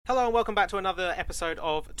Hello and welcome back to another episode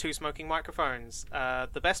of Two Smoking Microphones,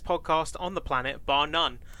 the best podcast on the planet, bar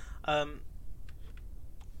none. Smoking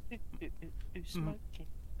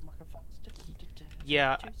microphones.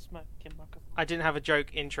 Yeah, Two smoking microphones. I didn't have a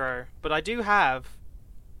joke intro, but I do have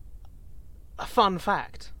a fun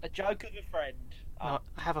fact. A joke of a friend. I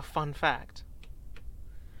have a fun fact,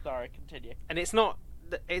 Sorry, continue. and it's not.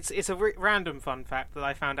 It's a random fun fact that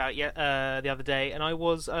I found out the other day, and I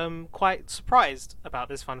was quite surprised about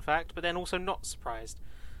this fun fact, but then also not surprised.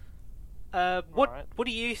 What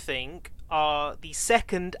do you think are the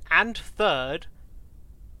second and third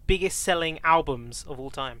biggest selling albums of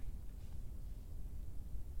all time?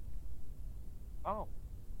 Oh.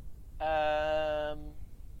 I'm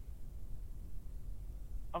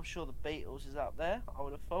sure the Beatles is up there, I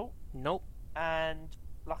would have thought. Nope. And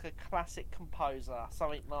like a classic composer,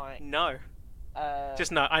 something like No.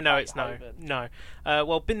 Just no. I know it's no. Beethoven. No.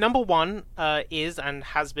 Well, number one is and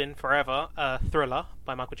has been forever Thriller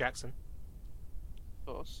by Michael Jackson.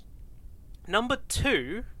 Of course. Number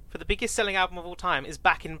two, for the biggest selling album of all time, is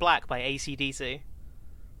Back in Black by AC/DC.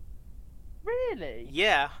 Really?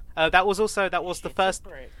 Yeah. That was the Shit, first.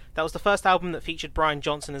 brick. That was the first album that featured Brian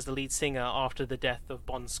Johnson as the lead singer after the death of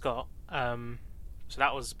Bon Scott. So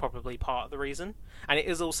that was probably part of the reason, and it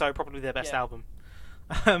is also probably their best Yeah. album.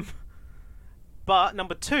 But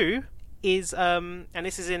number two is, and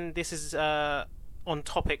this is on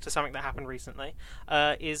topic to something that happened recently,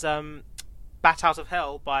 is "Bat Out of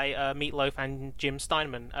Hell" by Meatloaf and Jim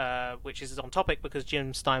Steinman, which is on topic because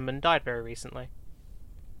Jim Steinman died very recently,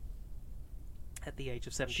 at the age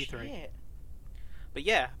of 73. Shit. But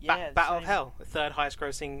yeah, Yeah, Bat Out of same. Hell, the third highest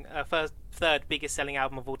grossing, third biggest selling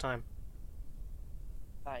album of all time.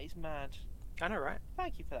 That is mad. I know, right?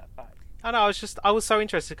 Thank you for that fact. I know. I was so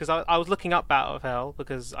interested because I was looking up Bat Out of Hell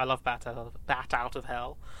because I love Bat Out of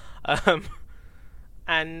Hell,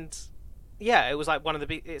 and yeah, it was like one of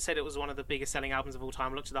the it said it was one of the biggest selling albums of all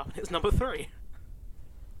time. I looked it up and it was number 3.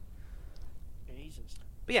 Jesus.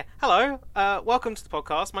 But yeah, hello, welcome to the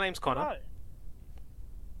podcast. My name's Connor. Hello.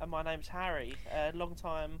 And my name's Harry. Long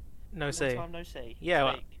time No see. see. Long time no see. Yeah,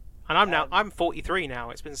 well, Speak. and I'm 43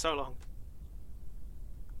 now. It's been so long.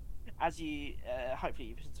 As you hopefully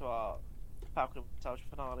you've listened to our Falcon and Soldier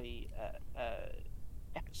finale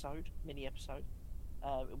mini episode.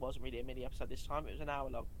 It wasn't really a mini episode this time; it was an hour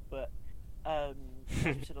long. But as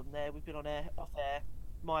we said on there, we've been on air, off air.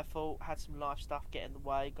 My fault. Had some life stuff get in the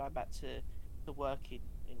way. Going back to the working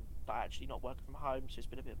in, like, actually not working from home, so it's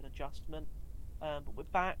been a bit of an adjustment. But we're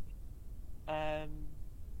back.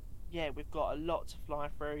 Yeah, we've got a lot to fly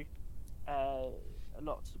through. A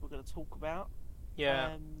lot we're going to talk about.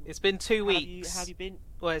 Yeah, it's been 2 weeks. How have you been?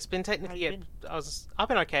 Well, it's been technically. How you been? I've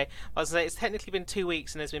been okay. I was say it's technically been 2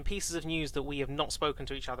 weeks, and there's been pieces of news that we have not spoken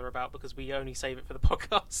to each other about because we only save it for the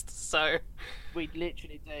podcast. So We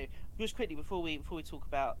literally do. Just quickly before we talk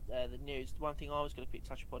about the news, one thing I was going to quickly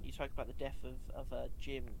touch upon. You spoke about the death of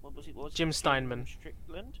Jim. What was it? Jim Steinman.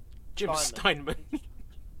 Strickland. Jim Steinman.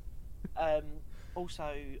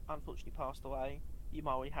 Also, unfortunately, passed away. You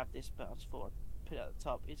might already have this, but I just thought I'd put it at the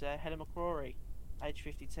top. Is Helen McCrory, age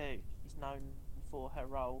 52. Is known for her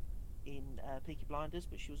role in Peaky Blinders,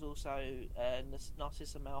 but she was also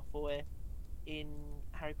Narcissa Malfoy in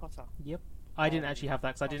Harry Potter. Yep. I didn't actually have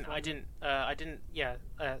that because I didn't. Yeah,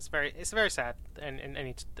 it's very sad, and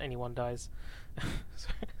anyone dies. It's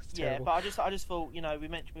Yeah, terrible. but I just thought,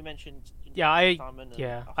 we mentioned. Yeah, Simon and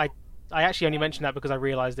yeah, I I actually only mentioned that because I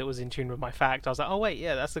realised it was in tune with my fact. I was like, oh wait,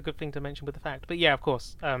 yeah, that's a good thing to mention with the fact. But yeah, of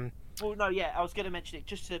course. Well, no, yeah, I was going to mention it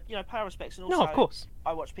just to pay our respects, and also No, of course.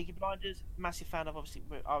 I watched Peaky Blinders. Massive fan of, obviously,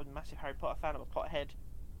 I'm a massive Harry Potter fan. I'm a Potterhead.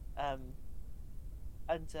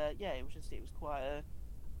 Yeah, it was quite a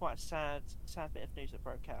sad bit of news that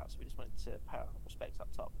broke out. So we just wanted to pay our respects up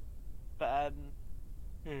top. But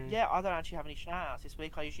yeah, I don't actually have any shout outs this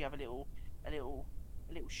week. I usually have a little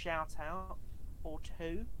shout out or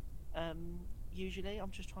two. Usually,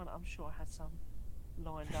 I'm sure I had some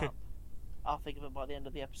lined up. I'll think of it by the end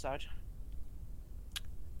of the episode.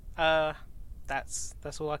 That's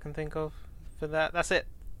all I can think of for that. That's it.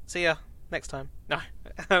 See ya next time. No.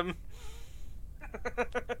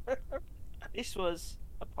 This was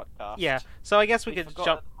a podcast. Yeah. So I guess we We could forgot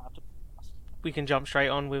jump. how to podcast. We can jump straight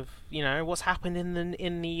on with what's happened in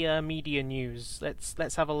the media news.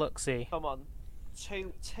 Let's have a look. See. Come on,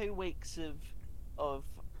 2 weeks of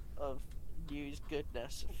news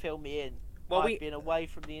goodness. Fill me in. Well, I've been away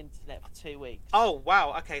from the internet for 2 weeks. Oh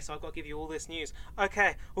wow. Okay, so I've got to give you all this news.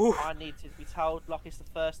 Okay. Ooh. I need to be told like it's the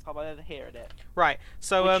first time I've ever heard it. Right.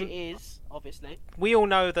 So Which it is, obviously. we all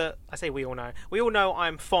know that. I say we all know. We all know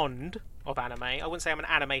I'm fond of anime. I wouldn't say I'm an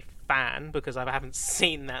anime fan because I haven't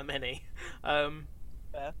seen that many.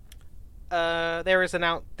 Fair. There was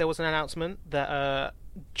an announcement that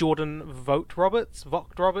Jordan Vogt Roberts,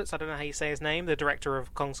 I don't know how you say his name, the director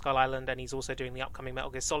of Kong Skull Island, and he's also doing the upcoming Metal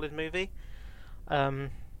Gear Solid movie, Nice.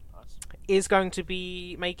 is going to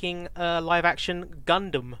be making a live-action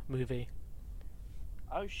Gundam movie.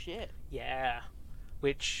 Oh shit! Yeah,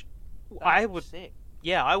 which That's I would. Sick.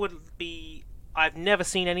 Yeah, I would be. I've never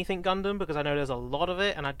seen anything Gundam because I know there's a lot of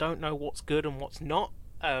it, and I don't know what's good and what's not.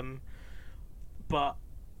 But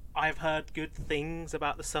I've heard good things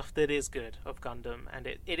about the stuff that is good of Gundam, and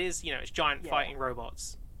it is, it's giant fighting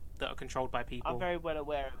robots that are controlled by people. I'm very well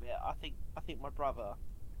aware of it. I think my brother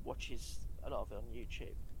watches a lot of it on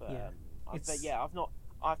YouTube, but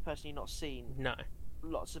I've personally not seen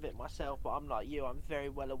lots of it myself. But I'm like you, I'm very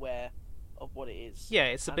well aware of what it is. Yeah,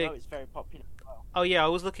 it's a big. I know it's very popular as well. Oh yeah, I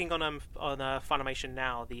was looking on Funimation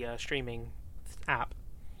Now, the streaming app.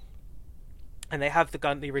 And they have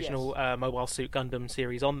the original Mobile Suit Gundam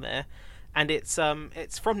series on there, and it's from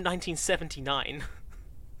 1979.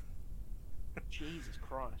 Jesus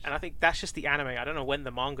Christ! And I think that's just the anime. I don't know when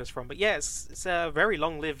the manga's from, but yeah, it's a very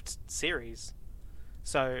long-lived series.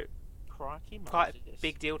 So Crikey, quite a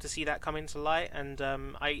big deal to see that come into light, and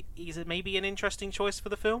he's maybe an interesting choice for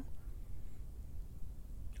the film.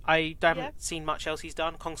 I haven't seen much else he's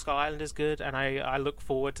done. Kong Skull Island is good, and I look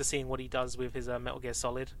forward to seeing what he does with his Metal Gear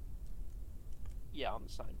Solid. Yeah, I'm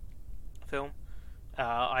the same. Film.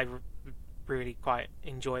 I really quite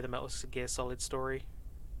enjoy the Metal Gear Solid story.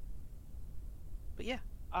 But yeah.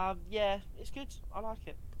 Yeah, it's good. I like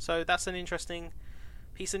it. So that's an interesting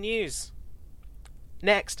piece of news.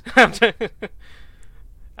 Next. Read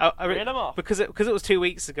them off. Because it was 2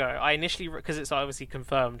 weeks ago. I initially, because it's obviously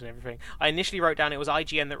confirmed and everything, I initially wrote down it was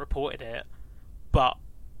IGN that reported it, but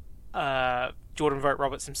Jordan Vogt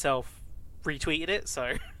Roberts himself retweeted it,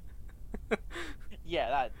 so...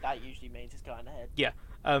 Yeah, that usually means it's going ahead. Yeah.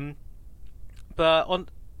 But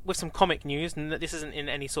with some comic news, and this isn't in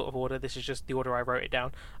any sort of order, this is just the order I wrote it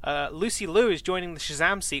down. Lucy Liu is joining the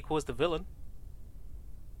Shazam sequel as the villain.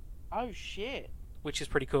 Oh shit! Which is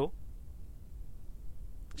pretty cool.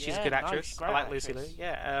 She's a good actress. I like Lucy Liu.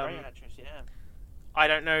 Yeah. Great actress. Yeah. I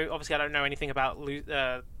don't know. Obviously, I don't know anything about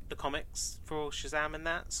the comics for Shazam and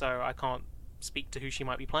that, so I can't speak to who she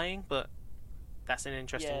might be playing. But that's an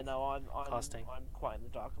interesting casting. I'm quite in the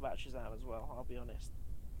dark about Shazam as well. I'll be honest.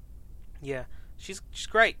 Yeah, she's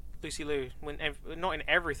great, Lucy Liu. Not in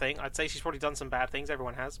everything, I'd say she's probably done some bad things.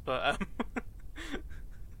 Everyone has, but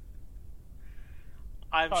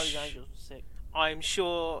Angels was sick. I'm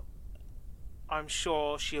sure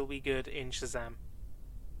she'll be good in Shazam.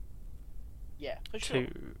 Yeah, for sure.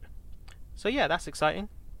 So yeah, that's exciting.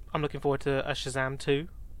 I'm looking forward to a Shazam 2.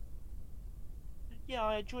 Yeah,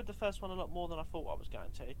 I enjoyed the first one a lot more than I thought I was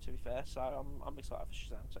going to be fair, so I'm excited for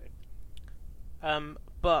Shazam 2.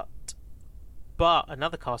 But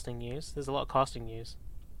another casting news. There's a lot of casting news.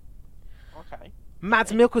 Okay.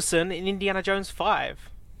 Mads Mikkelsen in Indiana Jones 5.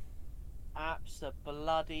 Absolutely.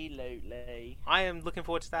 I am looking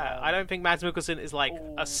forward to that. I don't think Mads Mikkelsen is like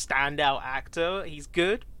a standout actor. He's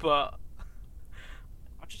good, but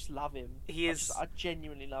I just love him. I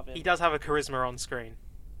genuinely love him. He does have a charisma on screen.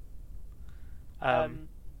 But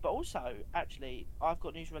also, actually, I've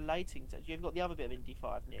got news relating to. You've got the other bit of Indy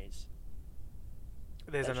 5 news.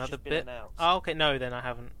 There's another bit. Oh, okay. No, then I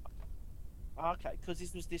haven't. Okay, because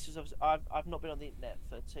this was obviously, I've not been on the internet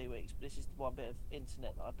for 2 weeks, but this is the one bit of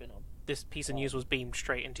internet that I've been on. This piece of news was beamed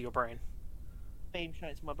straight into your brain. Beamed straight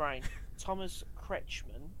into my brain. Thomas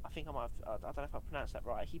Kretschmann, I think I don't know if I pronounced that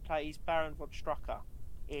right. He plays Baron von Strucker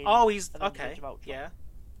in. Oh, he's Avengers okay. of Ultron. Yeah.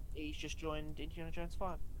 He's just joined Indiana Jones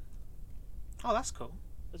 5. Oh, that's cool.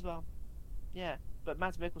 As well. Yeah, but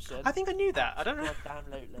Mads Mikkelsen. I think I knew that. I don't know.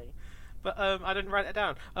 Absolutely. But I didn't write it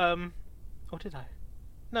down. Or did I?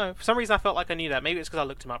 No, for some reason I felt like I knew that. Maybe it's because I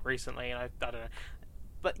looked him up recently and I don't know.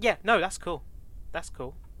 But yeah, no, that's cool. That's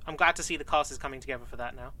cool. I'm glad to see the cast is coming together for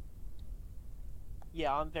that now.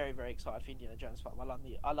 Yeah, I'm very, very excited for Indiana Jones 5.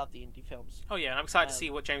 I love the indie films. Oh yeah, and I'm excited to see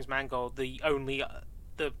what James Mangold, the only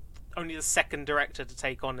the second director to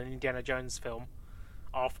take on an Indiana Jones film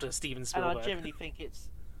after Steven Spielberg. And I genuinely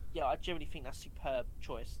think that's a superb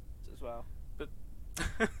choice as well. But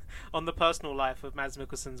on the personal life of Mads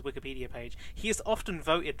Mikkelsen's Wikipedia page, he is often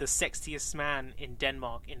voted the sexiest man in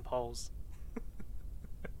Denmark in polls.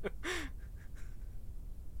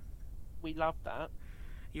 We love that.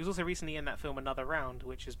 He was also recently in that film Another Round,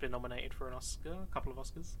 which has been nominated for an Oscar, a couple of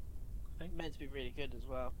Oscars, I think. Meant to be really good as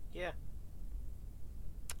well. Yeah.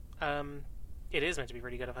 It is meant to be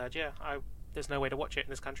really good, I've heard, yeah. There's no way to watch it in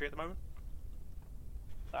this country at the moment.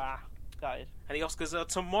 gutted. And the Oscars are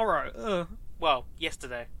tomorrow. Well,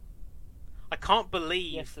 yesterday. I can't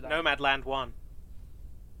believe Nomadland won.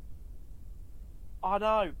 I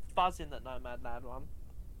know, buzzing that Nomadland won.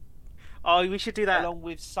 Oh, we should do that along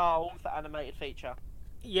with Soul for animated feature.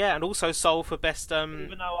 Yeah, and also Soul for best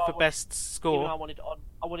best score. Even though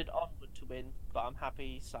I wanted Onward to win, but I'm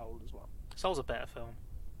happy Soul as well. Soul's a better film.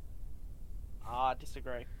 I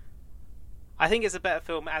disagree. I think it's a better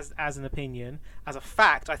film as an opinion. As a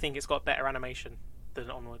fact, I think it's got better animation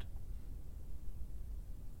than Onward.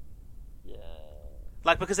 Yeah.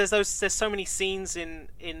 Like, because there's so many scenes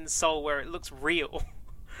in Soul where it looks real,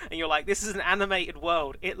 and you're like, this is an animated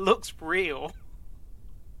world. It looks real.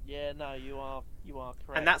 Yeah, no, you are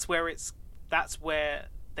correct. And that's where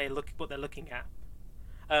they're looking at.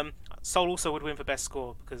 Soul also would win for best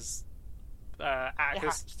score because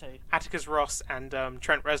Atticus Ross and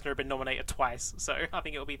Trent Reznor have been nominated twice, so I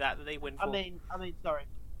think it'll be that they win for. I mean, sorry,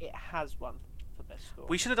 it has won for best score.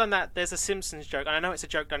 We should have done that. There's a Simpsons joke, and I know it's a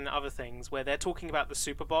joke done in other things, where they're talking about the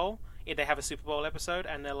Super Bowl. They have a Super Bowl episode,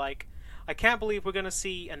 and they're like, I can't believe we're going to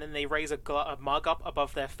see, and then they raise a mug up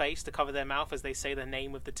above their face to cover their mouth as they say the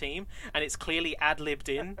name of the team, and it's clearly ad-libbed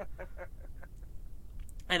in.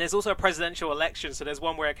 And there's also a presidential election, so there's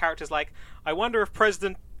one where a character's like, I wonder if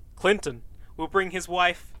President Clinton will bring his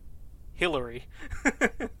wife Hillary.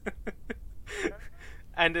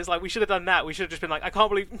 And it's like, we should have done that. We should have just been like, I can't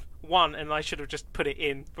believe one, and I should have just put it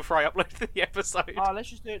in before I uploaded the episode. Oh, let's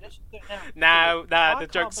just do it now.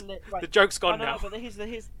 The joke's gone now. But here's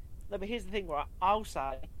the thing, right? I'll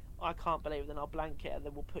say, I can't believe it, then I'll blank it, and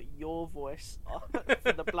then we'll put your voice for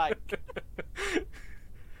the blank.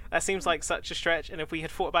 That seems like such a stretch, and if we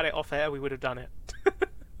had thought about it off air, we would have done it.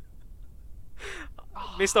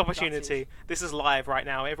 Missed opportunity. This is live right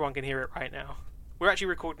now. Everyone can hear it right now. We're actually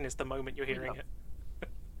recording this the moment you're hearing it.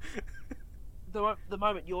 The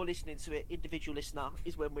moment you're listening to it, individual listener,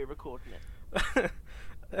 is when we're recording it.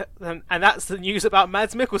 And that's the news about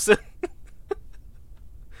Mads Mikkelsen.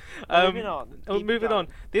 Moving on.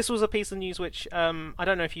 This was a piece of news which I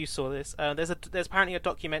don't know if you saw this. There's apparently a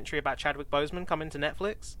documentary about Chadwick Boseman coming to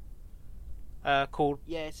Netflix. Called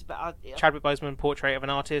Chadwick Boseman: Portrait of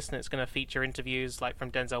an Artist, and it's going to feature interviews like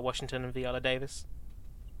from Denzel Washington and Viola Davis.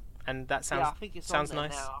 And that sounds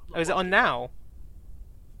nice. Oh, is it on now?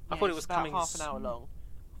 I thought it was coming. Half an hour long.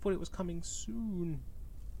 I thought it was coming soon.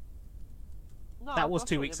 No, that was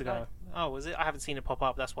 2 weeks ago. Oh, was it? I haven't seen it pop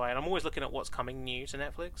up. That's why. And I'm always looking at what's coming new to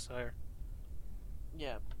Netflix. So.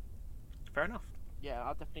 Yeah. Fair enough. Yeah,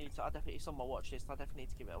 I definitely. It's on my watch list. I definitely need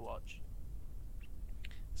to give it a watch.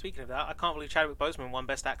 Speaking of that, I can't believe Chadwick Boseman won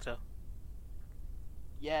Best Actor.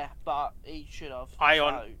 Yeah, but he should have.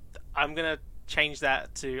 I'm gonna change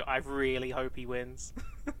that to I really hope he wins.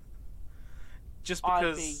 Just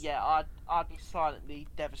because I'd be silently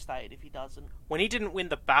devastated if he doesn't. When he didn't win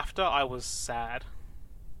the BAFTA, I was sad.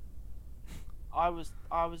 I was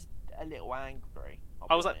a little angry.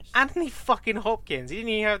 I was like, Anthony fucking Hopkins. He didn't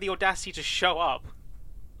even have the audacity to show up.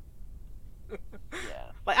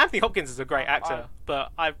 Yeah. Like, Anthony Hopkins is a great actor,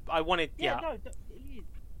 but I wanted No, it is.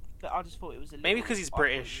 But I just thought it was a little. Maybe because he's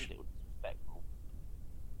British.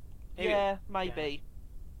 Yeah, maybe.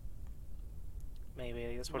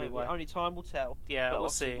 Maybe that's probably why. Only time will tell. Yeah, we'll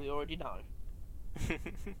see. We already know.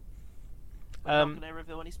 I'm not going to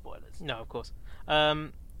reveal any spoilers. No, of course.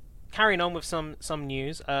 Carrying on with some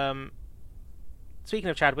news.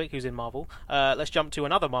 Speaking of Chadwick, who's in Marvel, let's jump to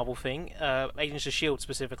another Marvel thing. Agents of S.H.I.E.L.D.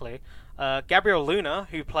 specifically. Gabriel Luna,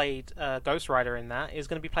 who played Ghost Rider in that, is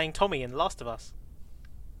going to be playing Tommy in Last of Us.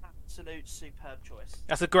 Absolute superb choice.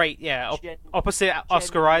 That's a great, opposite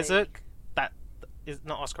Oscar Isaac. That is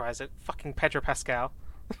not Oscar Isaac. Fucking Pedro Pascal.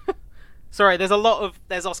 Sorry, there's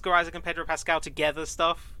Oscar Isaac and Pedro Pascal together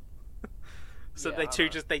stuff. So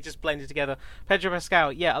they just blended together. Pedro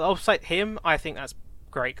Pascal, opposite him, I think that's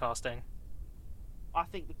great casting. I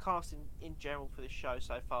think the casting in general for this show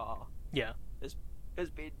so far, has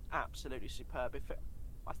been absolutely superb.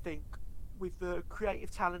 I think with the creative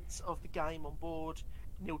talents of the game on board,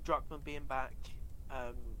 Neil Druckmann being back,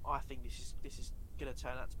 I think this is going to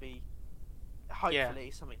turn out to be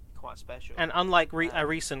hopefully something quite special. And unlike a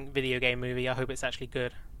recent video game movie, I hope it's actually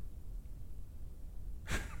good.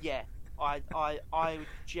 Yeah, I would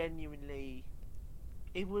genuinely.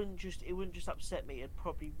 It wouldn't just upset me. It'd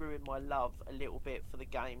probably ruin my love a little bit for the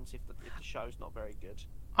games if the show's not very good.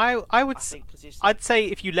 I'd say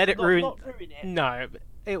if you let it ruin. Not ruin it. No,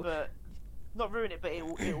 not ruin it, but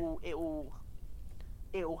it'll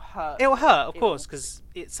hurt. It'll hurt, of course, because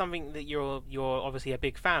it's something that you're obviously a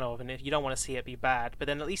big fan of, and if you don't want to see it be bad, but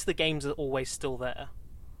then at least the games are always still there.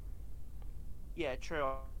 Yeah, true.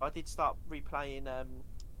 I did start replaying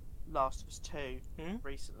Last of Us 2 Hmm?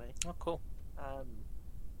 recently. Oh, cool.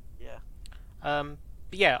 Yeah. But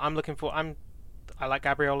yeah, I'm looking for. I like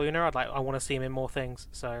Gabriel Luna. I want to see him in more things.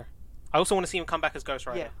 So, I also want to see him come back as Ghost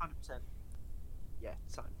Rider. Yeah, 100%. Yeah,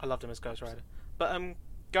 same. I loved him as Ghost Rider. But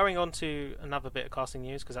going on to another bit of casting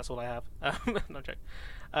news because that's all I have. No joke.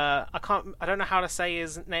 I don't know how to say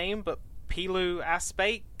his name, but Pilu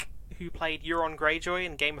Asbake, who played Euron Greyjoy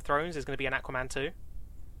in Game of Thrones, is going to be in Aquaman 2.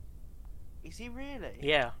 Is he really?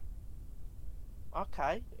 Yeah.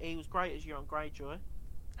 Okay, he was great as Euron Greyjoy.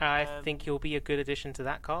 I think he'll be a good addition to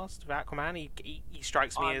that cast of Aquaman. He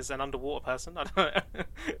strikes me as an underwater person. I don't know.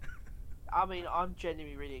 I mean, I'm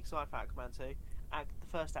genuinely really excited for Aquaman 2. The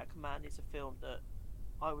first Aquaman is a film that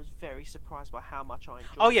I was very surprised by how much I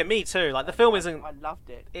enjoyed. Oh yeah, me too. Like the film isn't. I loved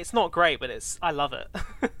it. It's not great, but I love it.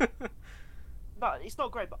 No, it's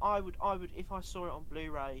not great, but I would if I saw it on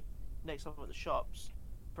Blu-ray next time at the shops,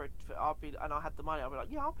 and I had the money, I'd be like,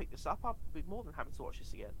 yeah, I'll pick this up. I'll be more than happy to watch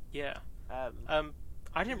this again. Yeah.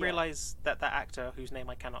 I didn't realize that actor, whose name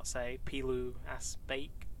I cannot say, Pilu Asbake.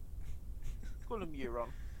 Call him Euron.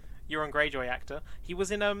 Euron Greyjoy actor. He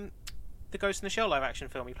was in the Ghost in the Shell live action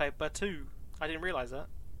film. He played Batu. I didn't realize that.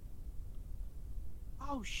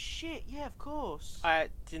 Oh shit! Yeah, of course. I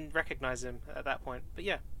didn't recognize him at that point, but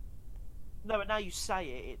yeah. No, but now you say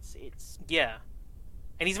it, it's. Yeah,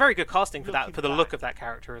 and he's very good casting for Looking for the back. look of that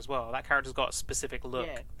character as well. That character's got a specific look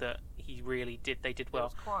Yeah. that he really did. They did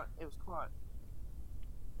well. It was quite.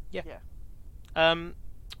 Yeah. Yeah.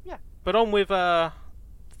 Yeah. But on with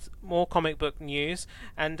more comic book news,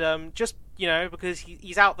 and just because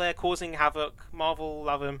he's out there causing havoc. Marvel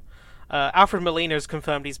love him. Alfred Molina has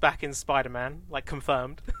confirmed he's back in Spider-Man, like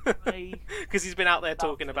confirmed, because he's been out there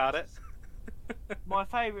talking about it. My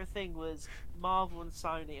favourite thing was Marvel and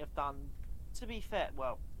Sony have done, to be fair,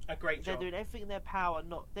 well, a great they're job. doing everything in their power.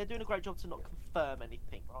 They're doing a great job to not confirm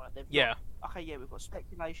anything, right? We've got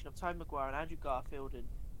speculation of Tobey Maguire and Andrew Garfield and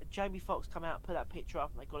Jamie Foxx come out and put that picture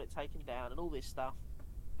up and they got it taken down and all this stuff.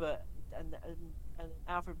 But and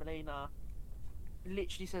Alfred Molina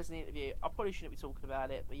literally says in the interview, I probably shouldn't be talking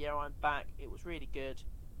about it, but yeah, I'm back. It was really good.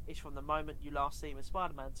 It's from the moment you last see him in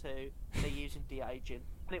Spider-Man 2. They're using de-aging,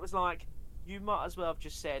 and it was like, you might as well have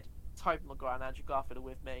just said Tobey Maguire and Andrew Garfield are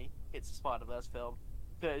with me. It's a Spider-Verse film,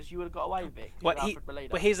 because you would have got away with it.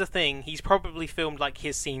 But here's the thing: he's probably filmed like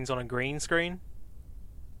his scenes on a green screen.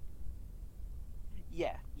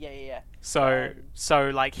 Yeah. So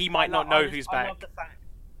like he might not know who's back.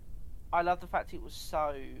 I love the fact it was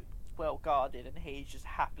so well guarded, and he's just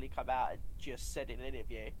happily come out and just said it in an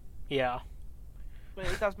interview. Yeah. But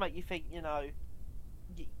it does make you think, the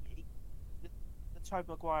Tobey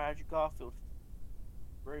Maguire, Andrew Garfield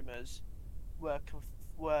rumours were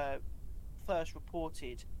first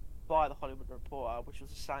reported by the Hollywood Reporter, which was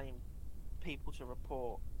the same people to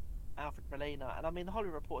report Alfred Molina. And I mean, the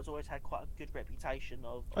Hollywood Reporter's always had quite a good reputation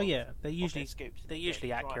of they're usually scoops. They're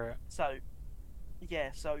usually accurate.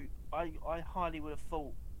 Right? So I highly would have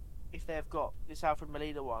thought if they've got this Alfred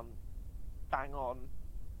Molina one bang on,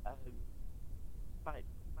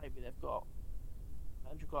 maybe they've got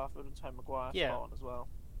Andrew Garfield and Tobey Maguire spot on as well.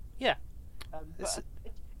 Yeah. But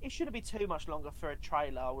it shouldn't be too much longer for a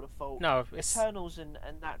trailer, I would have thought. No, Eternals and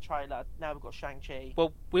that trailer. Now we've got Shang-Chi.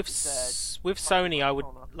 Well, with Sony, I would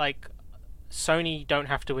Sony don't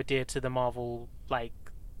have to adhere to the Marvel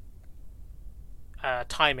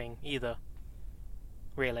timing either.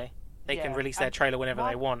 Really, they can release their trailer whenever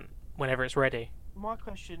they want, whenever it's ready. My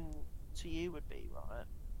question to you would be, right,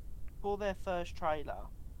 for their first trailer,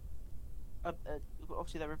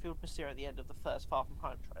 obviously they revealed Mysterio at the end of the first Far From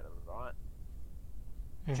Home trailer, right?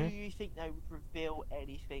 Mm-hmm. Do you think they would reveal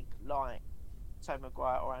anything like Tobey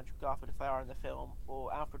Maguire or Andrew Garfield if they are in the film,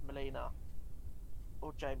 or Alfred Molina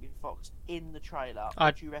or Jamie Foxx in the trailer?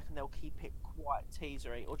 Or do you reckon they'll keep it quite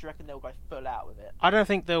teasery, or do you reckon they'll go full out with it? I don't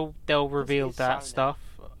think they'll reveal that stuff,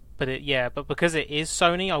 but because it is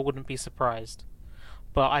Sony, I wouldn't be surprised.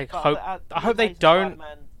 But I hope they don't.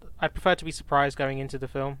 I prefer to be surprised going into the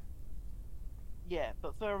film. Yeah,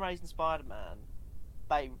 but for Amazing Spider-Man,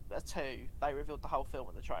 they revealed the whole film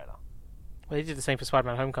in the trailer. Well, they did the same for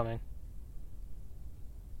Spider-Man: Homecoming.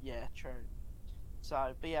 Yeah, true.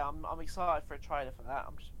 So, but yeah, I'm excited for a trailer for that.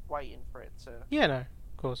 I'm just waiting for it to. Yeah, no,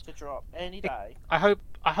 of course. To drop any day. I hope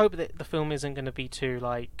that the film isn't going to be too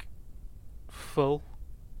full.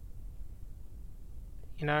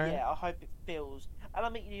 Yeah, I hope it feels. And I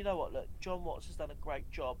mean, you know what? Look, John Watts has done a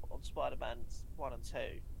great job on Spider-Man 1 and 2.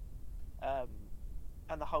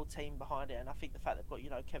 And the whole team behind it, and I think the fact they've got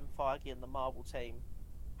Kevin Feige and the Marvel team,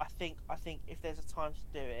 I think if there's a time to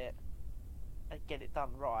do it and get it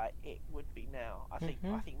done right, it would be now. I think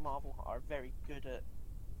Marvel are very good at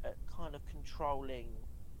at kind of controlling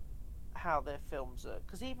how their films are,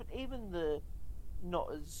 because even the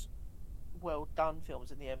not as well done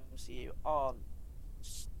films in the MCU aren't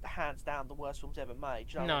hands down the worst films ever made.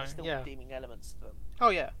 You know, No, there's still redeeming elements to them. Oh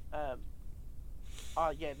yeah.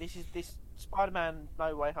 This Spider-Man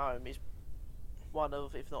No Way Home is one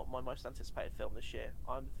of, if not my most anticipated film this year.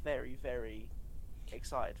 I'm very, very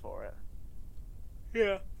excited for it.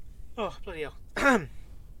 Yeah. Oh, bloody hell.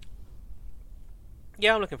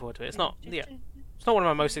 Yeah, I'm looking forward to it. It's not one of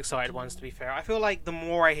my most excited ones, to be fair. I feel like the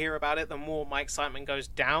more I hear about it, the more my excitement goes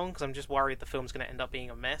down, because I'm just worried the film's going to end up being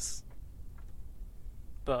a mess.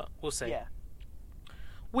 But we'll see. Yeah.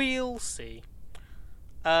 We'll see.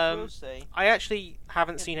 We'll see. I actually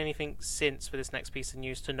haven't seen anything since for this next piece of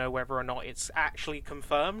news to know whether or not it's actually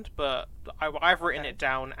confirmed, but I've written it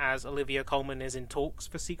down as Olivia Colman is in talks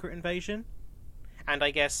for Secret Invasion. And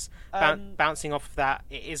I guess bouncing off of that,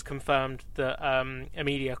 it is confirmed that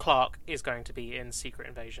Emilia Clarke is going to be in Secret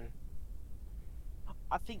Invasion.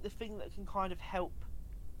 I think the thing that can kind of help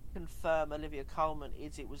confirm Olivia Colman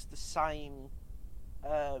is it was the same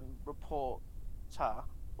reporter,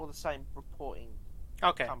 or the same reporting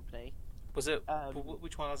company. Was it?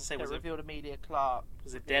 Which one? Was I say? Was it revealed Emilia Clarke?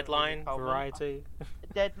 Was it Deadline, Variety?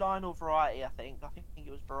 Deadline or Variety? I think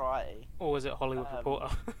it was Variety. Or was it Hollywood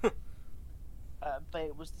Reporter? But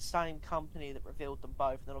it was the same company that revealed them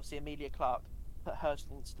both, and then obviously Emilia Clarke put hers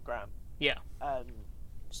on Instagram. Yeah. And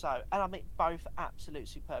I mean, both absolute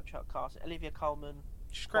superb shot casting. Olivia Colman,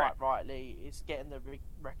 she's great. Quite rightly, is getting the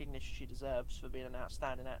recognition she deserves for being an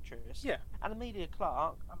outstanding actress. Yeah. And Emilia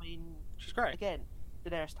Clarke, I mean, she's great. Again,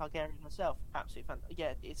 Daenerys Targaryen herself, absolutely fantastic.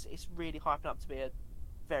 Yeah, it's really hyping up to be a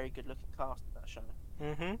very good-looking cast in that show.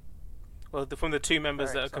 Mm-hmm. Well, from the two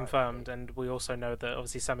members that are confirmed, and we also know that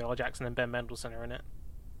obviously Samuel L. Jackson and Ben Mendelsohn are in it.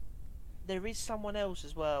 There is someone else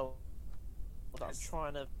as well that I'm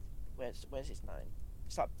trying to... Where's his name?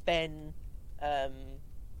 It's like Ben...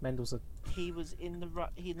 Mendelsohn. He was in the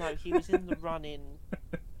he was in the running.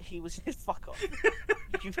 He was... Fuck off.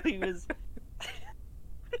 He was...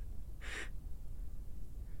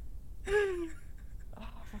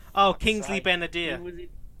 Oh, Kingsley Ben-Adir.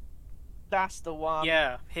 That's the one.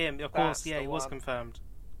 Yeah, him. Of course, yeah, he was confirmed.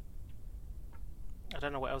 I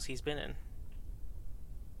don't know what else he's been in.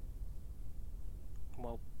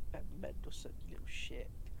 Well, Ben Mendelsohn, you little shit.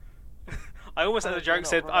 I almost as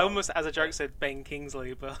a joke said Ben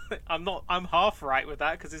Kingsley, but I'm not. I'm half right with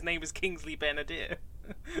that because his name is Kingsley Ben-Adir.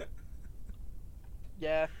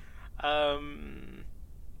 Yeah.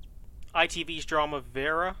 ITV's drama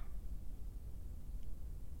Vera.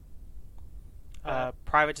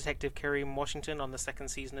 Private Detective Kareem Washington on the second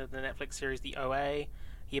season of the Netflix series The OA.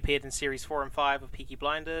 He appeared in series 4 and 5 of Peaky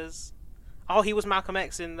Blinders. Oh, he was Malcolm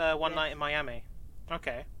X in One Night in Miami.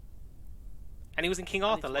 Okay. And he was in King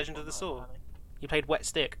Arthur, Legend of the Sword. He played Wet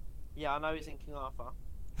Stick. Yeah, I know he's in King Arthur.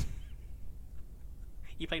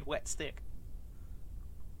 He played Wet Stick.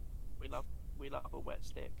 We love a wet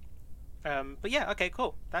stick. But yeah, okay,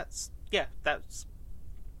 cool. That's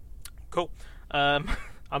cool.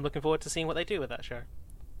 I'm looking forward to seeing what they do with that show.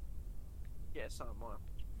 Yeah, so am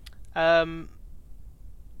I.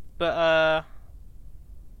 But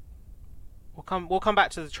we'll come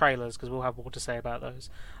back to the trailers because we'll have more to say about those.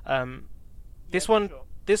 This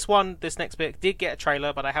next bit did get a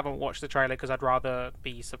trailer, but I haven't watched the trailer because I'd rather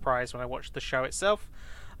be surprised when I watch the show itself.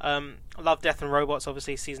 Love, Death and Robots,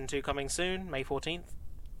 obviously season 2 coming soon, May 14th.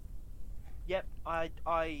 Yep, I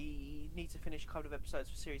need to finish a couple of episodes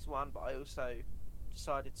for series 1, but I also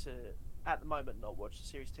decided to, at the moment, not watch the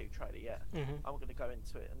series 2 trailer yet. Mm-hmm. I'm going to go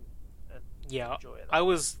into it and yeah, enjoy it. I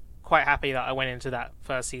was quite happy that I went into that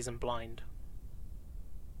first season blind.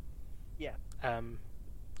 Yeah.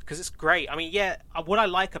 Because it's great. I mean, yeah, what I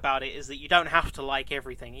like about it is that you don't have to like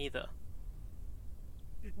everything either.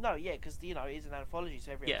 No, yeah, because it is an anthology,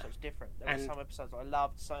 so every episode's different. There were some episodes I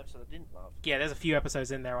loved, some episodes I didn't love. Yeah, there's a few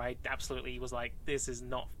episodes in there I absolutely was like, this is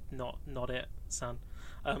not it, son.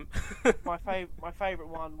 My favourite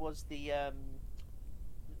one was the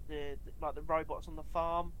robots on the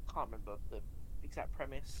farm. Can't remember the exact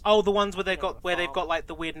premise. Oh, the ones where they've got like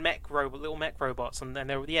the weird little mech robots, and then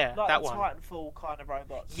they're like that the one. Titanfall kind of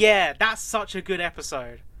robots. Yeah, that's such a good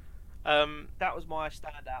episode. That was my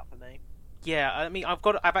standout for me. Yeah, I mean,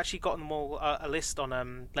 I've actually gotten them all a list on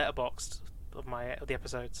Letterboxd of the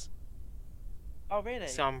episodes. Oh, really?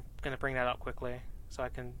 So I'm gonna bring that up quickly so I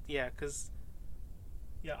can because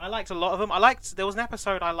I liked a lot of them. There was an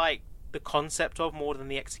episode I liked the concept of more than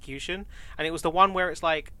the execution, and it was the one where it's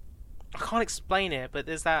like I can't explain it, but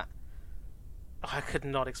there's that. Oh, I could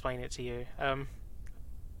not explain it to you.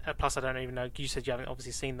 Plus, I don't even know. You said you haven't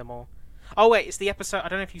obviously seen them all. Oh wait, it's the episode. I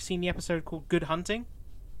don't know if you've seen the episode called Good Hunting.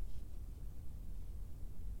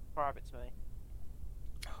 Describe it to me.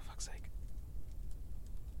 Oh fuck's sake!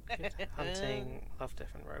 Good Hunting. Love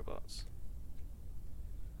Death and Robots.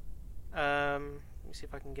 Let me see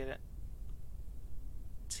if I can get it.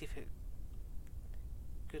 Let's see if it.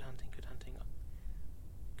 Good Hunting. Good Hunting.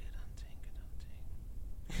 Good Hunting.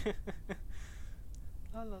 Good Hunting.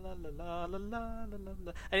 La la la la la la la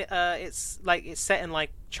la. And it's like it's set in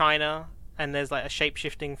like China, and there's like a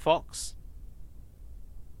shape-shifting fox.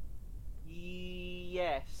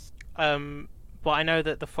 Yes. But I know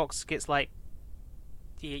that the fox gets like,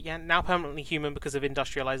 now permanently human because of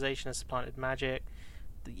industrialization and supplanted magic.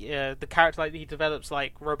 The character, like, he develops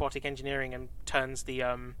like robotic engineering and turns the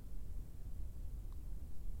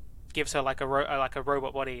gives her like a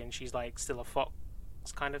robot body, and she's like still a fox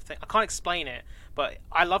kind of thing. I can't explain it, but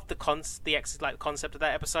I love the concept of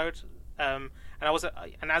that episode. And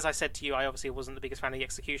as I said to you, I obviously wasn't the biggest fan of the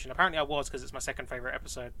execution. Apparently, I was, because it's my second favorite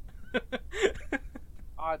episode.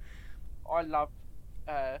 I love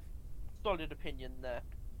solid opinion there.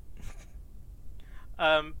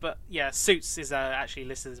 But yeah, Suits is actually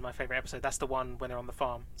listed as my favorite episode. That's the one when they're on the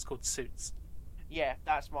farm. It's called Suits. Yeah,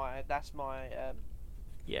 that's my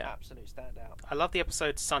yeah, absolute standout. I love the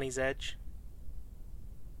episode Sunny's Edge.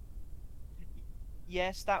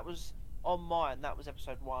 Yes, that was on mine. That was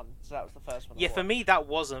episode 1, so that was the first one. Yeah, for me that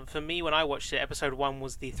wasn't. For me, when I watched it, episode 1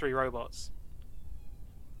 was the 3 robots.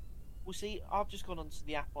 Well, see, I've just gone onto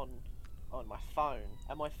the app on my phone,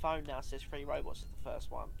 and my phone now says 3 robots is the first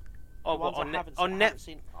one. Oh, well, on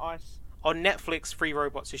Netflix, 3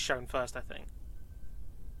 robots is shown first, I think.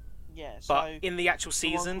 Yeah, so but in the actual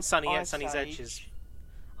season, Sunny's Edge is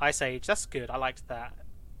Ice Age. That's good. I liked that.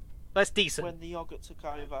 That's decent. When the Yogurt took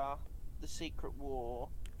over, the Secret War.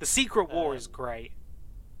 The Secret War is great.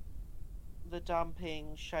 The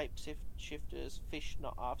dumping, shapeshifters, fish.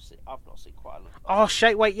 I've not seen quite a lot. Oh,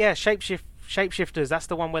 shapeshifters. That's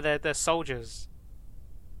the one where they're soldiers.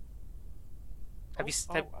 I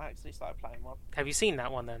actually started playing one. Have you seen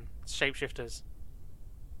that one then? Shapeshifters.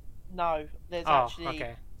 No, there's actually.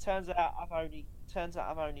 Okay. Turns out I've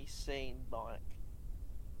only seen like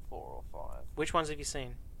 4 or 5. Which ones have you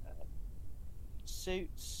seen?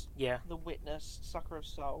 Suits. Yeah. The Witness, Sucker of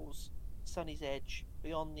Souls, Sunny's Edge,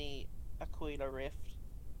 Beyond the Aquila Rift,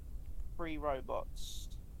 3 robots.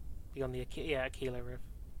 Beyond the Aquila Rift.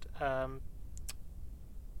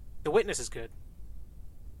 The Witness is good.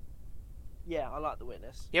 Yeah, I like The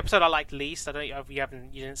Witness. The episode I liked least, I don't know if you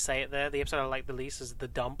didn't say it there. The episode I liked the least is The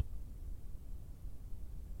Dump.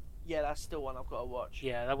 Yeah, that's still one I've got to watch.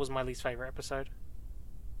 Yeah, that was my least favourite episode.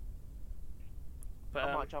 But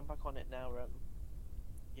I might jump back on it now.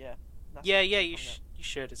 Yeah. You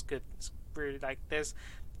should. It's good. It's really like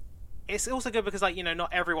It's also good because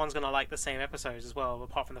not everyone's gonna like the same episodes as well.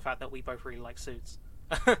 Apart from the fact that we both really like Suits.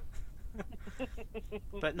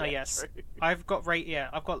 But no, yes, true. I've got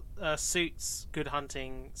Suits, Good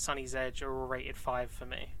Hunting, Sunny's Edge are all rated 5 for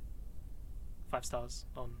me. 5 stars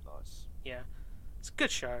on. Nice. Yeah, it's a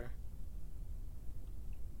good show.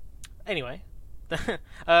 Anyway,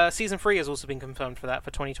 season 3 has also been confirmed for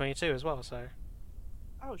 2022 as well. So.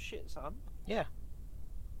 Oh shit, son. Yeah.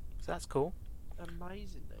 So that's cool.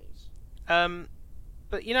 Amazing news.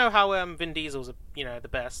 But you know how Vin Diesel's the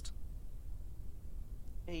best.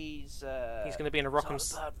 He's going to be in a Rock'em.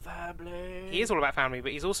 It's all about family. He is all about family,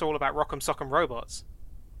 but he's also all about Rock'em Sock'em Robots.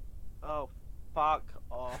 Oh, fuck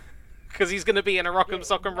off! Because he's going to be in a Rock'em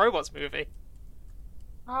Sock'em Robots movie.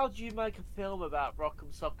 How do you make a film about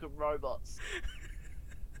Rock'em Sock'em Robots?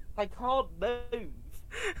 They can't move.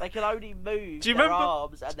 They can only move their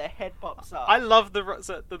arms and their head pops up. I love the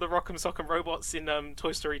Rock'em Sock'em Robots in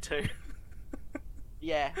Toy Story 2.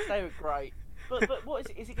 Yeah, they were great. But what is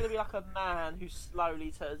it? Is it going to be like a man who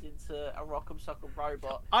slowly turns into a Rock'em Sock'em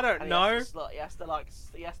robot? I don't know. He has to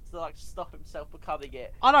stop himself becoming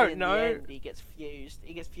it. I don't know. In the end, he gets fused.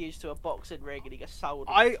 He gets fused to a boxing ring and he gets sold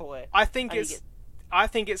as a toy. I think it's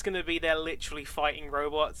going to be they're literally fighting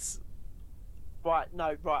robots. Right.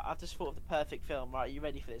 I've just thought of the perfect film. Right, are you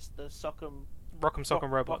ready for this? The Rock'em Sock'em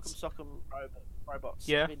Robots. Rock'em Sock'em Robots.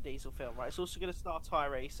 Yeah. Vin Diesel film. Right. It's also going to star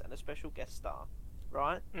Tyrese and a special guest star.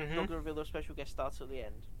 Right? Mm-hmm. Not going to reveal the special guest star till the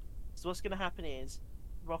end. So what's going to happen is,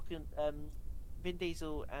 Vin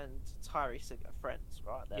Diesel and Tyrese are friends,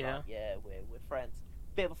 right? They're like, we're friends.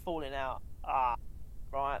 Bit of a falling out.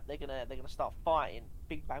 Right? They're gonna start fighting.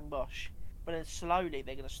 Big bang bosh. But then slowly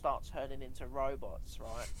they're gonna start turning into robots,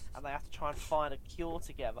 right? And they have to try and find a cure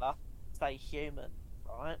together, stay human,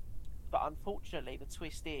 right? But unfortunately, the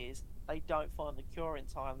twist is they don't find the cure in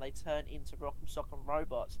time. They turn into Rock'em Sock'em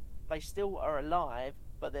Robots. They still are alive,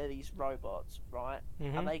 but they're these robots, right?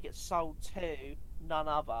 Mm-hmm. And they get sold to none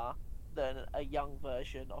other than a young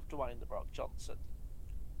version of Dwayne The Rock Johnson.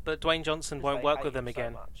 But Dwayne Johnson won't work with them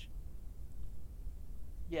again. So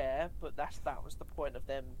yeah, but that was the point of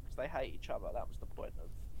them, because they hate each other. That was the point of.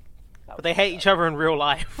 But they hate each other in real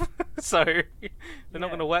life, so they're not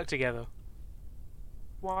going to work together.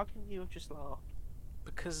 Why couldn't you have just laughed?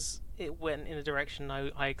 Because it went in a direction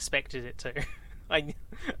I expected it to.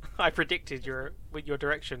 I predicted your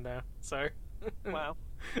direction there. So. Wow.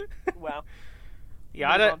 Wow.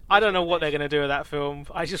 Yeah, I don't know what they're going to do with that film.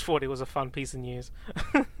 I just thought it was a fun piece of news.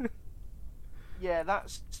 Yeah,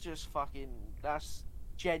 that's just fucking. That's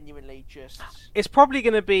genuinely just. It's probably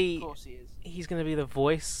going to be. Of course he is. He's going to be the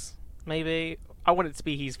voice, maybe. I want it to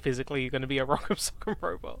be he's physically going to be a Rock'em Sock'em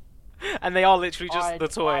robot, and they are literally just the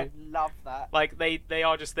toy. I love that. Like they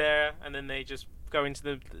are just there, and then they just go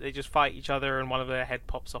into they just fight each other, and one of their head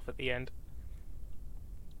pops off at the end.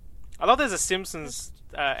 I love there's a Simpsons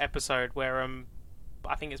episode where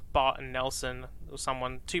I think it's Bart and Nelson or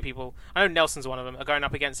someone, two people. I know Nelson's one of them, are going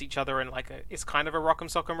up against each other, and it's kind of a Rock'em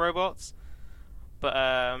Sock'em robots.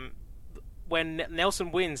 But when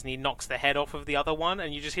Nelson wins and he knocks the head off of the other one,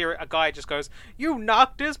 and you just hear a guy just goes, "You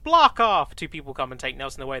knocked his block off!" Two people come and take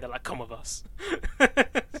Nelson away. They're like, "Come with us." How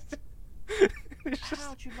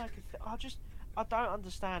do you make I don't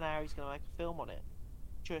understand how he's going to make a film on it.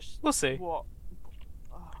 We'll see. What?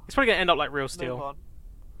 It's probably going to end up like Real Steel.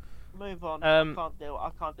 Move on. I can't deal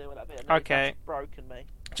with that bit. Okay. That's broken me.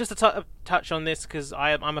 Just to touch on this, because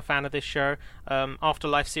I'm a fan of this show.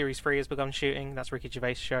 Afterlife Series 3 has begun shooting. That's Ricky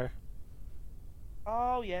Gervais' show.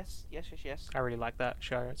 Oh, yes. I really like that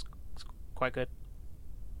show. It's quite good.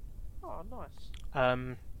 Oh, nice.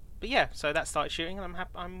 But yeah, so that started shooting, and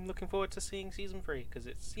I'm looking forward to seeing season 3, because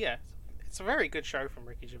it's a very good show from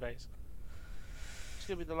Ricky Gervais. It's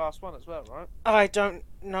going to be the last one as well, right? I don't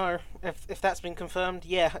know if that's been confirmed.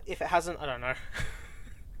 Yeah, if it hasn't, I don't know.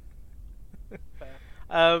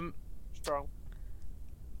 Fair. Strong.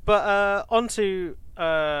 But on to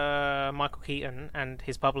Michael Keaton, and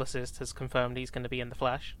his publicist has confirmed he's going to be in The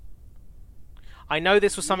Flash. I know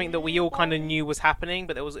this was something that we all kind of knew was happening,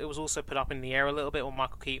 but it was also put up in the air a little bit when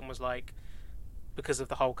Michael Keaton was like, because of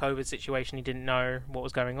the whole COVID situation, he didn't know what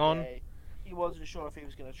was going on. Yeah, he wasn't sure if he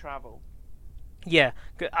was going to travel. Yeah,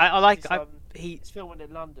 I like he's filming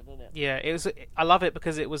in London, isn't it? Yeah, it was. I love it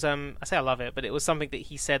because it was. I say I love it, but it was something that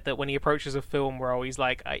he said that when he approaches a film role, he's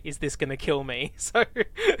like, "Is this gonna kill me?" So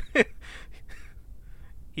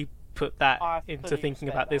he put that into thinking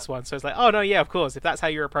about this one. So it's like, oh no, yeah, of course. If that's how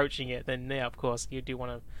you're approaching it, then yeah, of course you do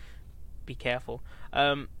want to be careful.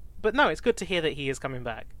 But no, it's good to hear that he is coming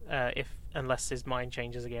back. Unless his mind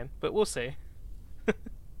changes again, but we'll see.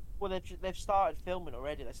 Well, they've started filming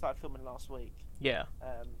already. They started filming last week. Yeah.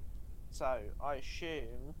 So I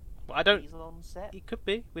assume he's on set. He could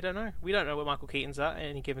be. We don't know. We don't know where Michael Keaton's at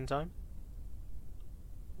any given time.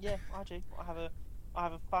 Yeah, I do. I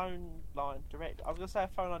have a phone line direct. I was gonna say a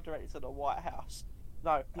phone line directed to the White House.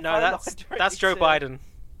 No, that's Joe Biden.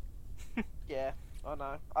 Yeah, I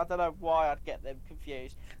know. I don't know why I'd get them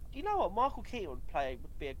confused. Do you know what Michael Keaton would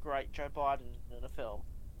be a great Joe Biden in a film?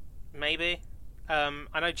 Maybe.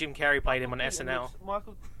 I know Jim Carrey played him on SNL.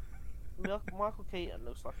 Michael Keaton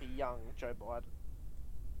looks like a young Joe Biden.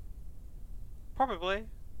 Probably.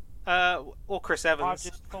 Or Chris Evans. I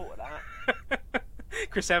just thought of that.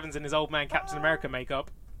 Chris Evans in his old man Captain America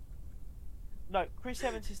makeup. No, Chris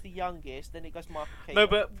Evans is the youngest, then it goes Michael Keaton. No,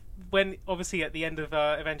 but when, obviously at the end of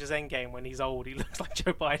Avengers Endgame, when he's old, he looks like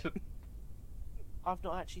Joe Biden. I've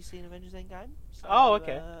not actually seen Avengers Endgame. So,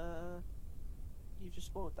 okay. You've just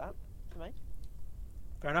spoiled that for me.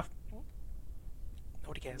 Fair enough.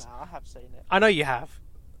 Nobody cares. No, I have seen it. I know you have.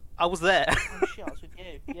 I was there. Oh shit, I was with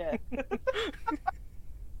you. Yeah.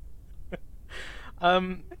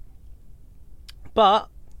 But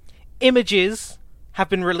images have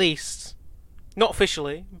been released, not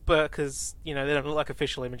officially, but because they don't look like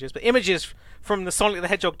official images, but images from the Sonic the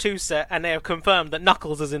Hedgehog 2 set, and they have confirmed that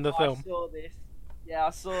Knuckles is in the film. I saw this. Yeah, I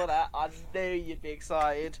saw that. I knew you'd be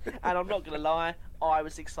excited, and I'm not gonna lie, I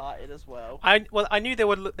was excited as well. I knew they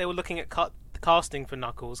were looking at casting for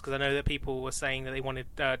Knuckles, because I know that people were saying that they wanted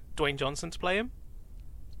Dwayne Johnson to play him.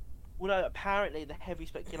 Well, no, apparently the heavy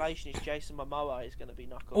speculation is Jason Momoa is going to be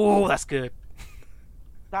Knuckles. Oh, that's good.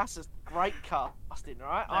 That's a great casting,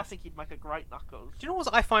 right? I think he'd make a great Knuckles. Do you know what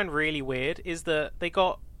I find really weird is that they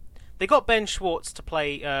got Ben Schwartz to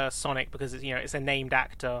play Sonic because it's a named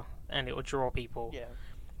actor and it will draw people. Yeah.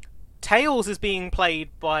 Tails is being played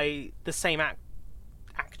by the same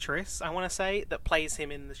actress, I want to say, that plays him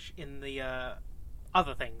in the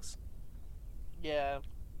other things. Yeah.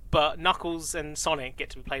 but Knuckles and Sonic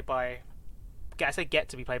get to be played by... I say get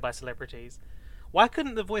to be played by celebrities. Why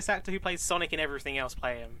couldn't the voice actor who plays Sonic and everything else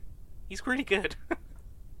play him? He's really good.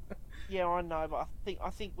 Yeah, I know, but I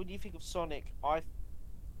think when you think of Sonic, I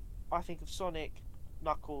think of Sonic,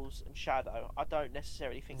 Knuckles, and Shadow. I don't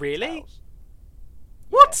necessarily think Really? of Tails.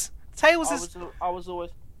 What? Yeah. Tails is... I was always...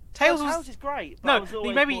 Tails is great, but no, I was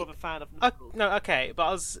always maybe... more of a fan of Knuckles. No, okay,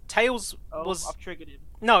 but Tails was... I've triggered him.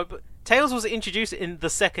 No, but Tails was introduced in the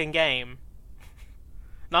second game.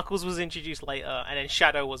 Knuckles was introduced later, and then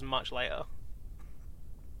Shadow was much later.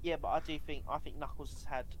 Yeah, but I think Knuckles has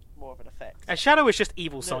had more of an effect. And Shadow is just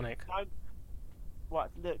evil Sonic. Don't...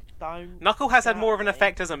 Knuckle has had more of an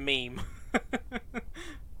effect as a meme.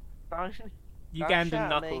 Don't... Ugandan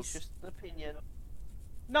Knuckles. It's just an opinion.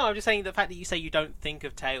 No, I'm just saying the fact that you say you don't think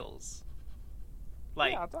of Tails.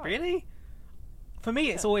 Like, yeah, I don't. Really? For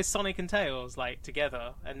me, it's always Sonic and Tails, like,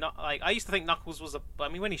 together. And not like I used to think Knuckles was a... I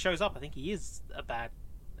mean, when he shows up, I think he is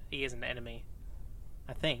He is an enemy.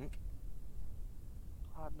 I think.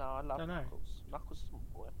 No, I love Don't know. Knuckles. Knuckles is my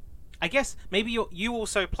boy. I guess maybe you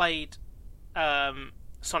also played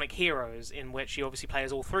Sonic Heroes, in which you obviously play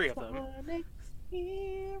as all three of them. Sonic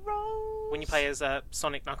Heroes. When you play as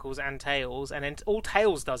Sonic, Knuckles, and Tails, and then all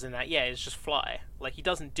Tails does in that, is just fly. Like, he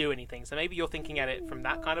doesn't do anything. So maybe you're thinking at it from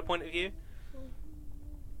that kind of point of view.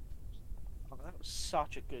 Oh, that was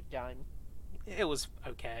such a good game. It was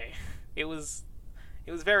okay. It was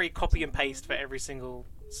very copy and paste for every single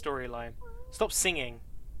storyline. Stop singing.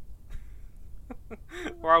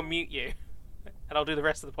 Or I'll mute you. And I'll do the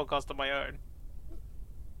rest of the podcast on my own.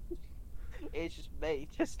 It's just me,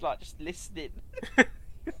 just listening. But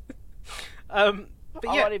I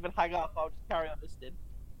yeah. won't even hang up, I'll just carry on listening.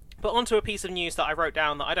 But onto a piece of news that I wrote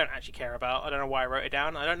down that I don't actually care about. I don't know why I wrote it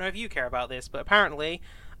down. I don't know if you care about this, but apparently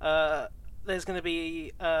there's going to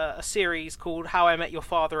be a series called How I Met Your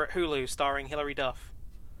Father at Hulu starring Hilary Duff.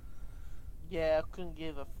 Yeah, I couldn't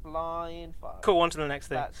give a flying fuck. Cool, on to the next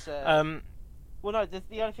thing. That's, well, no,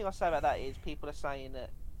 the only thing I'll say about that is people are saying that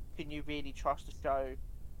can you really trust a show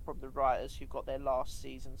from the writers who got their last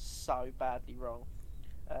season so badly wrong?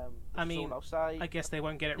 I mean, all I'll say. I guess they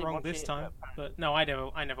won't get it wrong this time. But no, I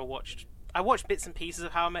never watched. I watched bits and pieces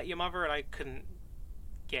of How I Met Your Mother, and I couldn't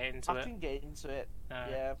get into it. I couldn't get into it.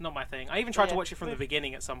 Yeah, not my thing. I even tried to watch it from the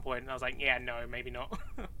beginning at some point, and I was like, yeah, no, maybe not.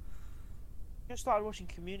 Just started watching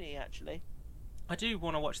Community, actually. I do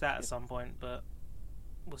want to watch that at some point, but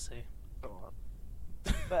we'll see.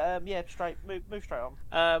 But yeah, move straight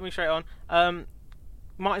on. Move straight on.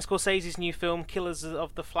 Martin Scorsese's new film, Killers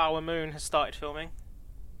of the Flower Moon, has started filming.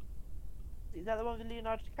 Is that the one with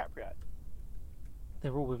Leonardo DiCaprio?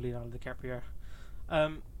 They're all with Leonardo DiCaprio.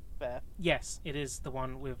 Fair. Yes, it is the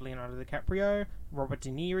one with Leonardo DiCaprio, Robert De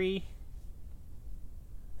Niro.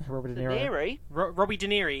 Robert De Niro. Robbie De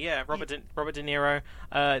Niro, yeah. Robert De Niro.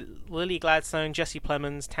 Lily Gladstone, Jesse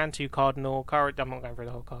Plemons, Tantu Cardinal, Cara... I'm not going through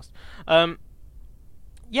the whole cast.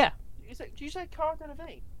 Yeah. Did you say Cara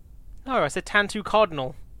Delevingne? No, I said Tantu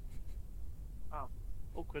Cardinal. Oh,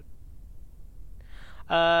 awkward.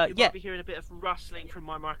 You might be hearing a bit of rustling from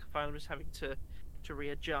my microphone. I'm just having to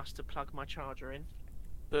readjust to plug my charger in.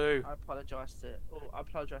 Boo. I apologise to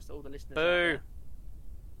all the listeners. Boo.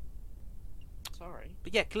 Sorry.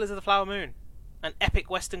 But yeah, Killers of the Flower Moon, an epic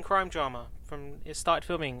Western crime drama. It started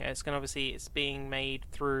filming. It's being made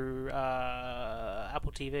through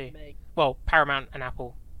Apple TV. Well, Paramount and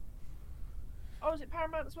Apple. Oh, is it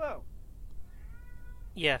Paramount as well?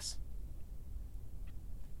 Yes.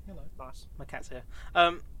 Hello. Nice. My cat's here.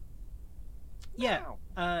 Yeah.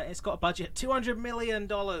 It's got a budget $200 million.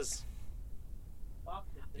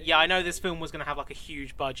 Yeah, I know this film was going to have like a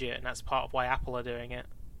huge budget, and that's part of why Apple are doing it.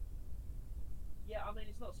 Yeah, I mean,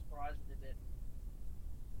 it's not surprising, is it?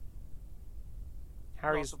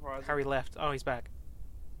 Harry left. Oh, he's back.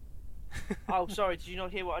 Oh, sorry. Did you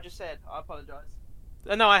not hear what I just said? I apologise.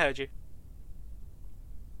 No, I heard you.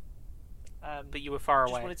 But you were far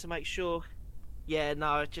away. Just wanted to make sure. Yeah, no,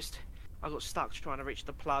 I got stuck trying to reach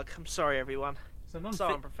the plug. I'm sorry, everyone. So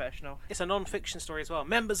unprofessional. It's a non-fiction story as well.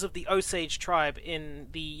 Members of the Osage tribe in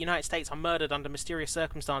the United States are murdered under mysterious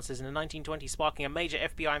circumstances in the 1920s, sparking a major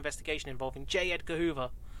FBI investigation involving J. Edgar Hoover.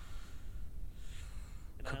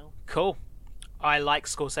 Cool. I like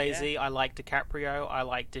Scorsese. Yeah. I like DiCaprio. I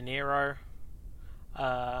like De Niro.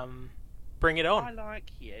 Bring it on. I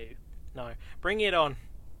like you. No, bring it on.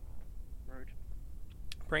 Rude.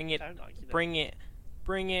 Bring it. I don't like you, bring it.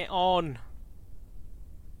 Bring it on.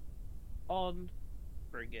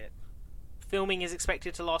 Bring it. Filming is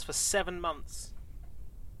expected to last for 7 months.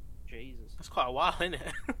 Jesus. That's quite a while, isn't it?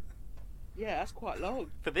 Yeah, that's quite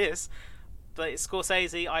long. For this. but it's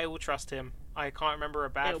Scorsese. I will trust him. I can't remember a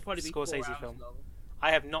bad It'll probably be 4 Scorsese hours film. long.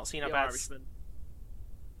 I have not seen a The bad. Irishman.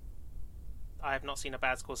 I have not seen a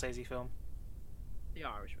bad Scorsese film. The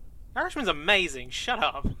Irishman. Irishman's amazing. Shut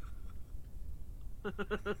up.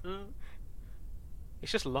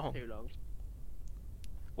 It's just long. Too long.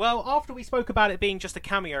 Well, after we spoke about it being just a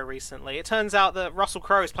cameo recently, it turns out that Russell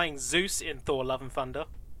Crowe is playing Zeus in Thor: Love and Thunder.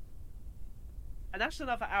 And that's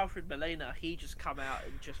another Alfred Molina. He just come out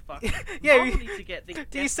and just fucking to get the.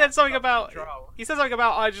 He said something about. He said something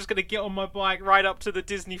about I'm just gonna get on my bike, ride up to the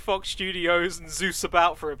Disney Fox Studios, and Zeus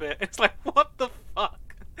about for a bit. It's like, what the fuck?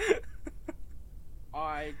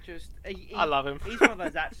 I love him. He's one of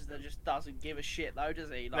those actors that just doesn't give a shit, though, does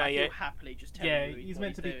he? Like, No, yeah. he'll happily just tell you he's what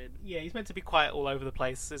meant to be. doing. Yeah, he's meant to be quite all over the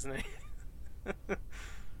place, isn't he?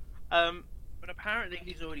 But apparently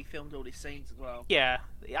he's already filmed all his scenes as well. Yeah,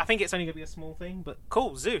 I think it's only gonna be a small thing, but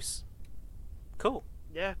cool, Zeus. Cool.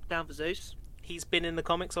 Yeah, down for Zeus. He's been in the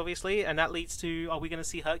comics, obviously, and that leads to: are we going to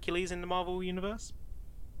see Hercules in the Marvel universe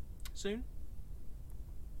soon?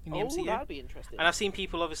 In the MCU? That'd be interesting. And I've seen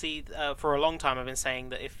people, obviously, for a long time have been saying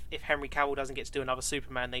that if Henry Cavill doesn't get to do another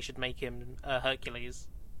Superman, they should make him Hercules.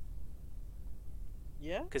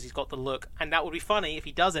 Yeah? Because he's got the look. And that would be funny if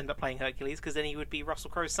he does end up playing Hercules, because then he would be Russell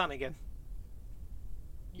Crowe's son again.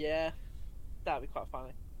 Yeah. That'd be quite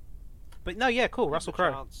funny. But no, yeah, cool, Russell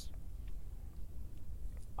Crowe. Chance.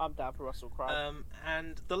 I'm down for Russell Crowe.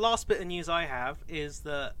 And the last bit of news I have is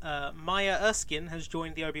that Maya Erskine has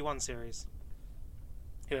joined the Obi-Wan series.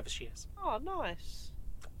 Whoever she is. Oh, nice.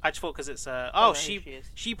 I just thought because it's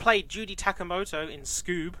she played Judy Takamoto in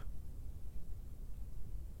Scoob.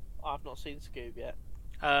 I've not seen Scoob yet.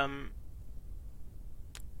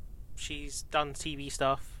 She's done TV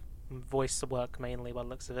stuff, voice work mainly by the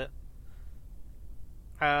looks of it.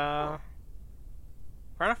 Fair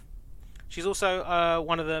enough. She's also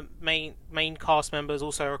one of the main cast members,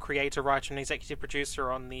 also a creator, writer, and executive producer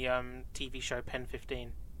on the TV show Pen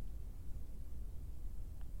 15.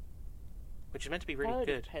 Which is meant to be really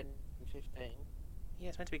good. Pen 15. Yeah,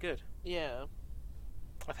 it's meant to be good. Yeah.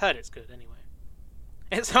 I've heard it's good anyway.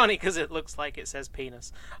 It's funny because it looks like it says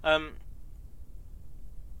penis. But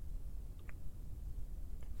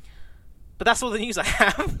that's all the news I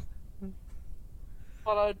have.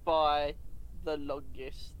 Followed by the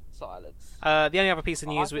longest silence. The only other piece of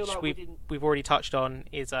news which like we've already touched on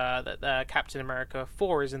is that Captain America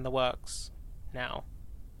 4 is in the works now.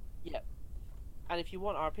 Yep. And if you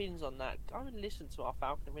want our opinions on that, go and listen to our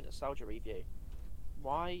Falcon and Winter Soldier review.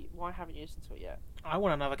 Why haven't you listened to it yet? I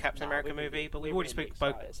want another Captain America movie, but we've already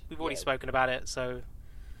spoken about it, so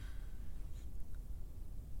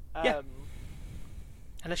yeah.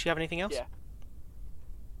 Unless you have anything else? Yeah.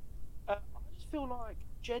 I just feel like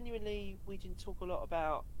genuinely we didn't talk a lot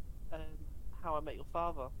about How I Met Your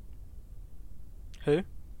Father. Who?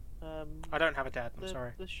 I don't have a dad. I'm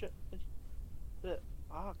sorry.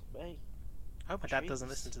 Fuck me. I hope my dad doesn't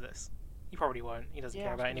listen to this. He probably won't. He doesn't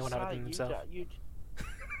care about anyone other than himself.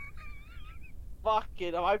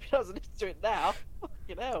 Fucking, I hope he doesn't listen to it now.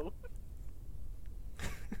 Fucking hell.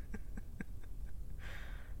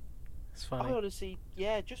 It's funny. I honestly,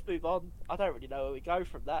 just move on. I don't really know where we go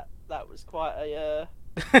from that. That was quite a.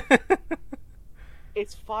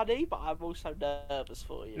 It's funny, but I'm also nervous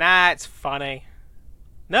for you. Nah, it's funny.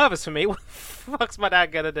 Nervous for me? What the fuck's my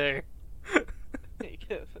dad gonna do?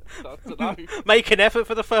 I don't know. Make an effort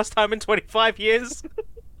for the first time in 25 years?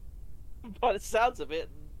 By the sounds of it,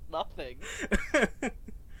 nothing.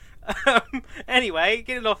 Anyway,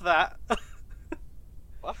 getting off that.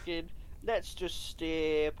 Fucking, let's just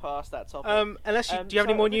steer past that topic. Unless do you have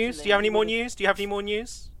any more news? Do you have any more news? Do you have any more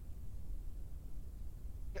news?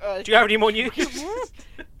 Do you have any more news?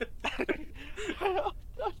 I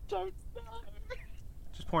don't know.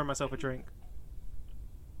 Just pouring myself a drink.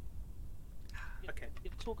 Okay.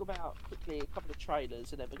 We'll talk about quickly a couple of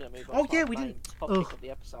trailers, and then we're going to move on. Oh yeah, we didn't. Topic of the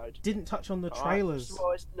episode. Didn't touch on the trailers.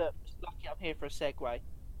 Right. Look, lucky I'm here for a segue.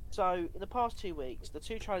 So, in the past 2 weeks, the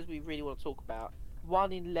two trailers we really want to talk about,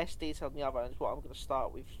 one in less detail than the other, and is what I'm going to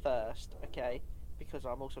start with first, okay? Because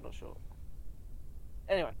I'm also not sure.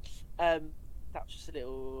 Anyway, that was just a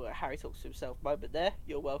little Harry talks to himself moment there.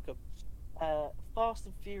 You're welcome. Fast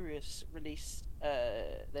and Furious released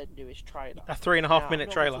their newest trailer. A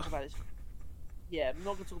 3.5-minute trailer. I'm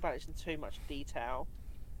not going to talk about this in too much detail,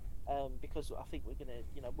 because I think we're going to,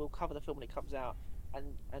 we'll cover the film when it comes out, and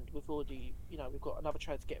we've already, we've got another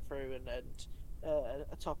trailer to get through and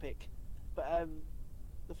a topic. But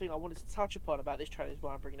the thing I wanted to touch upon about this trailer is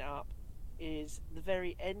why I'm bringing it up, is the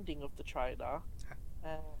very ending of the trailer.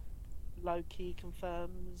 Loki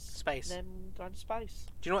confirms space. them going to space.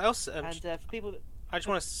 Do you know what else? For people that... I just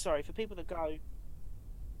want to. Sorry, for people that go.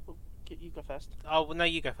 Well, you go first. Oh no,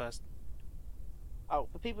 you go first. Oh,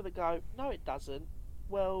 for people that go, no, it doesn't.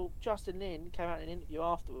 Well, Justin Lin came out in an interview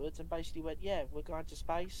afterwards and basically went, "Yeah, we're going to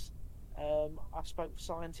space. I spoke with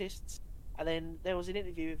scientists." And then there was an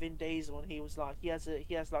interview with Vin Diesel, and he was like, he has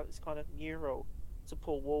like this kind of mural to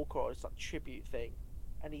Paul Walker, or it's like tribute thing,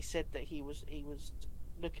 and he said that he was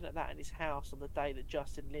looking at that in his house on the day that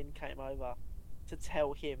Justin Lin came over to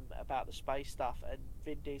tell him about the space stuff, and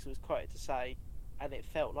Vin Diesel was quoted to say, and it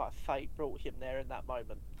felt like fate brought him there in that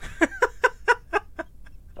moment.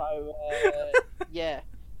 So yeah,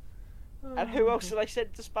 and who else did they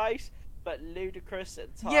send to space? But Ludacris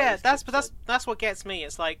and Tyrese Yeah, Gibson. that's what gets me.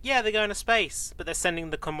 It's like, yeah, they're going to space, but they're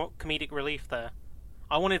sending the comedic relief there.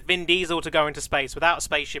 I wanted Vin Diesel to go into space without a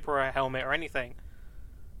spaceship or a helmet or anything.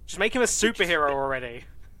 Just make him a superhero already.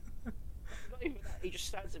 Not even that. He just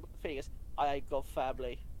stands there with the fingers. I ain't got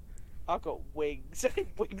family. I got wings. And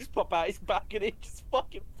wings pop out his back, and he just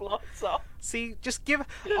fucking flies up. See, just give.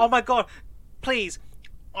 Oh my god, please.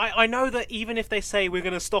 I know that even if they say we're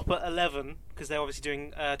going to stop at 11, because they're obviously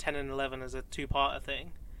doing 10 and 11 as a two-parter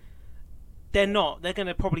thing, they're not. They're going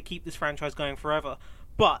to probably keep this franchise going forever.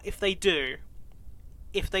 But if they do,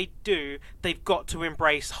 they've got to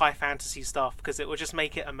embrace high fantasy stuff, because it will just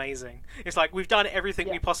make it amazing. It's like, we've done everything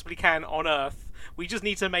we possibly can on Earth. We just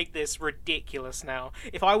need to make this ridiculous now.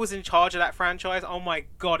 If I was in charge of that franchise, oh my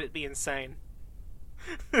god, it'd be insane.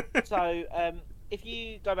 So, if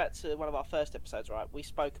you go back to one of our first episodes, right, we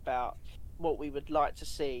spoke about what we would like to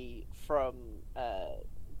see from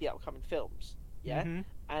the upcoming films, yeah? Mm-hmm.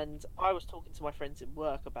 And I was talking to my friends in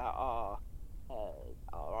work about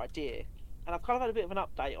our idea, and I've kind of had a bit of an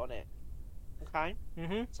update on it, okay?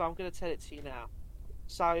 Mm-hmm. So I'm going to tell it to you now.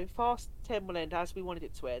 So, Fast 10 will end as we wanted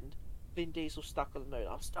it to end. Vin Diesel's stuck on the moon.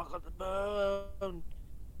 I'm stuck on the moon!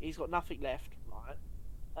 He's got nothing left, right?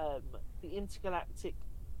 The intergalactic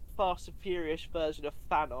Fast and Furious version of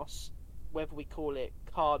Thanos, whether we call it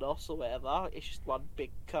Carnos or whatever, it's just one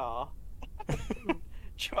big car.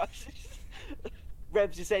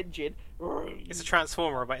 Revs his engine. It's a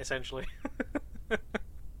transformer, but essentially.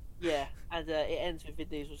 Yeah, and it ends with Vin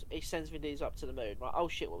Diesel. He sends Vin Diesel up to the moon. Right? Oh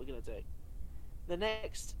shit, what are we gonna do? The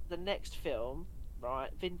next film, right?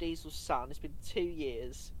 Vin Diesel's son. It's been 2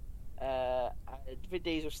 years, and Vin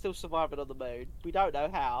Diesel's still surviving on the moon. We don't know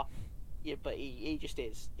how. Yeah, but he just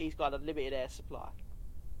is. He's got an unlimited air supply.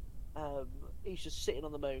 He's just sitting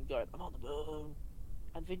on the moon going, I'm on the moon.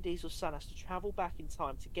 And Vin Diesel's son has to travel back in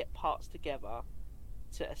time to get parts together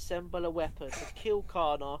to assemble a weapon to kill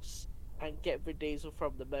Carnos and get Vin Diesel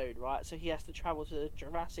from the moon, right? So he has to travel to the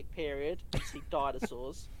Jurassic period to see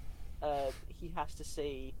dinosaurs. He has to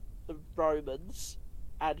see the Romans,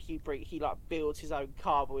 and he builds his own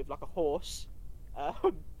car but with like a horse.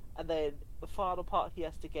 And then the final part he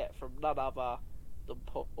has to get from none other than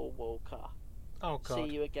Paul Walker. Oh god.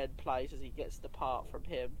 See You Again plays as he gets the part from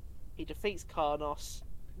him. He defeats Carnos,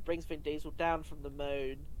 brings Vin Diesel down from the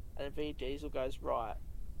moon, and Vin Diesel goes, right,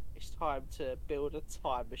 it's time to build a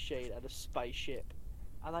time machine and a spaceship.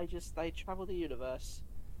 And they travel the universe.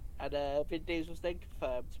 And Vin Diesel's then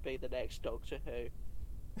confirmed to be the next Doctor Who.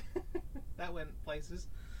 That went places.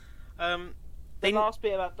 The last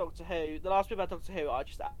bit about Doctor Who, I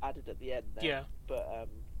just added at the end there. Yeah. But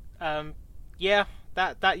yeah,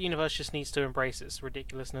 that universe just needs to embrace its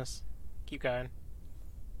ridiculousness. Keep going.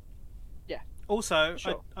 Yeah. Also,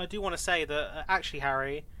 sure. I do want to say that actually,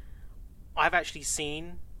 Harry, I've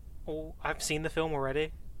seen the film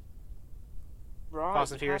already. Right.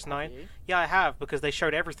 Fast and Furious 9. Yeah, I have, because they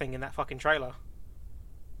showed everything in that fucking trailer.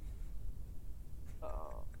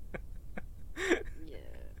 Oh. Yeah.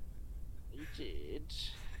 You did.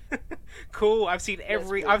 Cool. I've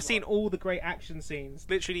seen all the great action scenes.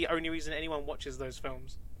 Literally the only reason anyone watches those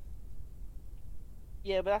films.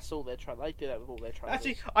 Yeah, but that's all they're trying. They do that with all their trailers.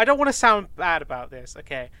 Actually, I don't want to sound bad about this.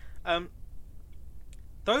 Okay,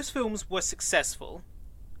 those films were successful.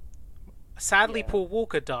 Sadly, Yeah. Paul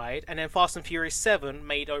Walker died, and then Fast and Furious 7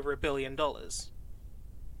 made over $1 billion.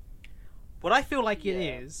 What I feel like it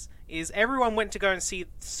is everyone went to go and see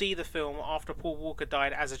the film after Paul Walker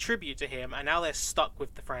died as a tribute to him, and now they're stuck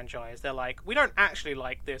with the franchise. They're like, we don't actually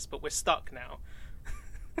like this, but we're stuck now.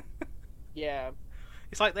 Yeah.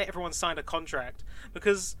 It's like everyone signed a contract,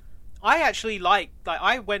 because I actually I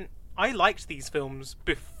liked these films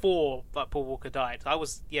before Paul Walker died. I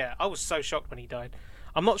was so shocked when he died.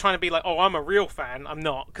 I'm not trying to be like, oh, I'm a real fan. I'm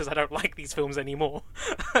not, because I don't like these films anymore.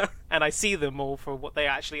 And I see them all for what they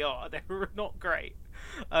actually are. They're not great.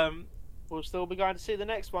 We'll still be going to see the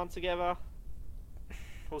next one together.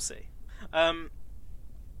 We'll see.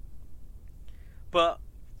 But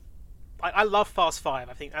I love Fast Five.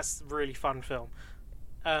 I think that's a really fun film.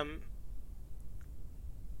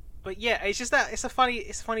 But yeah, it's just that it's a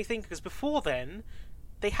funny thing because before then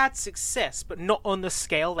they had success, but not on the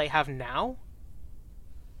scale they have now.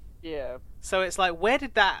 Yeah. So it's like, where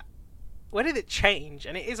did it change?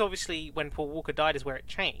 And it is obviously when Paul Walker died is where it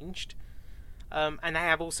changed. And they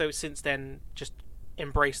have also since then just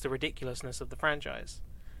embraced the ridiculousness of the franchise.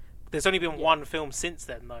 There's only been one film since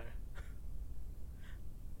then, though.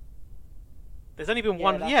 There's only been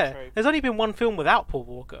one. Yeah, true. There's only been one film without Paul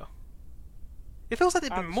Walker. It feels like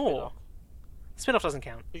there'd been more. Spin-off doesn't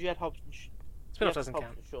count. Because you had Hobbs and Spin-off doesn't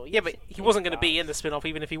count. Yeah, but he wasn't going to be in the spin-off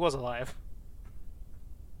even if he was alive.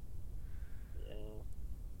 Yeah.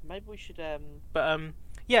 Maybe we should. But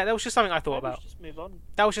yeah, that was just something I thought about. Just move on.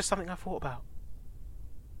 That was just something I thought about.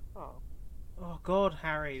 Oh. Oh God,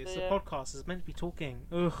 Harry! This is a podcast. It's meant to be talking.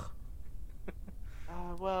 Ugh.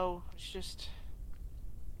 Well, it's just.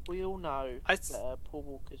 We all know that Paul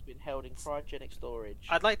Walker's been held in cryogenic storage.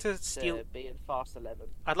 I'd like to steal. Be in Fast 11.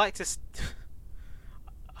 I'd like to.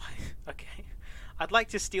 Okay. I'd like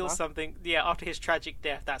to steal something. Yeah, after his tragic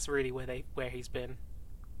death, that's really where he's been.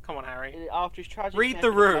 Come on, Harry. After his tragic Read death,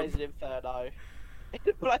 the room. He plays in Inferno.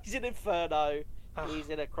 He plays in Inferno. He's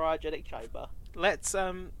in a cryogenic chamber. Let's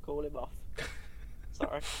call him off.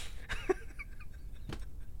 Sorry.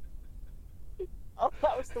 Oh,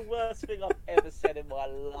 that was the worst thing I've ever said in my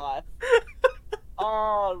life.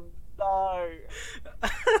 Oh no.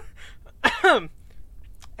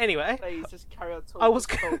 Anyway, please just carry on talking. I was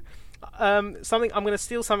something. I'm going to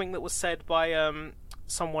steal something that was said by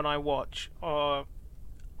someone I watch on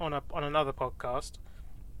another podcast.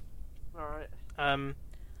 All right.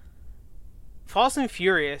 Fast and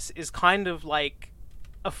Furious is kind of like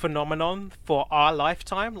a phenomenon for our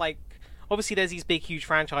lifetime. Like, obviously, there's these big, huge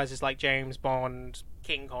franchises like James Bond,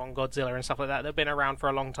 King Kong, Godzilla, and stuff like that. They've been around for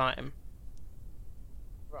a long time.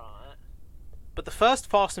 Right. But the first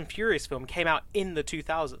Fast and Furious film came out in the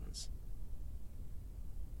 2000s.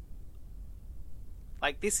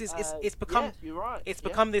 Like, this is it's become yeah, you're right. It's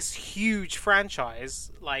become this huge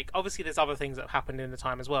franchise. Like, obviously, there's other things that have happened in the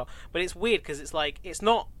time as well. But it's weird because it's like it's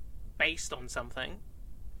not based on something.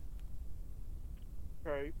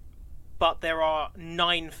 True. But there are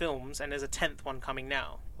 9 films, and there's a 10th one coming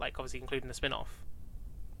now. Like, obviously, including the spin-off.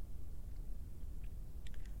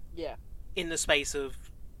 Yeah. In the space of,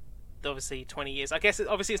 obviously, 20 years. I guess,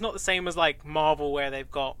 obviously, it's not the same as, like, Marvel, where they've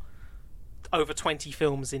got over 20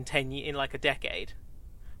 films in like, a decade.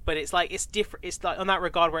 But it's, like, it's different. It's, like, on that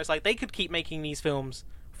regard, where it's, like, they could keep making these films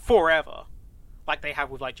forever. Like they have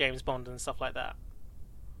with, like, James Bond and stuff like that.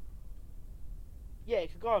 Yeah,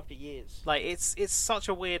 it could go on for years. Like it's such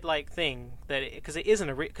a weird like thing that because it is an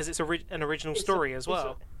original story as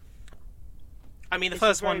well. I mean, the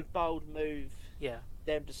first one, bold move. Yeah.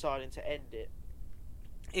 Them deciding to end it.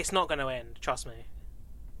 It's not going to end. Trust me.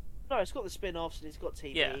 No, it's got the spin-offs and it's got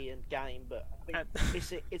TV and game, but I mean,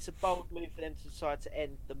 it's a bold move for them to decide to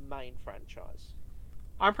end the main franchise.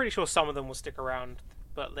 I'm pretty sure some of them will stick around,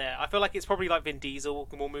 but yeah, I feel like it's probably like Vin Diesel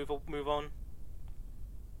will move on.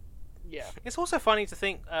 Yeah. It's also funny to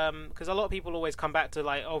think, because a lot of people always come back to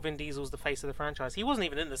like, oh, Vin Diesel's the face of the franchise. He wasn't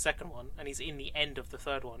even in the second one, and he's in the end of the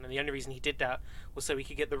third one, and the only reason he did that was so he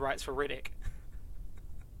could get the rights for Riddick.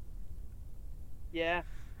 Yeah,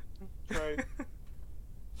 true.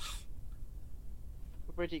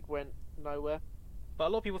 Riddick went nowhere. But a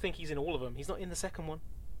lot of people think he's in all of them. He's not in the second one.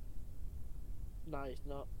 No, he's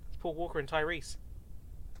not. It's Paul Walker and Tyrese.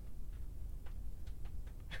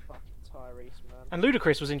 Tyrese, man. And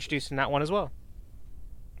Ludacris was introduced in that one as well.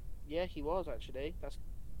 Yeah, he was actually. That's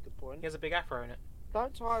a good point. He has a big afro in it.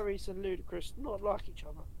 Don't Tyrese and Ludacris not like each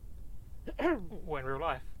other? Well, in real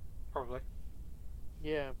life, probably.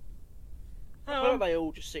 Yeah. I feel like they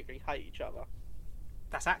all just secretly hate each other.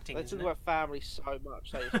 That's acting, they isn't it? They talk about family so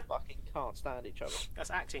much, they just fucking can't stand each other.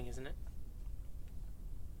 That's acting, isn't it?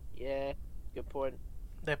 Yeah, good point.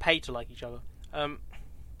 They're paid to like each other.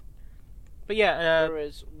 But yeah,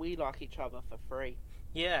 whereas we like each other for free.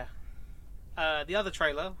 Yeah. The other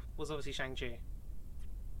trailer was obviously Shang-Chi.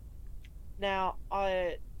 Now,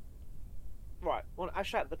 right, well,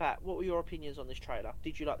 actually at the back, what were your opinions on this trailer?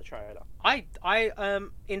 Did you like the trailer? I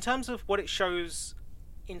in terms of what it shows,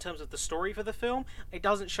 in terms of the story for the film, it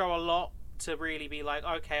doesn't show a lot to really be like,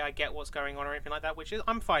 okay, I get what's going on or anything like that, which is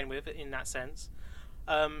I'm fine with in that sense.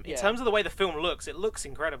 In terms of the way the film looks, it looks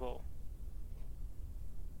incredible.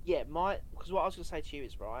 Yeah, because what I was going to say to you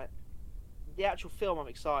is, right, the actual film I'm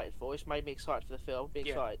excited for. It's made me excited for the film.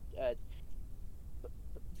 Excited.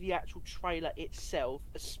 The actual trailer itself,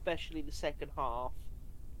 especially the second half,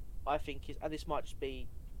 I think is, and this might just be,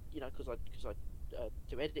 because I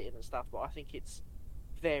do editing and stuff, but I think it's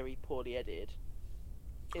very poorly edited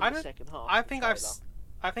in the second half. I think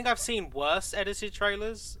I've seen worse edited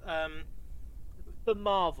trailers. For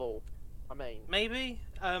Marvel, I mean, maybe.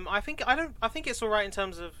 I think it's all right in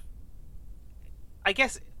terms of. I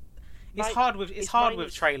guess it's hard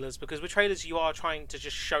with trailers, because with trailers you are trying to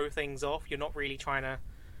just show things off. You're not really trying to.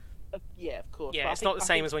 Yeah, of course. Yeah, it's not the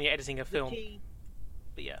same as when you're editing a film.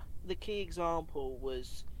 But yeah, the key example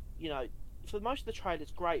was, for most of the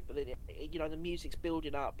trailer's great, but then the music's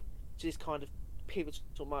building up to this kind of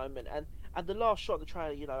pivotal moment, and the last shot of the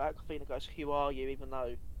trailer, Awkwafina goes, "Who are you?" Even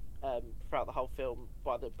though throughout the whole film,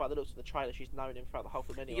 by the looks of the trailer, she's known him throughout the whole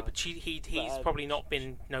film anyway. Yeah, but he's probably not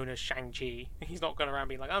been known as Shang-Chi. He's not going around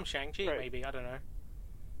being like, "I'm Shang-Chi." Right. Maybe, I don't know.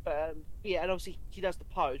 But yeah, and obviously he does the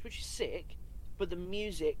pose, which is sick, but the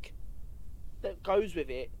music that goes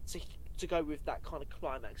with it to go with that kind of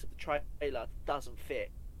climax of the trailer doesn't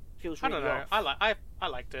fit. Feels really off. I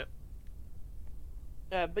liked it.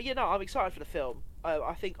 But I'm excited for the film.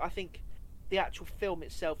 I think the actual film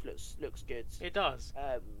itself looks good. It does.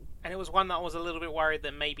 And it was one that I was a little bit worried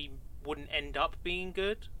that maybe wouldn't end up being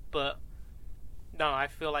good, but no, I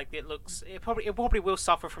feel like it probably will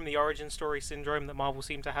suffer from the origin story syndrome that Marvel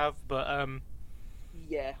seem to have, but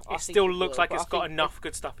yeah, it still looks like it's got enough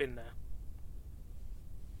good stuff in there.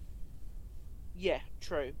 Yeah,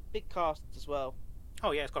 true. Big cast as well.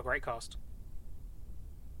 Oh yeah, it's got a great cast.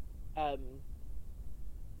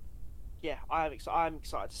 Yeah, I'm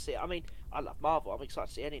excited to see it. I mean, I love Marvel. I'm excited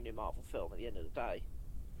to see any new Marvel film at the end of the day.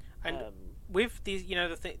 And with these,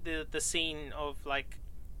 the scene of like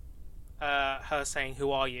her saying,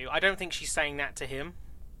 "Who are you?" I don't think she's saying that to him.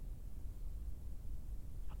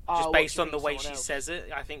 Just based on the way she says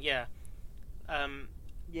it, I think, yeah.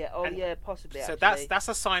 Yeah, possibly. So actually. that's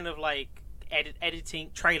a sign of like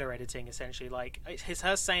trailer editing, essentially. Like it's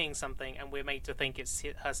her saying something, and we're made to think it's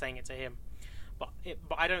her saying it to him. But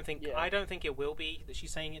I don't think it will be that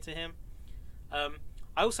she's saying it to him.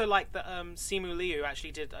 I also like that Simu Liu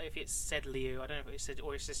actually did. If it said Liu, I don't know if it said,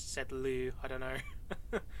 or it just said Liu. I don't know.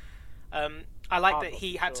 I like that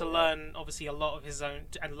he had to learn obviously a lot of his own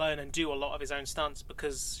and do a lot of his own stunts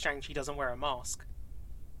because Shang-Chi doesn't wear a mask.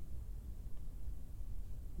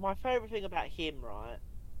 My favourite thing about him, right,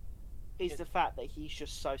 is the fact that he's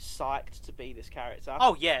just so psyched to be this character.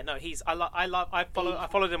 Oh yeah, no, I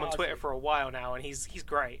followed him on Twitter for a while now, and he's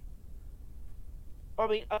great. I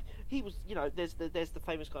mean, he was, there's the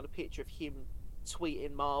famous kind of picture of him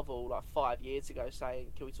tweeting Marvel like 5 years ago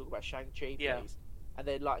saying, "Can we talk about Shang-Chi, please?" Yeah. And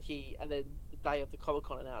then the day of the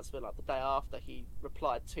Comic-Con announcement, like the day after, he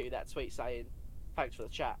replied to that tweet saying, "Thanks for the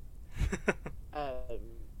chat."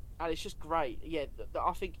 And it's just great. Yeah,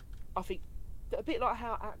 I think a bit like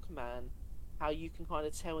how Aquaman, how you can kind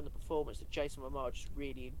of tell in the performance that Jason Momoa just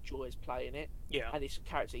really enjoys playing it. Yeah. And this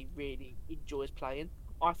character he really enjoys playing.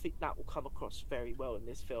 I think that will come across very well in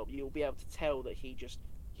this film. You'll be able to tell that he's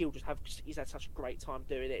had such a great time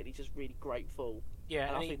doing it, and he's just really grateful. Yeah,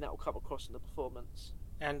 and I think that will come across in the performance.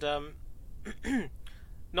 And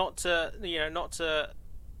not to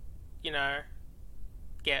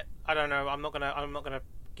get, I don't know, I'm not gonna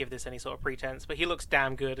give this any sort of pretense, but he looks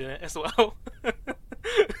damn good in it as well.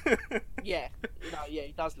 Yeah,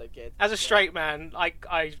 he does look good. As a straight man,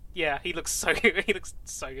 he looks so good. He looks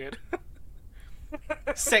so good.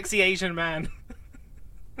 Sexy Asian man.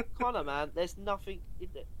 Connor, man, there's nothing.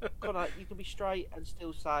 Connor, you can be straight and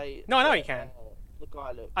still say. No, I know you can. The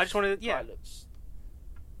guy looks. I just wanted. The guy looks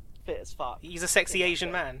fit as fuck. He's a sexy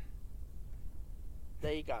Asian man.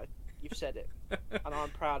 There you go. You've said it, and I'm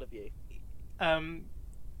proud of you.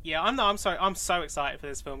 Yeah, I'm so excited for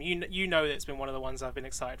this film. You know that it's been one of the ones I've been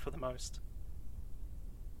excited for the most.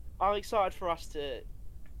 I'm excited for us to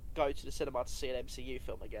go to the cinema to see an MCU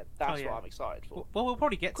film again. That's what I'm excited for. Well, we'll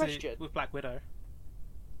probably get to it with Black Widow.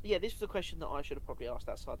 Yeah, this was a question that I should have probably asked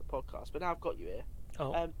outside the podcast, but now I've got you here.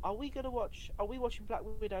 Oh. Are we watching Black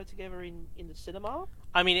Widow together in the cinema?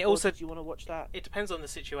 I mean, it also. Do you want to watch that? It depends on the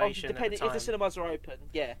situation. Depending if the cinemas are open.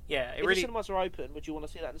 Yeah. Yeah. If the cinemas are open, would you want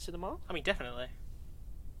to see that in the cinema? I mean, definitely.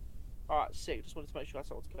 Alright, sick. Just wanted to make sure that's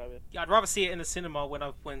what to go with. Yeah, I'd rather see it in the cinema when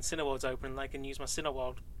Cineworld's open, and I can use my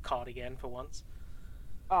Cineworld card again for once.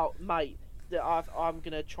 Oh, mate, I'm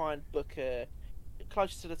gonna try and book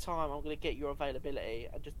closer to the time. I'm gonna get your availability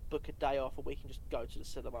and just book a day off, and we can just go to the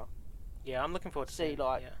cinema. Yeah, I'm looking forward to see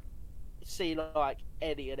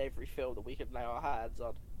any and every film that we can lay our hands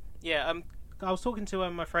on. Yeah, I was talking to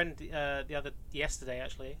my friend yesterday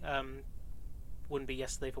actually. Wouldn't be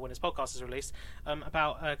yesterday for when his podcast is released.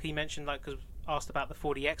 About he mentioned asked about the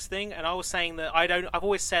 4DX thing, and I was saying that I've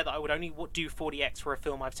always said that I would only do 4DX for a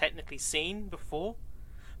film I've technically seen before,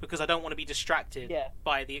 because I don't want to be distracted Yeah.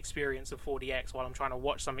 by the experience of 4DX while I'm trying to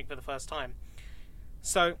watch something for the first time.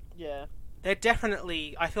 So Yeah. they're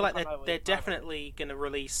definitely, I feel like I know what they're you're definitely going to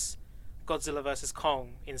release Godzilla vs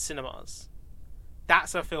Kong in cinemas.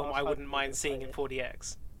 That's a film I wouldn't mind seeing in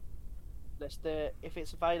 4DX. Let's do it. If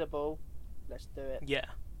it's available, let's do it. Yeah.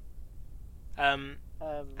 And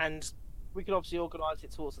we can obviously organise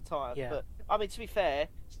it towards the time. Yeah. But I mean, to be fair,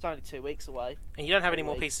 it's only 2 weeks away. And you don't have any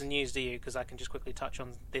more pieces of news, do you? Because I can just quickly touch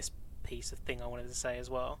on this piece of thing I wanted to say as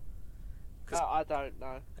well. I don't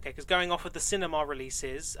know. Okay, because going off of the cinema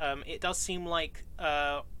releases, it does seem like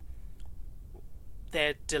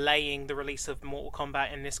they're delaying the release of Mortal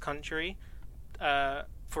Kombat in this country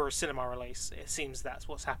for a cinema release. It seems that's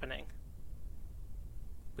what's happening.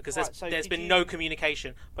 Because there's been no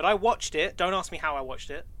communication. But I watched it. Don't ask me how I watched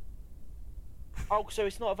it. Oh, so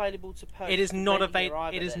it's not available to purchase. It is not available.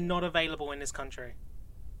 It is not available in this country.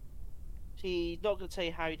 He's not going to tell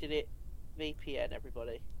you how he did it. VPN,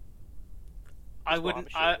 everybody. I wouldn't.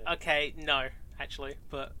 Okay, no, actually,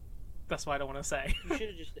 but that's what I don't want to say. You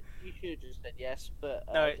should have just said yes, but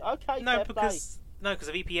no. Okay, no, because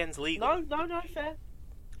a VPN's legal. No,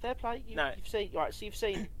 fair play. You've seen right. So you've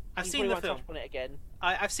seen. I've seen the film. Touch on it again.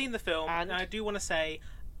 I've seen the film, and I do want to say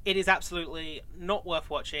it is absolutely not worth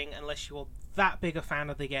watching unless you're that big a fan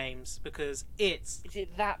of the games, because it's... Is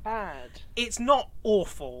it that bad? It's not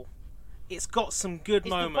awful. It's got some good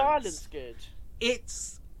moments. Is the violence good?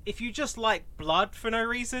 It's... If you just like blood for no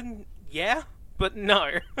reason, yeah, but no.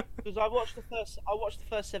 Because I watched the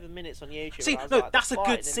first 7 minutes on YouTube. See, and I was no, like, that's a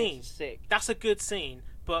good scene. Sick. That's a good scene,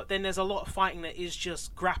 but then there's a lot of fighting that is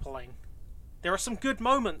just grappling. There are some good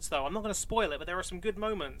moments, though. I'm not going to spoil it, but there are some good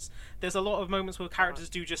moments. There's a lot of moments where characters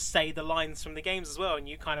do just say the lines from the games as well, and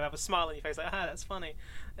you kind of have a smile on your face, like, that's funny.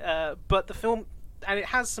 But the film, and it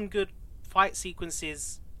has some good fight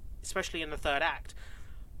sequences, especially in the third act.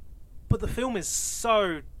 But the film is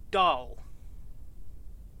so dull.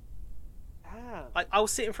 Like, I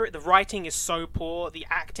was sitting through it. The writing is so poor. The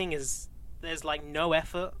acting is... There's, like, no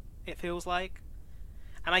effort, it feels like.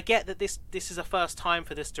 And I get that this is a first time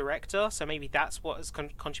for this director, so maybe that's what has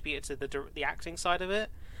contributed to the acting side of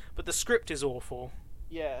it. But the script is awful.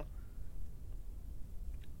 Yeah.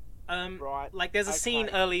 Right. Like, there's a scene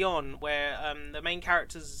early on where the main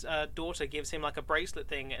character's daughter gives him, like, a bracelet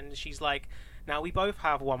thing, and she's like, now we both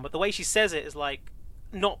have one. But the way she says it is, like,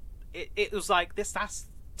 not... It was like, that's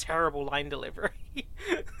terrible line delivery.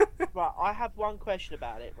 Right, I have one question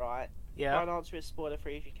about it, right? Yeah. Try and answer it spoiler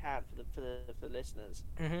free if you can for the listeners.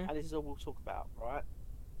 Mm-hmm. And this is all we'll talk about, right?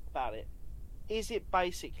 About it. Is it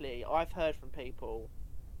basically, I've heard from people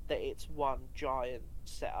that it's one giant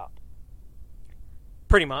setup.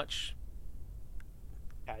 Pretty much.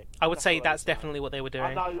 Okay. I would say that's definitely what they were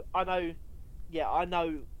doing. I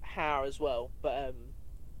know how as well, but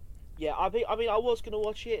yeah, I mean I was gonna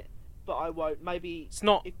watch it, but I won't. Maybe it's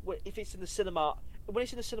not. If it's in the cinema, when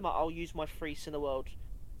it's in the cinema, I'll use my free Cineworld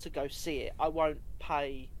to go see it. I won't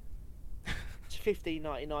pay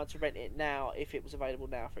 $15.99 to rent it now if it was available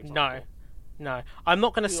now, for example. No. I'm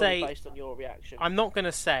not going to say... Based on your reaction. I'm not going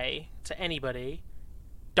to say to anybody,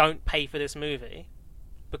 don't pay for this movie,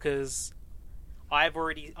 because I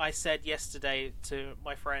said yesterday to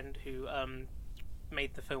my friend who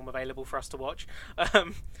made the film available for us to watch,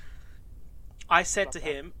 I said to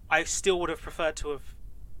him, I still would have preferred to have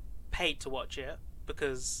paid to watch it,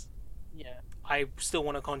 because... Yeah. I still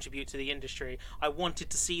want to contribute to the industry. I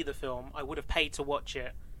wanted to see the film. I would have paid to watch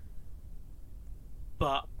it.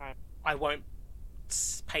 But I won't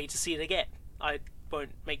pay to see it again. I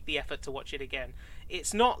won't make the effort to watch it again.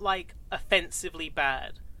 It's not, like, offensively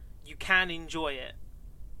bad. You can enjoy it.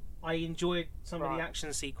 I enjoyed some of the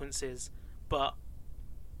action sequences, but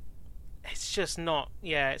it's just not...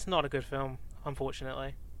 Yeah, it's not a good film,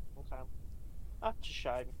 unfortunately. Okay. That's a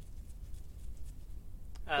shame.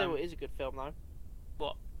 It is a good film, though.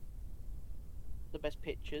 What? The best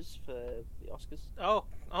pictures for the Oscars. Oh,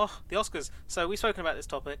 the Oscars. So we've spoken about this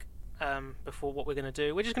topic before. What we're going to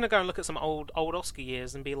do? We're just going to go and look at some old Oscar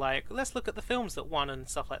years and be like, let's look at the films that won and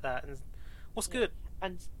stuff like that, and what's good.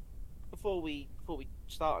 And before we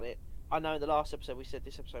start on it, I know in the last episode we said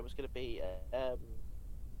this episode was going to be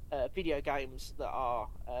video games that are.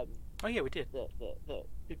 Oh yeah, we did. That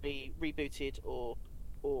could be rebooted or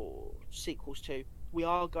sequels to. We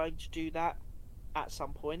are going to do that at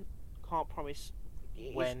some point. Can't promise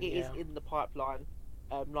it is in the pipeline,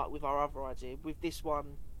 like with our other idea. With this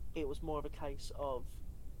one, it was more of a case of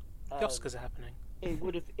the Oscars are happening. It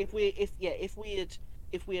would have if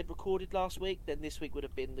we had recorded last week, then this week would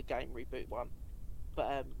have been the game reboot one.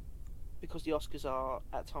 But because the Oscars are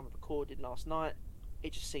at time of recording last night,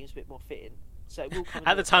 it just seems a bit more fitting. So it will come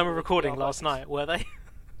at the time of recording last night, were they?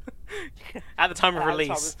 At the time of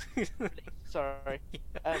release. Sorry.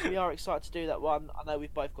 We are excited to do that one. I know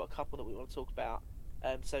we've both got a couple that we want to talk about.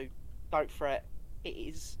 So don't fret. It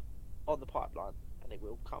is on the pipeline, and it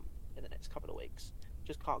will come in the next couple of weeks.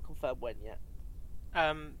 Just can't confirm when yet.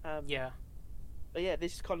 Yeah. But yeah,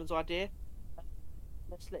 this is Colin's idea.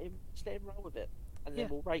 Let's let him roll with it, and then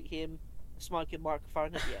we'll rate him a smoking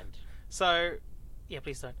microphone at the end. So, yeah,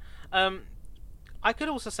 please don't. I could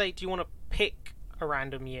also say, do you want to pick a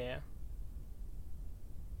random year?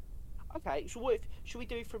 Okay, should we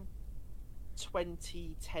do from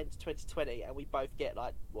 2010 to 2020, and we both get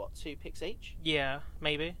like 2 picks each? Yeah,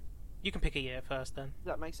 maybe. You can pick a year first, then. Does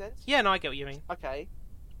that make sense? Yeah, no, I get what you mean. Okay.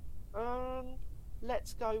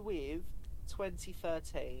 Let's go with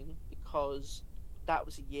 2013 because that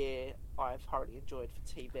was a year I've thoroughly enjoyed for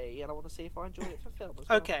TV, and I want to see if I enjoyed it for film as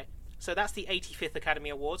well. Okay, so that's the 85th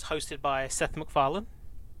Academy Awards, hosted by Seth MacFarlane.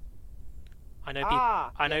 I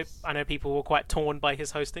know people were quite torn by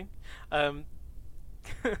his hosting. Some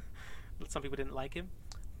people didn't like him.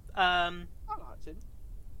 I liked him.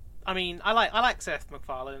 I mean, I like Seth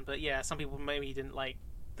MacFarlane, but yeah, some people maybe didn't like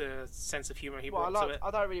the sense of humor he brought to it.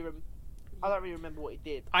 I don't really remember what he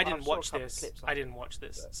did. I didn't watch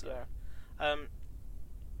this. So. Yeah.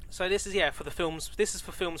 So this is for the films. This is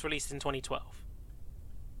for films released in 2012.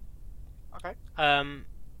 Okay.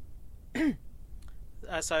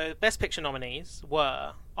 So Best Picture nominees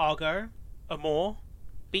were Argo, Amour,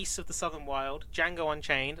 Beasts of the Southern Wild, Django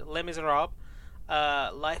Unchained, Les Miserables,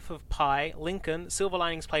 Life of Pi, Lincoln, Silver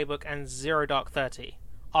Linings Playbook, and Zero Dark 30.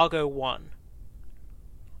 Argo won.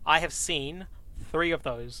 I have seen 3 of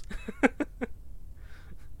those.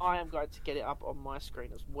 I am going to get it up on my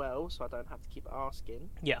screen as well, so I don't have to keep asking.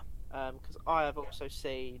 Yeah. Because I have also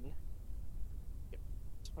seen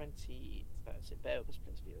 20. Bear with us,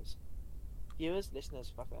 please, viewers,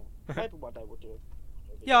 listeners. Maybe one day we'll do it.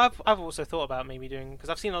 Yeah, I've also thought about maybe doing, because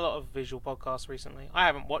I've seen a lot of visual podcasts recently. I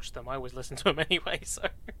haven't watched them. I always listen to them anyway. So.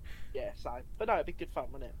 Yeah, same. But no, it'd be good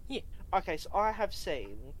fun, wouldn't it? Yeah. Okay, so I have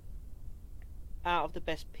seen out of the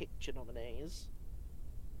Best Picture nominees.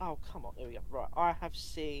 Oh, come on, here we go. Right, I have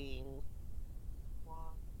seen one.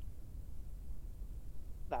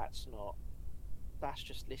 That's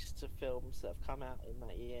just lists of films that have come out in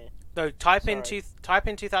that year. No, type in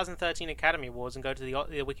 2013 Academy Awards and go to the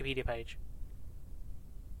Wikipedia page.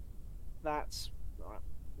 That's right.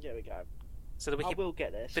 Here we go. So I will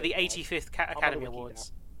get there for the 85th Academy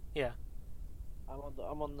Awards. Now. Yeah. I'm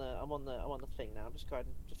on the thing now. I'm just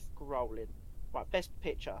scrolling. Right, Best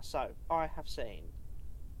Picture. So I have seen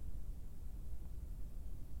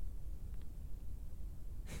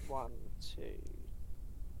 1, 2,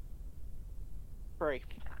 3.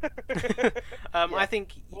 I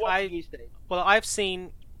think I've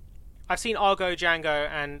seen Argo, Django,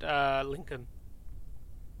 and Lincoln.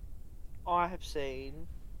 I have seen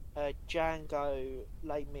Django,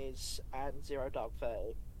 Les Mis, and Zero Dark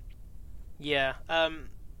 30. Yeah.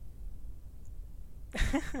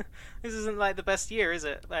 This isn't like the best year, is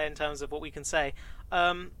it? In terms of what we can say.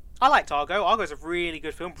 I liked Argo. Argo's a really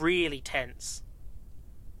good film, really tense.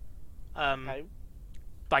 Okay.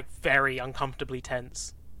 Like very uncomfortably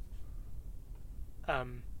tense.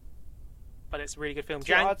 But it's a really good film.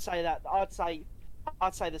 Yeah, I'd say that. I'd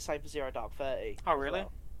say the same for Zero Dark 30. Oh really?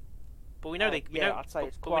 Well. But we know I'd say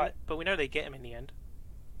it's quite. But we know they get him in the end.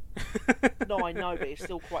 No, I know, but it's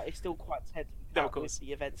still quite tense. No, of course. With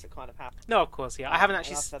the events that kind of happen. No, of course, yeah. I haven't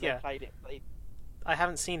actually. I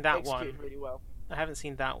haven't seen that one. Executed really well. I haven't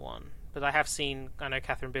seen that one, but I have seen. I know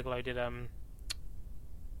Catherine Bigelow did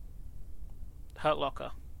Hurt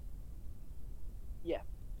Locker. Yeah.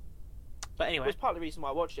 But anyway, it was part of the reason why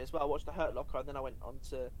I watched it as well. I watched the Hurt Locker, and then I went on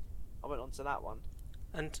to that one.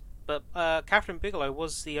 But Catherine Bigelow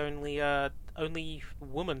was the only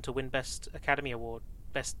woman to win Best Academy Award,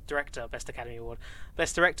 Best Director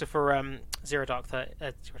for Zero Dark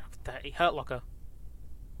 30, Hurt Locker.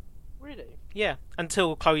 Really? Yeah,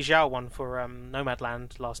 until Chloe Zhao won for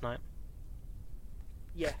Nomadland last night.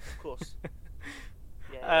 Yeah, of course.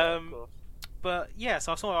 Yeah, of course. But yeah,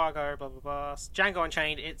 so I saw Argo, blah blah blah. Django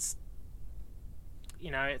Unchained. It's a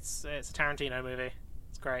Tarantino movie.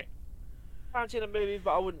 It's great. Tarantino movie,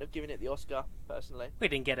 but I wouldn't have given it the Oscar personally. We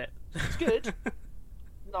didn't get it. It's good.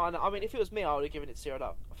 No, I mean, if it was me, I would have given it 0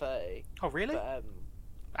 Dark 30. Oh really? But,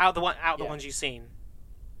 out the ones you've seen.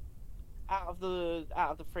 Out of the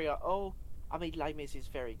 3, I mean, Les Mis is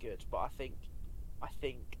very good, but I think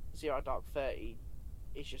 0 Dark 30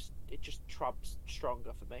 is just trumps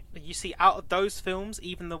stronger for me. You see, out of those films,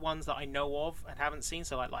 even the ones that I know of and haven't seen,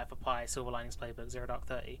 so like Life of Pi, Silver Linings Playbook, 0 Dark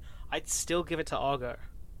 30, I'd still give it to Argo.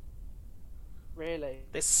 Really?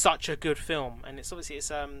 It's such a good film, and it's obviously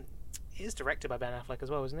it is directed by Ben Affleck as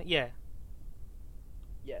well, isn't it? Yeah.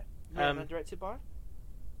 Yeah. Written and directed by?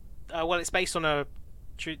 Well, it's based on a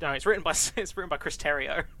true. No, it's written by it's written by Chris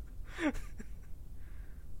Terrio.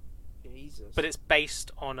 Jesus. But it's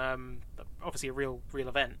based on obviously a real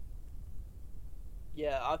event.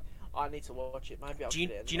 Yeah, I need to watch it. Maybe I'll Do you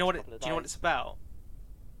put it in do you know what do you know what it's about?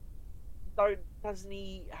 Doesn't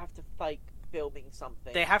he have to fake filming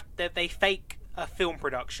something? They fake a film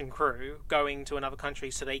production crew going to another country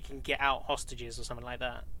so they can get out hostages or something like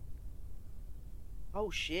that. Oh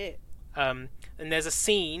shit. And there's a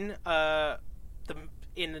scene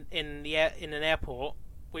in an airport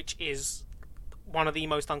which is one of the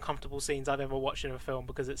most uncomfortable scenes I've ever watched in a film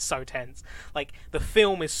because it's so tense. Like, the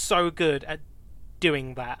film is so good at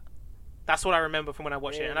doing that. That's what I remember from when I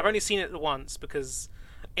watched it, and I've only seen it once because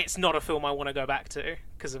it's not a film I want to go back to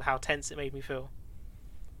because of how tense it made me feel.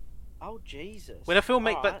 Oh Jesus! When a film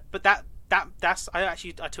that's I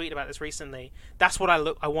tweeted about this recently. That's what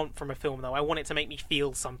I want from a film, though. I want it to make me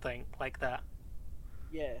feel something like that.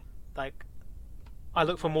 Yeah. Like, I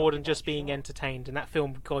look for more than just being entertained, and that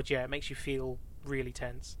film, God, yeah, it makes you feel really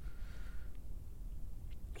tense.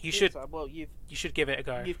 You should give it a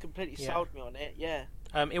go. You've completely sold me on it. Yeah.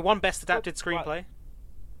 It won Best Adapted Screenplay.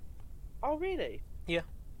 Oh really? Yeah.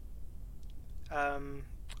 I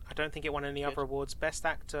don't think it won any other awards. Best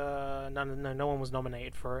Actor, no one was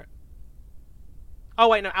nominated for it. Oh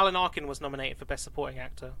wait, no, Alan Arkin was nominated for Best Supporting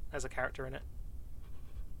Actor as a character in it.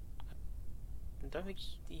 I don't think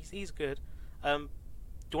he's good. Do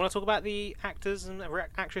you want to talk about the actors and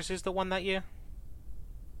actresses that won that year?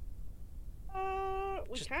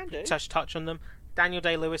 We can do. Touch on them. Daniel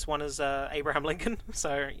Day-Lewis won as Abraham Lincoln,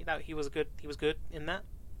 so he was good in that.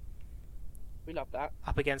 We love that.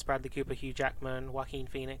 Up against Bradley Cooper, Hugh Jackman, Joaquin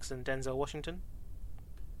Phoenix, and Denzel Washington.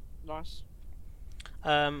 Nice.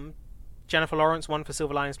 Jennifer Lawrence won for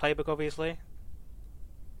Silver Linings Playbook, obviously.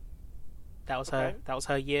 That was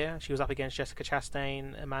her year. She was up against Jessica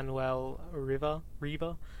Chastain, Emmanuel Riva,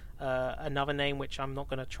 another name which I'm not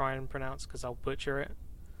going to try and pronounce because I'll butcher it.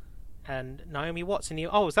 And Naomi Watts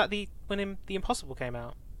is that when The Impossible came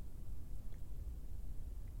out?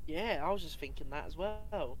 Yeah, I was just thinking that as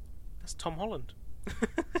well. That's Tom Holland.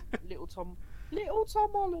 Little Tom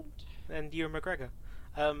Holland. And Ewan McGregor.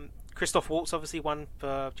 Christoph Waltz obviously won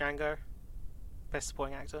for Django, Best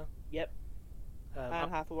Supporting Actor. Yep. Anne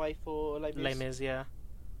Hathaway for Les Mis. Les Mis, yeah.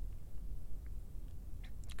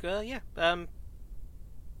 Yeah.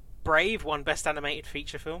 Brave won Best Animated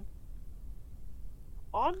Feature Film.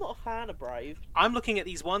 I'm not a fan of Brave. I'm looking at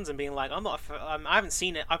these ones and being like, I haven't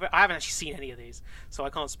seen it. I haven't actually seen any of these, so I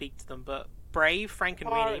can't speak to them. But Brave,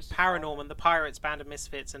 Frankenweenie, Paranorman, The Pirates, Band of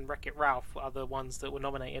Misfits, and Wreck-It Ralph are the ones that were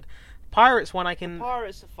nominated. Pirates one, The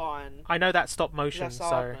Pirates are fine. I know that's stop motion, that's so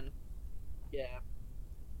Aardman. Yeah.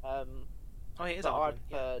 Oh, it is Aardman.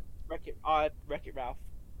 Aardman. I'd Wreck-It Ralph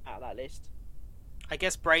out of that list. I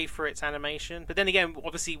guess Brave for its animation, but then again,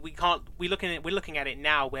 obviously we're looking at it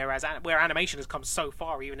now, where animation has come so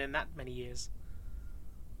far, even in that many years.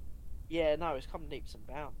 Yeah, no, it's come leaps and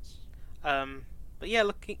bounds. But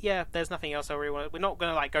yeah, there's nothing else I really want. We're not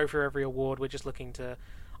going to go through every award. We're just looking to.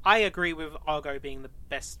 I agree with Argo being the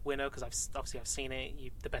best winner because I've seen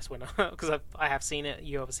it. The best winner because I have seen it.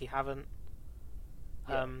 You obviously haven't.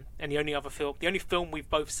 Yeah. And the only film we've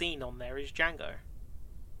both seen on there is Django.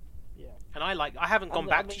 Yeah. And I haven't gone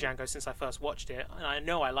back to Django since I first watched it, and I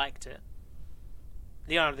know I liked it.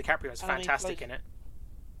 Leonardo DiCaprio is fantastic in it.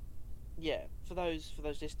 Yeah, for those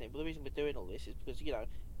listening, but the reason we're doing all this is because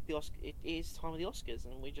it is time of the Oscars,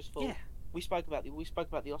 and we just thought we spoke about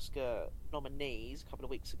the Oscar nominees a couple of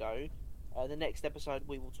weeks ago. The next episode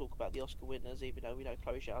we will talk about the Oscar winners, even though we know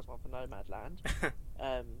Chloe Zhao's won for Nomadland.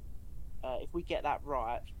 If we get that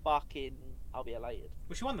right, fucking, I'll be elated.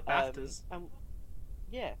 Well, she won the BAFTAs.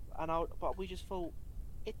 But we just thought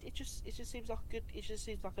it just seems like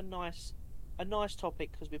a nice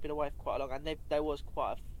topic because we've been away for quite long, and there was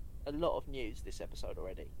quite a lot of news this episode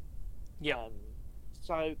already. Yeah.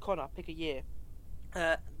 So Connor, pick a year.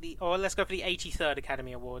 Let's go for the 83rd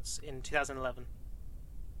Academy Awards in 2011.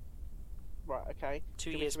 Right. Okay.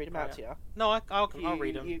 2 years. To read them out to you. No, I'll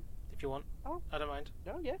read them if you want. Oh. I don't mind.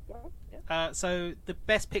 No, yeah, go on. Yeah. So the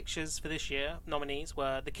best pictures for this year nominees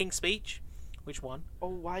were The King's Speech, which won. Oh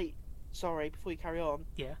wait, sorry. Before you carry on.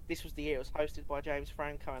 Yeah. This was the year it was hosted by James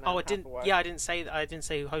Franco and Anne Hathaway. Yeah, I didn't say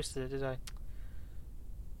who hosted it, did I?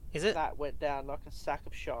 Is it? That went down like a sack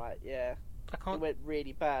of shite. Yeah. It went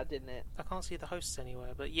really bad, didn't it? I can't see the hosts anywhere,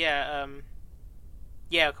 but yeah,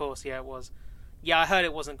 yeah, of course, yeah, it was. Yeah, I heard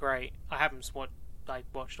it wasn't great. I haven't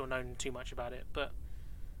watched or known too much about it, but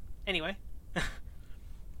anyway,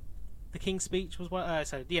 The King's Speech was one.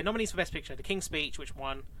 Nominees for Best Picture: The King's Speech, which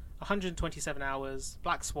won 127 Hours,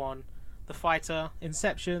 Black Swan, The Fighter,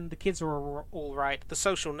 Inception, The Kids Are All Right, The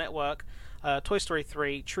Social Network, Toy Story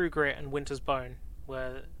 3, True Grit, and Winter's Bone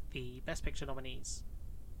were the Best Picture nominees.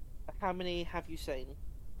 How many have you seen?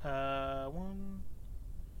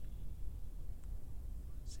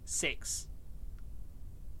 6.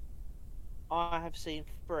 I have seen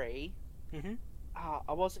 3. Mm-hmm.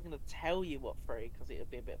 I wasn't going to tell you what 3 because it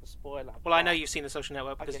would be a bit of a spoiler. Well, I know you've seen The Social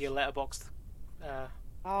Network because of your Letterboxd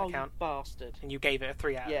account. You bastard! And you gave it a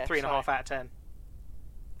 3.5 out of 10.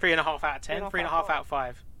 3.5 out of 10. 3.5 out of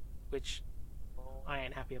 5, which I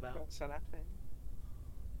ain't happy about.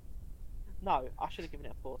 No, I should have given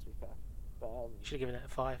it a 4 to be fair. But, you should have given it a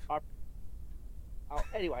 5.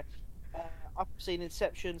 Anyway, I've seen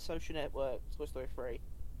Inception, Social Network, Toy Story 3.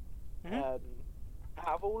 Mm-hmm. Out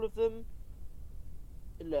of all of them,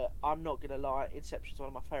 look, I'm not gonna lie, Inception's one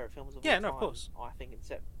of my favourite films of all time. Yeah, no, of course. I think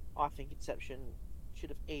Inception should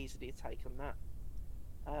have easily taken that.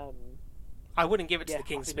 I wouldn't give it to The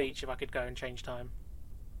King's Speech if I could go and change time.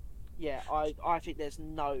 Yeah, I think there's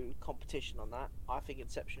no competition on that. I think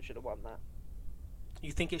Inception should have won that.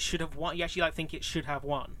 You think it should have won? You actually think it should have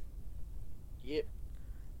won? Yep.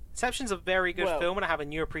 Inception's a very good film, and I have a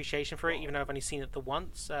new appreciation for it, even though I've only seen it the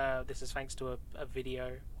once. This is thanks to a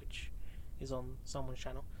video which is on someone's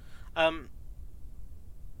channel.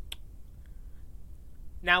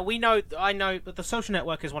 Now I know that The Social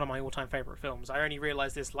Network is one of my all-time favourite films. I only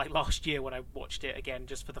realised this like last year when I watched it again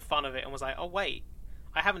just for the fun of it, and was like, oh wait,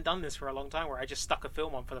 I haven't done this for a long time where I just stuck a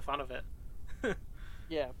film on for the fun of it.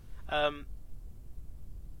 Yeah. But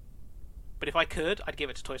if I could, I'd give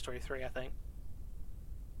it to Toy Story 3, I think.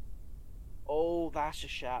 Oh, that's a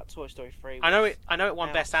shout. Toy Story 3. I know it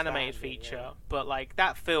won Best Animated Feature, but like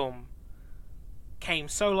that film came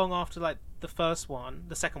so long after like the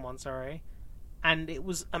second one, and it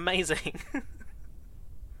was amazing.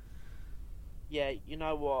 Yeah, you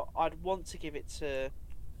know what? I'd want to give it to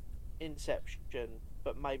Inception,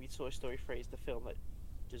 but maybe Toy Story 3 is the film that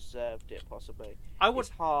deserved it, possibly. It's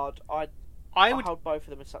hard. I would hold both of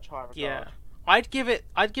them in such high regard. Yeah. I'd give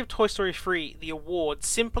Toy Story 3 the award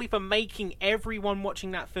simply for making everyone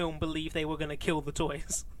watching that film believe they were going to kill the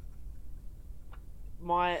toys.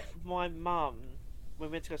 My mum, we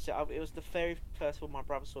went to go see it was the very first one my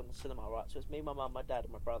brother saw in the cinema, right? So it was me, my mum, my dad,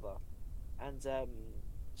 and my brother. And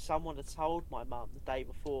someone had told my mum the day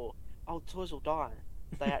before, oh, toys will die.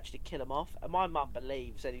 They actually kill them off. And my mum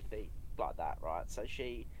believes anything like that, right? So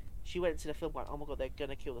she went to the film going, oh my god, they're going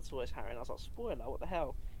to kill the toys, Harry. And I was like, spoiler, what the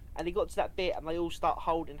hell? And he got to that bit and they all start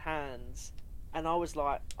holding hands. And I was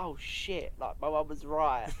like, oh shit, like my mum was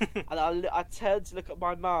right. And I turned to look at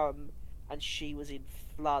my mum and she was in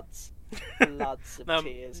floods of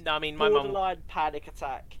tears. No, I mean, my mum... Borderline panic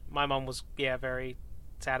attack. My mum was, very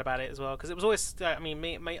sad about it as well. Because it was always...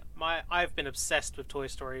 I've been obsessed with Toy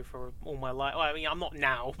Story for all my life. Well, I mean, I'm not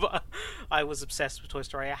now, but I was obsessed with Toy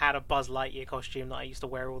Story. I had a Buzz Lightyear costume that I used to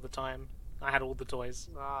wear all the time. I had all the toys.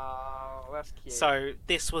 Oh, that's cute. So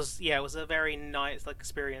this was, it was a very nice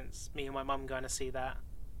experience. Me and my mum going to see that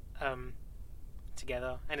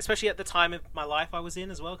together, and especially at the time of my life I was in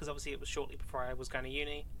as well, because obviously it was shortly before I was going to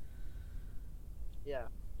uni. Yeah.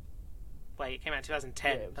 Wait, it came out in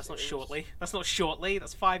 2010. That's not shortly. That's not shortly.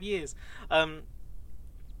 That's 5 years.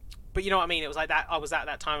 But you know what I mean. It was like that. I was at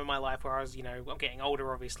that time in my life where I was, I'm getting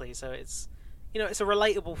older, obviously. So it's, it's a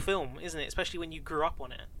relatable film, isn't it? Especially when you grew up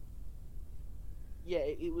on it. Yeah,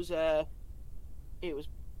 it was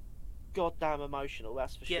goddamn emotional.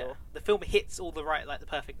 That's for sure. The film hits all the the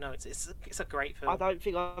perfect notes. It's a great film.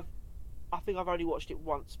 I think I've only watched it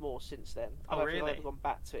once more since then. I don't think I've ever gone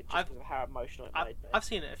back to it just because of how emotional it made me. I've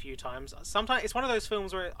seen it a few times. Sometimes it's one of those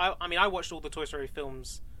films where I watched all the Toy Story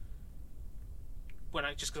films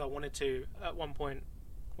just because I wanted to at one point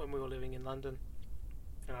when we were living in London,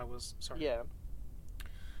 and I was sorry. Yeah.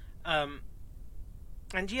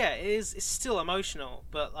 And it's still emotional,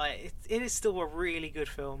 but it is still a really good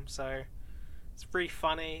film. So it's really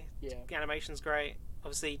funny. Yeah. The animation's great.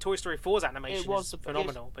 Obviously, Toy Story 4's animation is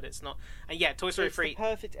phenomenal, but it's not. And Toy Story 3 the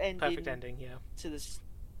perfect ending. Perfect ending, yeah. To this,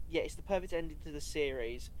 it's the perfect ending to the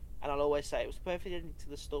series, and I'll always say it was the perfect ending to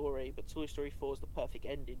the story. But Toy Story 4 is the perfect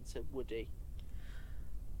ending to Woody.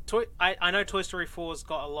 I know Toy Story 4's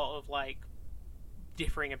got a lot of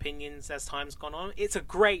differing opinions as time's gone on. It's a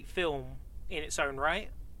great film in its own right.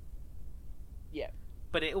 Yeah.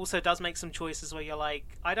 But it also does make some choices where you're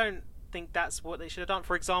like, I don't think that's what they should have done.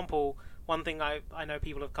 For example, one thing I know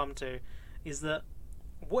people have come to is that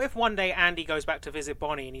what if one day Andy goes back to visit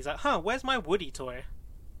Bonnie and he's like, where's my Woody toy?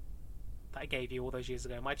 that I gave you all those years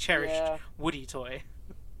ago. My cherished Woody toy.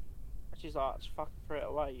 She's like, just fucking threw it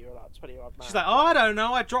away. You're like 20-odd man. She's like, oh, I don't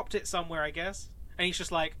know. I dropped it somewhere, I guess. And he's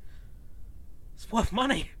just like, it's worth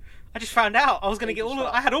money. I just found out I was going to get all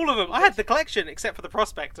of. I had all of them. I had the collection except for the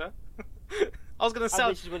Prospector. I was going to sell.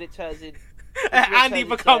 And this is when it turns in. Andy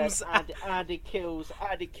becomes. Andy kills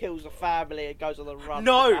a family and goes on the run.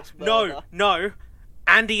 No.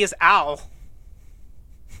 Andy is Al.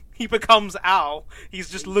 He becomes Al.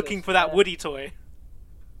 He's just looking for that Woody toy.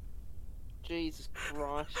 Jesus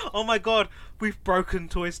Christ. Oh my god, we've broken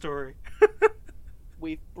Toy Story.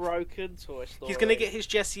 We've broken Toy Story. He's going to get his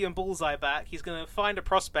Jessie and Bullseye back. He's going to find a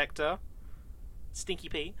Prospector. Stinky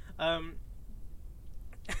P. The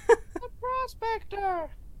Prospector!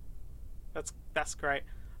 That's great.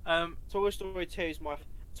 Toy Story 2 is my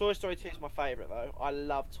favourite though. I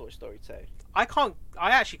love Toy Story 2. I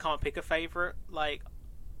actually can't pick a favourite. Like,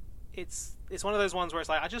 it's one of those ones where it's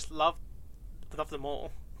like I just love them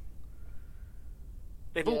all.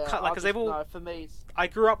 They've all cut because they've all. No, for me, I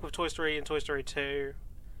grew up with Toy Story and Toy Story 2.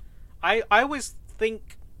 I always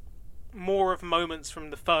think more of moments from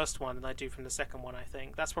the first one than I do from the second one. I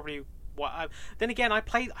think that's probably what I. Then again, I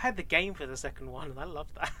had the game for the second one, and I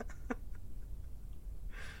loved that.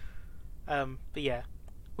 But yeah,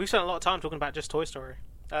 we've spent a lot of time talking about just Toy Story.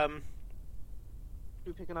 Should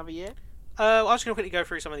we pick another year? I was going to quickly go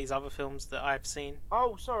through some of these other films that I've seen.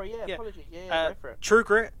 Oh, sorry, yeah. Apologies. Yeah, go for it. True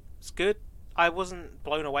Grit, it's good. I wasn't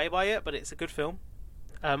blown away by it, but it's a good film.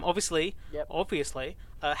 Obviously,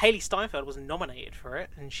 Haley Steinfeld was nominated for it,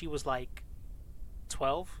 and she was like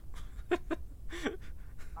 12. Fucking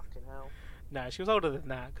hell. No, she was older than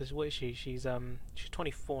that. Because what is she? She's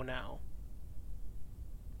 24 now.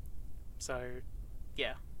 So,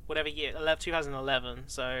 yeah, whatever year, 2011.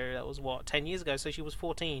 So that was 10 years ago. So she was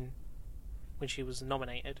 14 when she was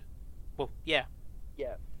nominated. Well, yeah.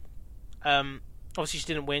 Yeah. Obviously, she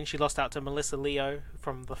didn't win. She lost out to Melissa Leo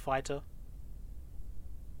from The Fighter.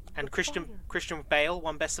 And Christian Bale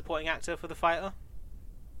won Best Supporting Actor for The Fighter.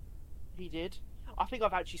 He did. I think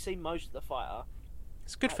I've actually seen most of The Fighter.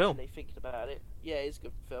 It's a good film. Thinking about it, yeah, it's a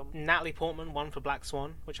good film. Natalie Portman won for Black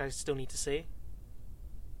Swan, which I still need to see.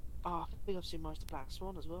 Oh, I think I've seen most of Black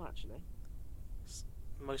Swan as well, actually.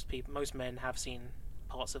 Most men have seen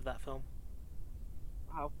parts of that film.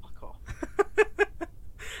 Oh, fuck off.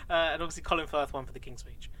 And obviously Colin Firth won for The King's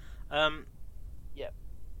Speech. Yep.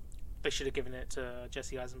 They should have given it to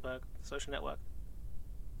Jesse Eisenberg, Social Network.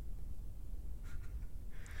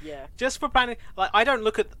 Yeah. Just for banning, like I don't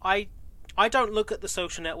look at The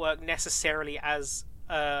Social Network necessarily as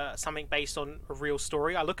something based on a real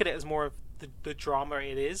story. I look at it as more of the drama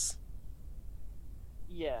it is.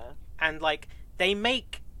 Yeah. And like they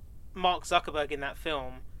make Mark Zuckerberg in that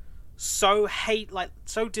film so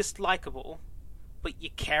dislikable, but you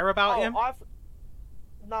care about him.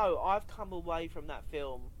 I've come away from that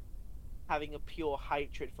film having a pure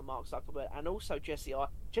hatred for Mark Zuckerberg, and also Jesse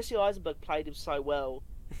Eisenberg played him so well.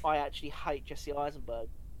 I actually hate Jesse Eisenberg.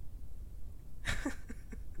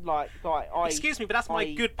 Excuse me, but that's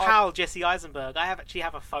my good pal Jesse Eisenberg. I actually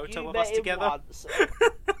have a photo of us together. Once.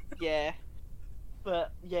 Yeah,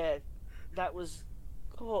 but yeah, that was.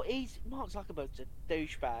 Oh, Mark Zuckerberg's a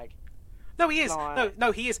douchebag. No, he is.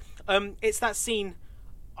 No, he is. It's that scene.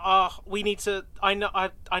 We need to. I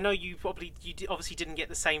know you obviously didn't get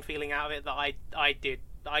the same feeling out of it that I did.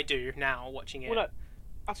 I do now watching it. Well, no,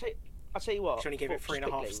 I'll tell you what. I only gave it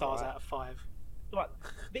 3.5 stars out of 5. Right,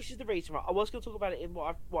 this is the reason. Right, I was going to talk about it in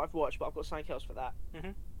what I've watched, but I've got something else for that. Mm-hmm.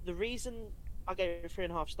 The reason I gave it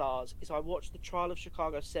 3.5 stars is I watched The Trial of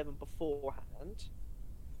Chicago 7 beforehand,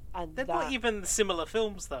 and they're not even similar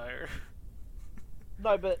films though.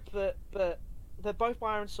 No, but they're both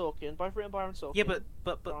by Aaron Sorkin, both written by Aaron Sorkin. Yeah,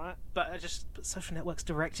 but Social Network's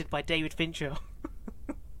directed by David Fincher.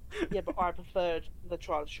 Yeah, but I preferred The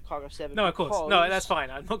Trial of Chicago 7. No, of course. No, that's fine.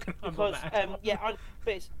 I'm not mad.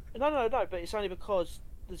 But it's only because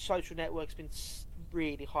the Social Network's been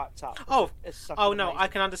really hyped up. No, I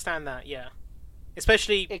can understand that. Yeah,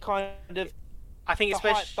 especially it kind of. I think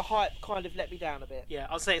the hype kind of let me down a bit. Yeah,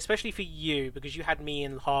 I'll say especially for you because you had me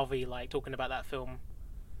and Harvey like talking about that film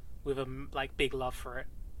with a big love for it.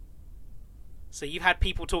 So you had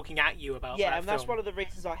people talking at you about that film. Yeah, and that's one of the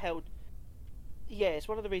reasons I held. Yeah, it's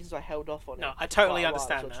one of the reasons I held off on it. No, I totally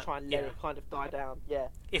understand that. To try and let it kind of die down. Yeah,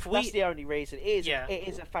 that's the only reason. It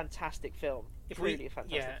is a fantastic film. A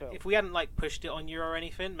fantastic film. If we hadn't pushed it on you or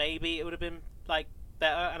anything, maybe it would have been better.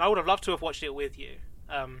 And I would have loved to have watched it with you,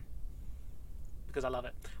 because I love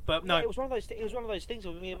it. But no, it was one of those. It was one of those things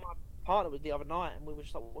where me and my partner was the other night, and we were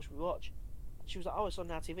just like, "What should we watch?" She was like, "Oh, it's on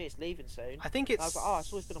Now TV. It's leaving soon." I think I was like, "Oh,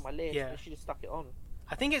 it's always been on my list." Yeah. And she just stuck it on.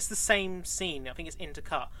 I think it's the same scene. I think it's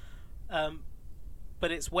intercut.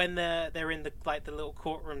 But it's when they're in the the little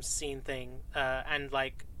courtroom scene thing, and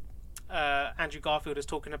Andrew Garfield is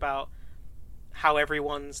talking about how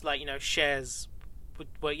everyone's shares.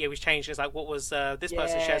 Well, yeah, was changed. It's like, what was this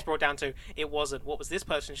person's shares brought down to? It wasn't. What was this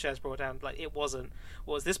person's shares brought down? It wasn't.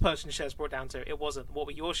 What was this person's shares brought down to? It wasn't. What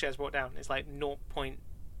were your shares brought down? It's like 0.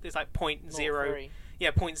 It's like 0.0. Yeah,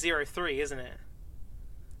 0.03, isn't it?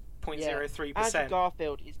 0.03%. Andrew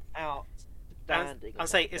Garfield is outstanding. I'm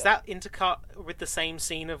saying, is that intercut with the same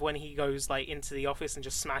scene of when he goes into the office and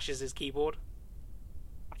just smashes his keyboard?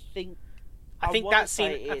 I think that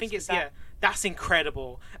scene. I think it's That's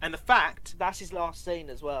incredible, and the fact that's his last scene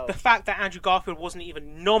as well. The fact that Andrew Garfield wasn't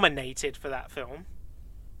even nominated for that film.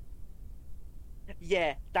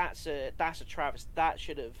 Yeah, that's a travesty. That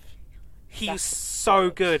should have. He's so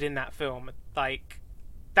good in that film.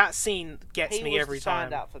 That scene gets me every time.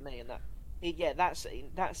 He was the standout for me in that. Yeah, that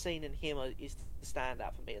scene in him is the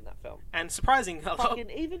standout for me in that film. And surprising,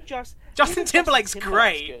 even Justin Timberlake's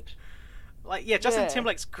great. Good. Justin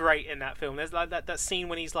Timberlake's great in that film. There's that scene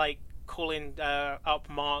when he's calling up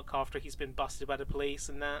Mark after he's been busted by the police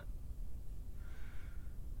and that.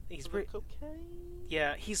 He's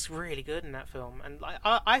he's really good in that film, and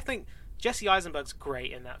I think Jesse Eisenberg's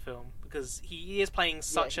great in that film because he is playing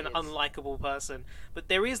such an unlikable person, but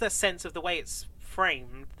there is that sense of the way it's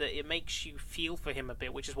framed that it makes you feel for him a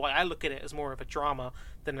bit, which is why I look at it as more of a drama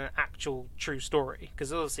than an actual true story,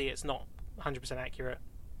 because obviously it's not 100% accurate.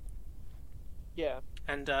 Yeah.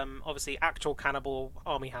 And obviously actual cannibal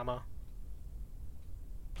Armie Hammer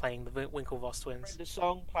playing the Winklevoss twins. Brenda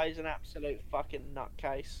Song plays an absolute fucking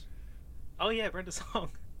nutcase. Oh yeah, Brenda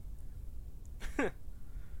Song.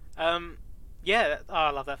 I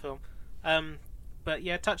love that film. But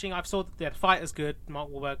yeah, touching. I've saw The Fighter's good. Mark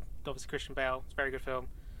Wahlberg, obviously Christian Bale. It's a very good film.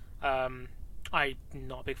 I'm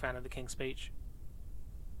not a big fan of The King's Speech.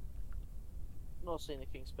 Not seen The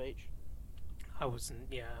King's Speech. I wasn't.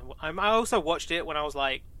 Yeah, I also watched it when I was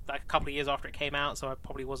like a couple of years after it came out, so I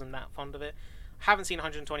probably wasn't that fond of it. Haven't seen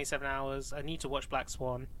 127 Hours. I need to watch Black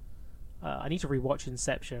Swan. I need to rewatch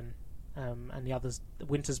Inception, and the others,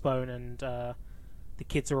 Winter's Bone and The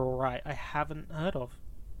Kids Are Alright. I haven't heard of.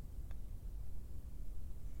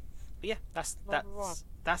 But yeah, that's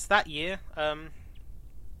that year.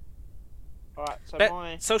 Alright,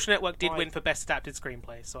 so Social Network did win for Best Adapted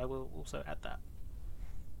Screenplay, so I will also add that.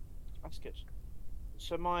 That's good.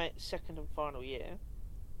 So my second and final year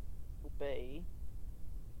will be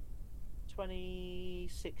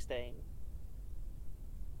 2016.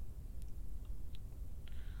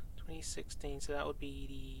 2016, so that would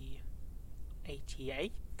be the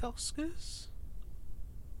 88th Oscars?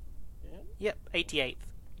 Yeah. Yep, 88th.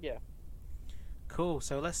 Yeah. Cool,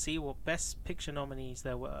 so let's see what Best Picture nominees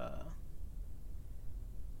there were.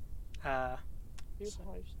 Who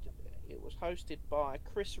hosted it? It was hosted by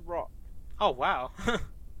Chris Rock. Oh, wow.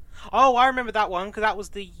 Oh, I remember that one, because that was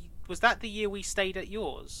that the year we stayed at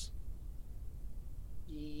yours?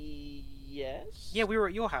 Yes. Yeah, we were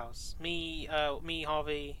at your house. Me,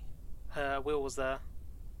 Harvey, Will was there.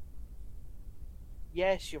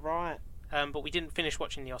 Yes, you're right. But we didn't finish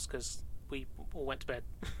watching the Oscars. We all went to bed.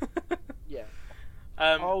 Yeah.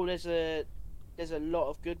 There's a lot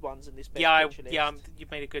of good ones in this best picture list.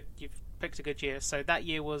 You've picked a good year. So that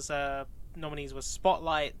year was nominees were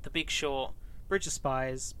Spotlight, The Big Short, Bridge of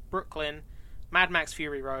Spies, Brooklyn, Mad Max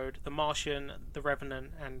Fury Road, The Martian, The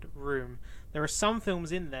Revenant, and Room. There are some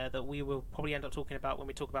films in there that we will probably end up talking about when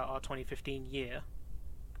we talk about our 2015 year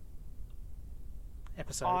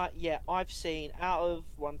episode. Yeah, I've seen out of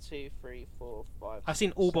 1, 2, 3, 4, 5. I've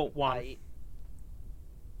seen all but one. 8.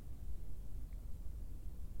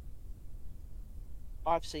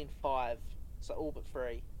 I've seen 5, so all but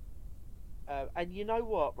 3. And you know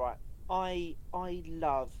what, right? I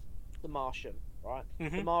love The Martian, right?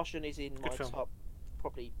 Mm-hmm. The Martian is in Good my film. top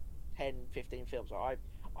probably 10, 15 films. I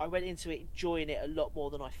went into it enjoying it a lot more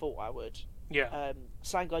than I thought I would. Yeah.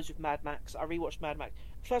 Same goes with Mad Max. I rewatched Mad Max.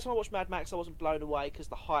 First time I watched Mad Max, I wasn't blown away because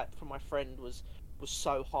the hype from my friend was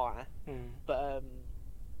so high. Mm.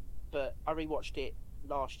 But I rewatched it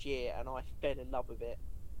last year and I fell in love with it.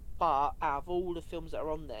 But out of all the films that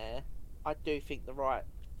are on there, I do think the right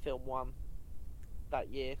film won that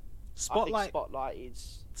year. Spotlight. I think Spotlight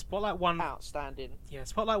is Spotlight won. Outstanding. Yeah,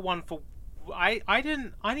 Spotlight won for. I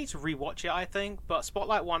need to rewatch it. I think, but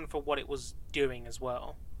Spotlight won for what it was doing as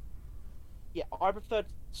well. Yeah, I preferred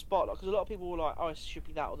Spotlight because a lot of people were like, "Oh, it should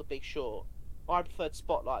be that or The Big Short." I preferred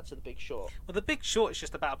Spotlight to The Big Short. Well, The Big Short is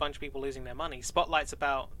just about a bunch of people losing their money. Spotlight's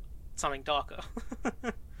about something darker.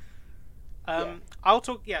 I'll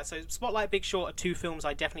talk. Yeah, so Spotlight, Big Short are two films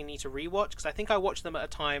I definitely need to rewatch because I think I watched them at a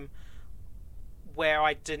time where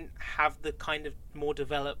I didn't have the kind of more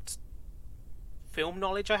developed film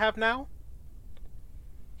knowledge I have now.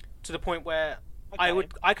 To the point where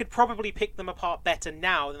I could probably pick them apart better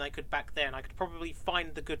now than I could back then. I could probably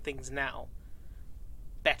find the good things now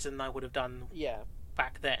better than I would have done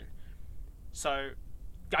back then. So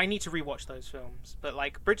I need to rewatch those films. But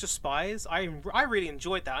like Bridge of Spies, I really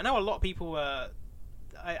enjoyed that. I know a lot of people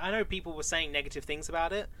I know people were saying negative things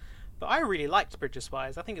about it, but I really liked Bridge of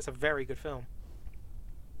Spies. I think it's a very good film.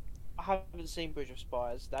 I haven't seen Bridge of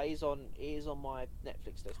Spies. It is on my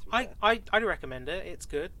Netflix list. I'd recommend it. It's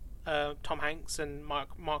good. Tom Hanks and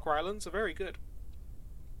Mark Rylance are very good.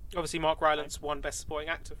 Obviously, Mark Rylance won Best Supporting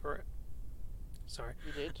Actor for it. Sorry,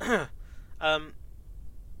 you did. And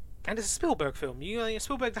it's a Spielberg film.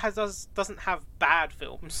 Spielberg doesn't have bad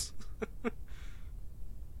films.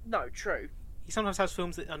 No, true. He sometimes has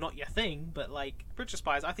films that are not your thing, but like Bridge of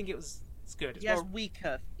Spies, I think it's good. He has weak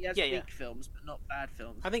films, but not bad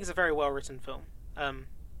films. I think it's a very well written film.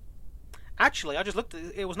 Actually, I just looked at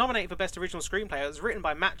it. It was nominated for Best Original Screenplay. It was written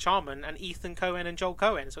by Matt Charman and Ethan Coen and Joel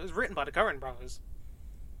Coen, so it was written by the Coen brothers.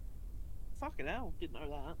 Fucking hell, didn't know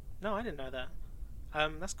that. No, I didn't know that.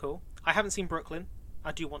 That's cool. I haven't seen Brooklyn.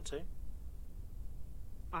 I do want to.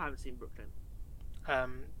 I haven't seen Brooklyn.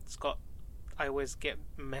 It's got... I always get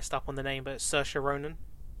messed up on the name, but it's Saoirse Ronan.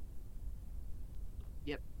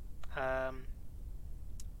 Yep.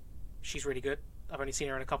 She's really good. I've only seen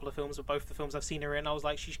her in a couple of films, but both the films I've seen her in, I was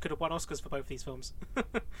like, she could have won Oscars for both these films.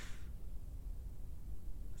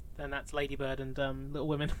 And that's Lady Bird and Little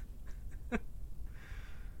Women.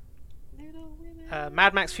 Little Women.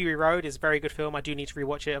 Mad Max Fury Road is a very good film. I do need to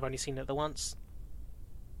rewatch it. I've only seen it the once.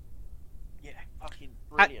 Yeah, fucking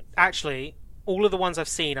brilliant. Actually, all of the ones I've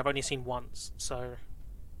seen, I've only seen once. So.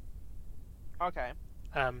 Okay.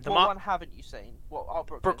 What one haven't you seen?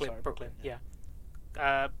 Brooklyn. Brooklyn. Yeah.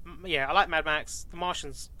 Yeah, I like Mad Max. The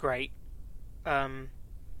Martian's great.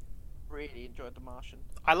 Really enjoyed The Martian.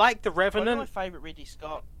 I like The Revenant. One of my favourite Ridley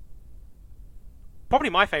Scott. Probably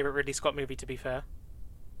my favourite Ridley Scott movie, to be fair.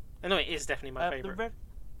 No, it is definitely my favourite.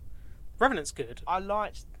 Revenant's good. I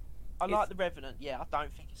like The Revenant. Yeah, I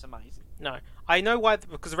don't think it's amazing. No, I know why,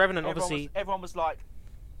 because The Revenant everyone was like.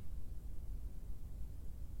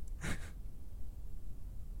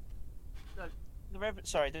 No, The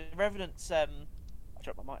Revenant's I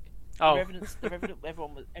dropped my mic. Oh. The Revenant.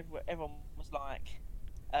 Everyone was like,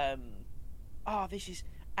 oh, this is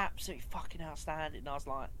absolutely fucking outstanding. And I was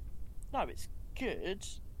like, no, it's good,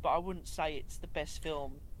 but I wouldn't say it's the best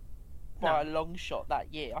film by a long shot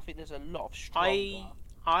that year. I think there's a lot of stronger.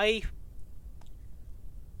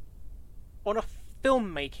 On a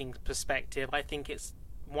filmmaking perspective, I think it's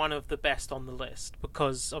one of the best on the list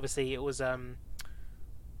because obviously it was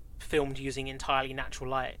filmed using entirely natural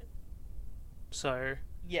light. So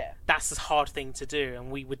yeah, that's a hard thing to do, and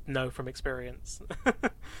we would know from experience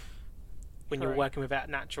when you're working without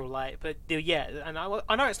natural light. But yeah, and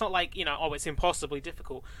I know it's not like, it's impossibly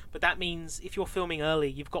difficult, but that means if you're filming early,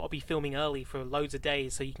 you've got to be filming early for loads of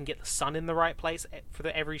days so you can get the sun in the right place for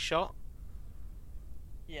every shot.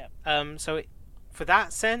 Yeah. So for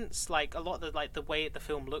that sense, like a lot of the way the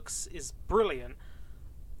film looks is brilliant.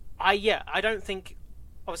 I don't think,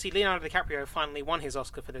 obviously Leonardo DiCaprio finally won his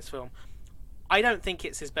Oscar for this film. I don't think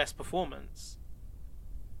it's his best performance.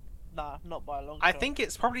 Nah, not by a long shot. I think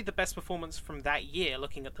it's probably the best performance from that year,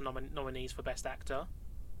 looking at the nominees for Best Actor.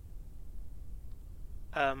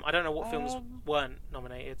 I don't know what films weren't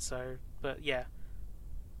nominated, but yeah.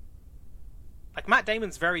 Like, Matt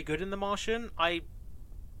Damon's very good in The Martian. I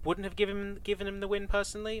wouldn't have given him the win,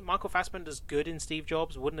 personally. Michael Fassbender's good in Steve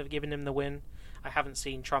Jobs, wouldn't have given him the win. I haven't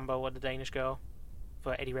seen Trumbo or The Danish Girl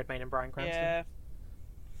for Eddie Redmayne and Bryan Cranston. Yeah.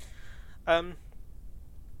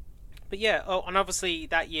 But yeah, and obviously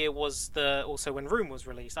that year was also when Room was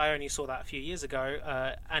released. I only saw that a few years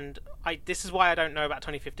ago, and this is why I don't know about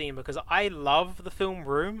 2015, because I love the film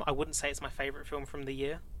Room. I wouldn't say it's my favourite film from the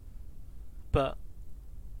year, but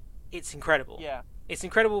it's incredible. Yeah. It's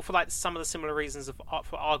incredible for like some of the similar reasons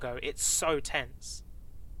for Argo. It's so tense.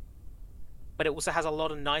 But it also has a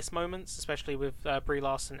lot of nice moments, especially with Brie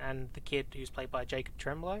Larson and the kid who's played by Jacob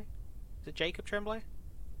Tremblay. Is it Jacob Tremblay?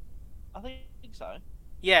 I think so.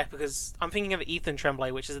 Yeah, because I'm thinking of Ethan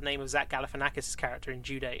Tremblay, which is the name of Zach Galifianakis' character in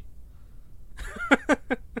Due Date.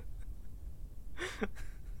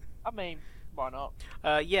 I mean, why not?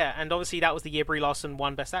 Yeah, and obviously that was the year Brie Larson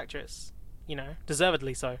won Best Actress.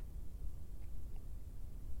 Deservedly so.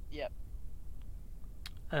 Yep.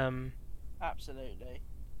 Absolutely.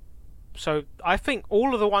 So I think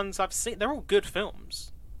all of the ones I've seen, they're all good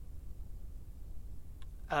films.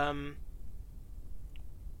 Um,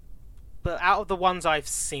 but out of the ones I've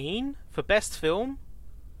seen for best film,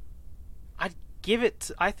 I'd give it.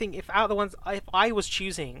 I think if out of the ones, if I was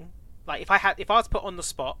choosing, like if I was put on the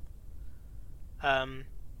spot, and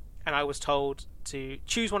I was told to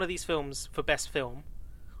choose one of these films for best film,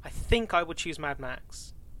 I think I would choose Mad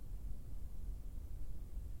Max.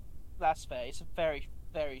 That's fair. It's a very,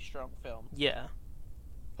 very strong film. Yeah.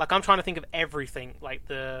 Like, I'm trying to think of everything, like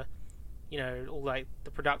the, all like the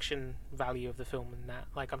production value of the film and that.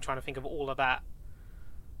 Like, I'm trying to think of all of that.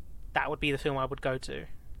 That would be the film I would go to.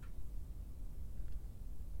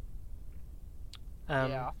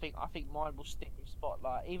 Yeah, I think mine will stick with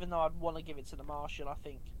Spotlight. Even though I'd want to give it to The Martian, I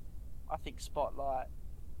think Spotlight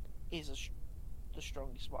is the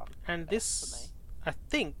strongest one. And for this, me. I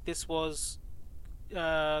think this was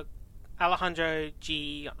Alejandro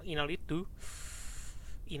G. Inarritu.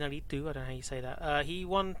 I don't know how you say that. He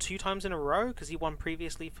won 2 times in a row because he won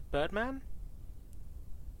previously for Birdman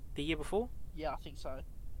the year before. Yeah, I think so.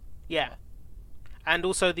 Yeah. And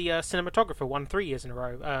also the cinematographer won 3 years in a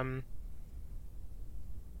row.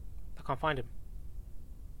 I can't find him.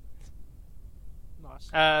 Nice.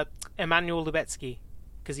 Emmanuel Lubezki,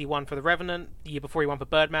 because he won for The Revenant. The year before he won for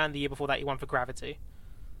Birdman. The year before that he won for Gravity.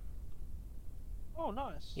 Oh,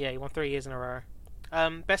 nice. Yeah, he won 3 years in a row.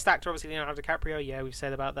 Best actor, obviously Leonardo DiCaprio. Yeah, we've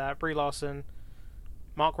said about that. Brie Larson,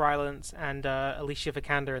 Mark Rylance, and Alicia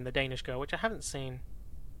Vikander in The Danish Girl, which I haven't seen.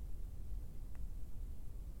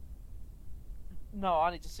 No,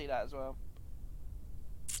 I need to see that as well.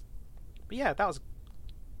 But yeah, that was a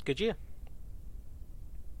good year.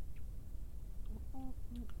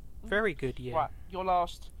 Very good year. Right,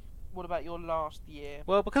 what about your last year?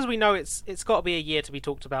 Well, because we know it's got to be a year to be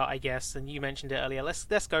talked about, I guess, and you mentioned it earlier.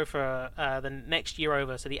 Let's go for the next year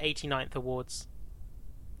over, so the 89th awards.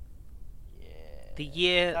 Yeah. The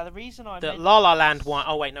year now, the reason I that La La Land won.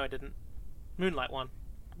 Oh wait, no, it didn't. Moonlight won.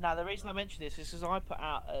 Now, the reason I mention this is because I put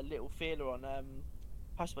out a little feeler on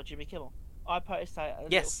posted by Jimmy Kimmel. I posted a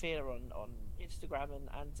little feeler on Instagram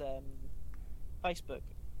and Facebook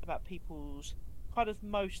about people's kind of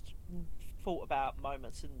most thought about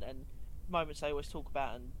moments and moments they always talk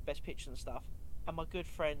about and best picture and stuff. And my good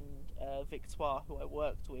friend Victoire, who I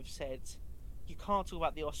worked with, said you can't talk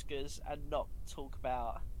about the Oscars and not talk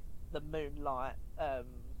about the Moonlight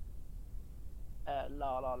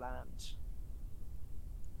La La Land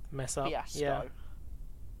Mess up. fiasco,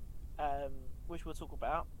 which we'll talk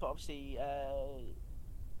about. But obviously,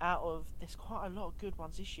 out of there's quite a lot of good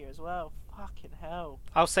ones this year as well. Fucking hell!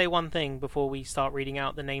 I'll say one thing before we start reading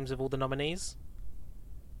out the names of all the nominees.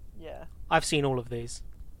 Yeah. I've seen all of these.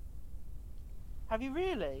 Have you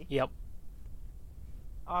really? Yep.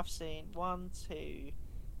 I've seen 1, 2,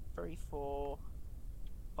 3, 4,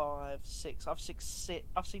 5, 6. I've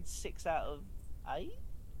seen 6 out of 8.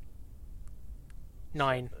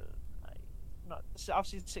 9. 7, 8. No, I've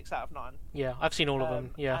seen 6 out of 9. Yeah, I've seen all of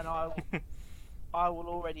them. Yeah. And I will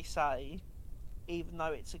already say, even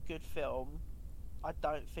though it's a good film, I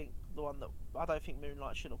don't think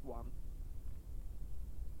Moonlight should have won.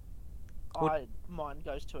 Mine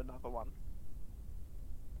goes to another one.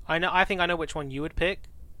 I think I know which one you would pick.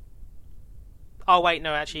 Oh wait,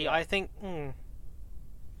 no, actually, Yeah. I think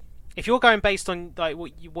if you're going based on like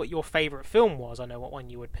what your favorite film was, I know what one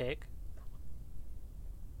you would pick.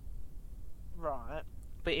 Right.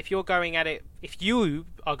 But if you are going at,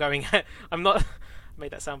 I'm not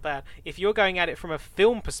made that sound bad. If you're going at it from a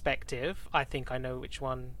film perspective, I think I know which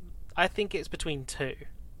one. I think it's between 2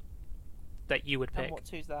 that you would pick. And what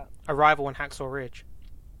two's that? Arrival and Hacksaw Ridge.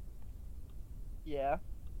 Yeah.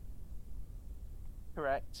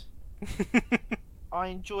 Correct. I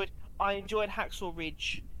enjoyed Hacksaw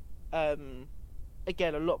Ridge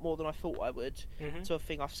again a lot more than I thought I would. Mm-hmm. So I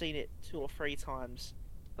think I've seen it 2 or 3 times.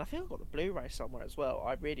 And I think I've got the Blu-ray somewhere as well.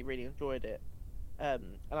 I really, really enjoyed it.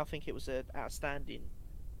 And I think it was an outstanding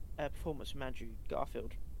performance from Andrew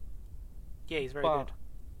Garfield. Yeah, he's very But good.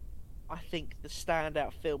 I think the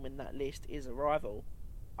standout film in that list is Arrival.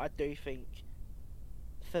 I do think,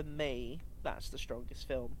 for me, that's the strongest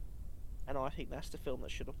film. And I think that's the film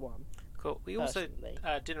that should have won. Cool. We also personally.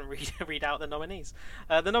 didn't read out the nominees.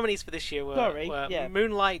 The nominees for this year were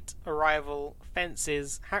Moonlight, Arrival,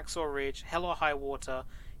 Fences, Hacksaw Ridge, Hell or High Water,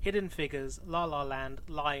 Hidden Figures, La La Land,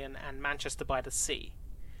 Lion, and Manchester by the Sea.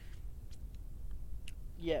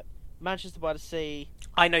 Yep. Manchester by the Sea.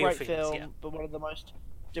 I know your Great feelings, film, yeah. but one of the most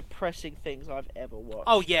depressing things I've ever watched.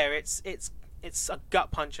 Oh yeah, it's a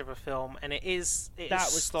gut punch of a film, and it is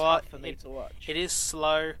slow tough for me to watch. It is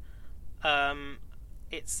slow.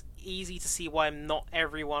 It's easy to see why not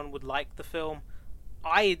everyone would like the film.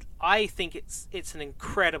 I think it's an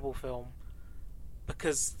incredible film,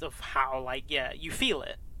 because of how you feel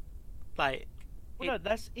it. Like, well,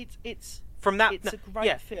 no, it's from that. It's a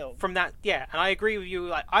great film. From that, and I agree with you.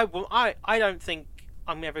 Like, I don't think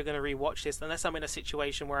I'm ever going to rewatch this unless I'm in a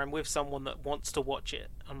situation where I'm with someone that wants to watch it.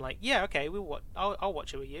 I'm like, yeah, okay, I'll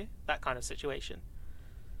watch it with you. That kind of situation.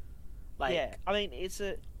 Like, yeah, I mean,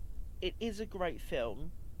 it is a great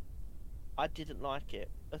film. I didn't like it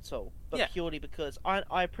at all, but purely because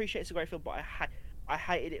I appreciate it's a great film, but I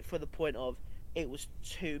hated it for the point of it was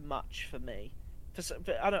too much for me.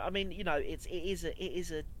 But I mean, you know, it is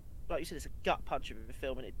a like you said, it's a gut punch of a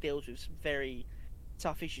film, and it deals with some very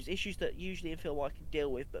tough issues that usually in film I can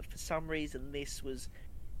deal with, but for some reason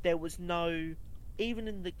there was no, even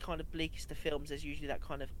in the kind of bleakest of films, there's usually that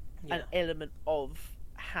kind of an element of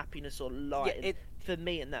happiness or light. For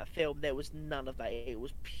me in that film, there was none of that. It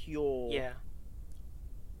was pure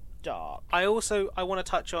dark. I want to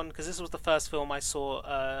touch on, because this was the first film I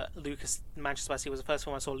saw Manchester by the Sea was the first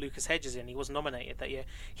film I saw Lucas Hedges in. He was nominated that year.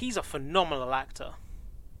 He's a phenomenal actor.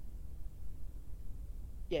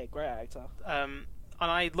 Yeah, great actor. And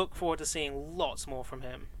I look forward to seeing lots more from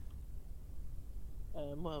him.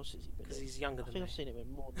 What else has he been in? Because he's younger than me. I think I've seen him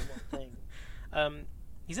in more than one thing.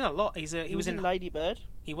 He's in a lot. He was in Lady Bird.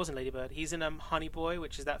 He was in Lady Bird. He's in Honey Boy,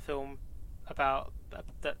 which is that film about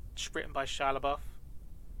that's written by Shia LaBeouf.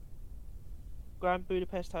 Grand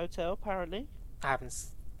Budapest Hotel, apparently. I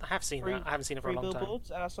have seen that. I haven't seen it for a long time. 3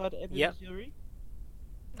 Billboards outside Ebbing, Missouri.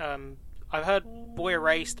 I've heard Boy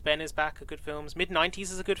Erased, Ben is Back are good films. Mid-90s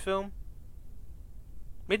is a good film.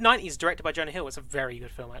 Mid-90s, directed by Jonah Hill. It's a very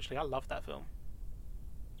good film, actually. I love that film.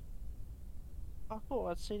 I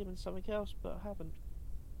thought I'd seen him in something else, but I haven't.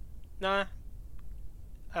 Nah.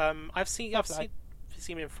 I've seen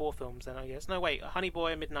him in 4 films then, I guess. No, wait. Honey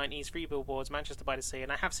Boy, mid-90s, 3 Billboards, Manchester by the Sea,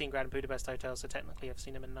 and I have seen Grand Budapest Hotel, so technically I've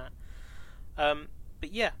seen him in that.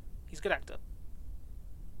 But yeah, he's a good actor.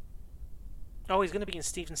 Oh, he's going to be in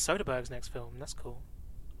Steven Soderbergh's next film. That's cool.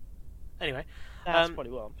 Anyway. That's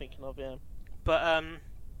probably what I'm thinking of, yeah. But,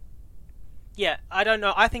 yeah, I don't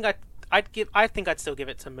know. I think I'd still give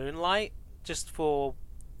it to Moonlight, just for,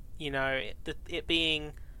 you know, it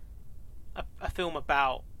being a film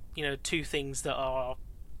about, you know, 2 things that a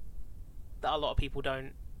lot of people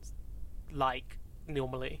don't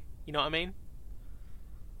normally. You know what I mean?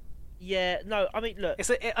 Yeah, no, I mean, look.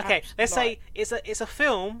 Let's say it's a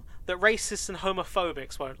film that racists and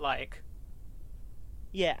homophobics won't like.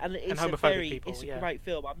 Yeah, and it's a great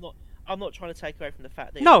film. I'm not trying to take away from the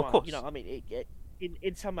fact that of course. You know, I mean,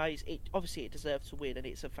 in some ways, it deserves to win, and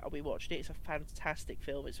we watched it. It's a fantastic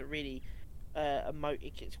film. It's a really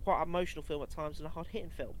it's quite an emotional film at times and a hard hitting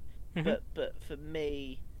film. Mm-hmm. But for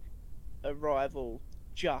me, Arrival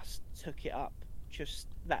just took it up just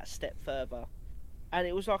that step further. And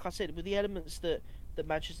it was like I said, with the elements that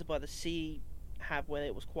Manchester by the Sea have, where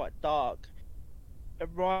it was quite dark.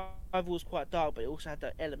 Arrival was quite dark, but it also had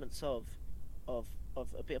the elements of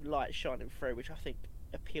a bit of light shining through, which I think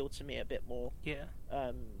appealed to me a bit more. Yeah.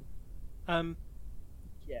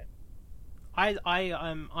 Yeah.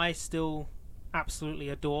 I still absolutely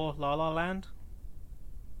adore La La Land.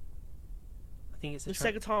 I think it's the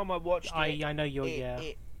second time I watched it. I know you're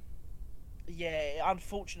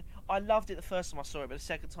unfortunately, I loved it the first time I saw it, but the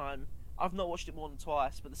second time, I've not watched it more than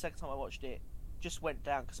twice, but the second time I watched it, just went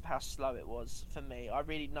down because of how slow it was for me. I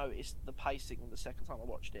really noticed the pacing the second time I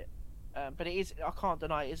watched it. But it is, I can't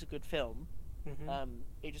deny it is a good film. Mm-hmm.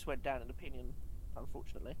 It just went down in opinion,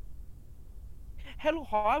 unfortunately. Hell or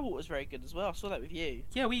High Water was very good as well. I saw that with you.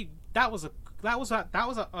 Yeah, that was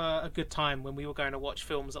a good time when we were going to watch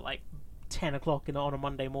films at like 10 o'clock on a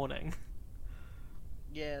Monday morning.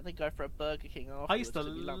 Yeah, they go for a Burger King afterwards to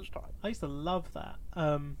lunchtime. I used to love that.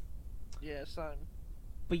 Yeah, same.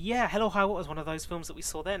 But yeah, Hell or High Water was one of those films that we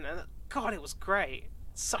saw then, and God, it was great.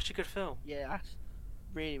 Such a good film. Yeah, that's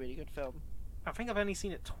really, really good film. I think I've only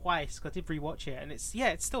seen it twice because I did rewatch it, and it's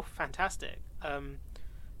still fantastic.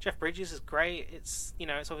 Jeff Bridges is great. It's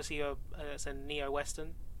it's obviously it's a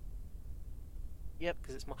neo-western. Yep.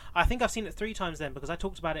 Because it's more. I think I've seen it 3 times then because I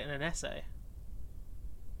talked about it in an essay.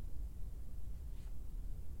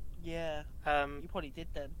 Yeah. You probably did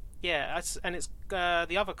then. Yeah, it's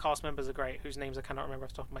the other cast members are great, whose names I cannot remember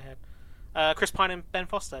off the top of my head. Chris Pine and Ben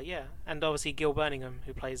Foster, yeah, and obviously Gil Birmingham,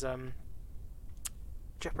 who plays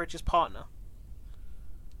Jeff Bridges' partner.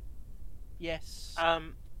 Yes.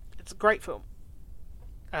 It's a great film.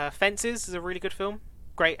 Fences is a really good film.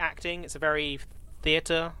 Great acting. It's a very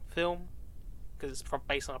theatre film because it's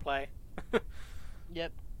based on a play.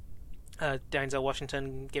 Yep. Denzel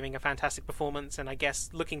Washington giving a fantastic performance, and I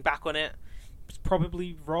guess looking back on it, was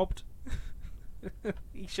probably robbed.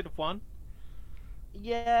 He should have won.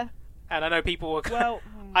 Yeah. And I know people were. Well,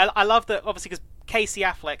 I love that obviously because Casey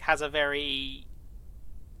Affleck has a very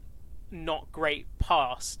not great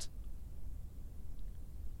past.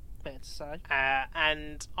 fair to say.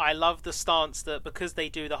 And I love the stance that because they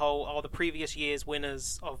do the whole the previous year's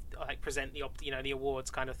winners of like present the awards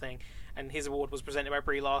kind of thing, and his award was presented by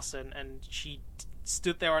Brie Larson, and she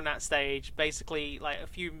stood there on that stage basically like a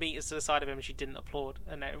few meters to the side of him, and she didn't applaud,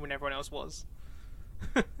 and when everyone else was.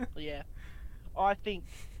 Yeah, I think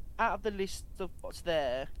out of the list of what's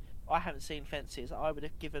there, I haven't seen Fences. I would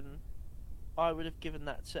have given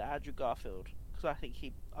that to Andrew Garfield because I think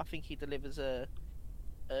he delivers a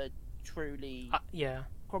truly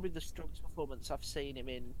probably the strongest performance I've seen him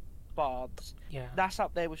in Bards. Yeah, that's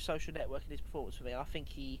up there with Social Network in his performance for me. I think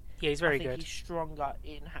he's very good. He's stronger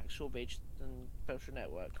in Hacksaw Ridge than Social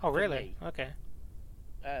Network. Oh really? Okay.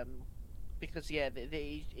 Because I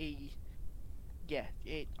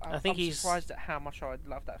think I'm surprised at how much I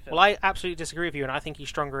love that film. Well, I absolutely disagree with you, and I think he's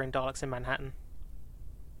stronger in Daleks in Manhattan.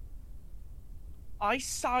 He's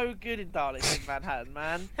so good in Daleks in Manhattan,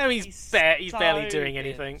 man. I mean, he's barely doing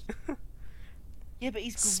anything. Yeah, but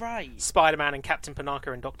he's great. Spider-Man and Captain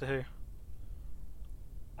Panaka and Doctor Who.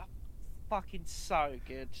 Fucking so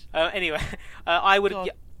good. Anyway, I would.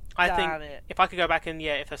 God, I think if I could go back and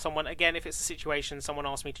if there's someone again, if it's a situation someone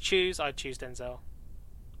asked me to choose, I'd choose Denzel.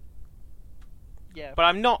 Yeah. But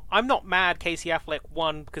I'm not mad Casey Affleck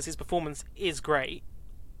won because his performance is great.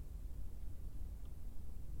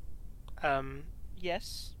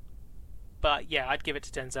 Yes. But yeah, I'd give it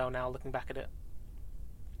to Denzel now looking back at it.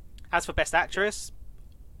 As for Best Actress,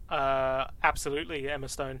 absolutely Emma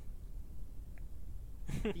Stone.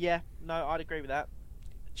 Yeah, no, I'd agree with that.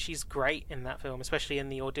 She's great in that film, especially in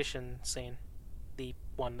the audition scene. The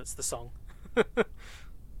one that's the song.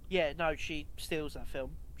 Yeah, no, she steals that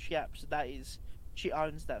film. She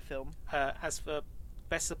owns that film. As for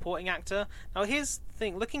Best Supporting Actor, now here's the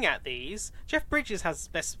thing. Looking at these, Jeff Bridges has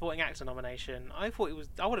Best Supporting Actor nomination. I would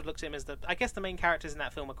have looked at him as I guess the main characters in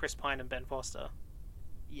that film are Chris Pine and Ben Foster.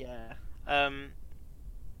 Yeah. I'm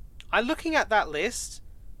looking at that list.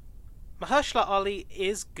 Mahershala Ali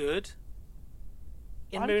is good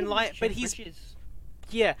in Moonlight, but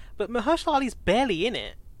but Mahershala Ali's barely in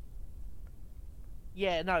it.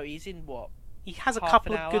 Yeah, no, he's in what? He has a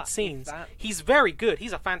couple of good scenes. He's very good.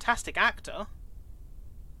 He's a fantastic actor.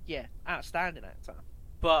 Yeah, outstanding actor.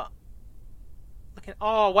 But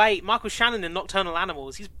Michael Shannon in Nocturnal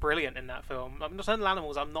Animals. He's brilliant in that film. Nocturnal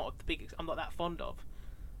Animals, I'm not that fond of,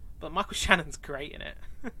 but Michael Shannon's great in it.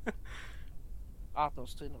 I've not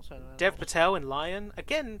seen Nocturnal Animals. Dev Patel in Lion,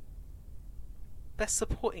 again, Best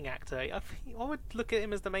Supporting Actor. I would look at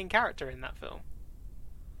him as the main character in that film.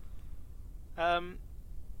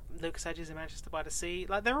 Lucas Hedges in Manchester by the Sea,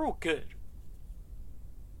 like they're all good.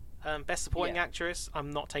 Best Supporting Actress,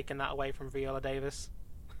 I'm not taking that away from Viola Davis.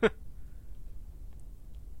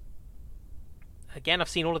 Again, I've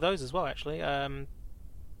seen all of those as well, actually.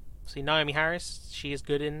 See Naomi Harris, she is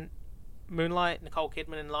good in Moonlight. Nicole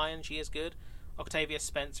Kidman in Lion, she is good. Octavia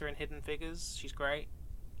Spencer in Hidden Figures, she's great.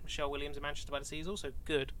 Michelle Williams in Manchester by the Sea is also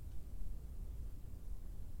good.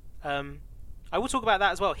 I will talk about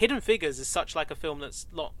that as well. Hidden Figures is such like a film that's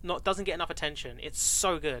not doesn't get enough attention. It's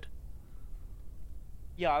so good.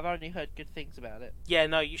 Yeah, I've only heard good things about it. Yeah,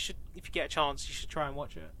 no, you should, if you get a chance, you should try and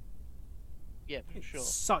watch it. Yeah, for sure.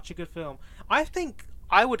 It's such a good film. I think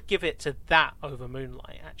I would give it to that over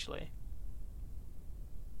Moonlight, actually.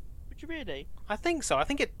 Would you really? I think so. I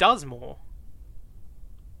think it does more.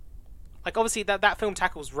 Like, obviously, that film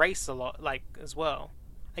tackles race a lot, like, as well.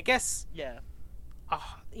 I guess... Yeah.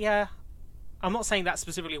 Yeah. I'm not saying that's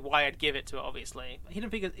specifically why I'd give it to it, obviously.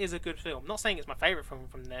 Hidden Figures is a good film. I'm not saying it's my favourite film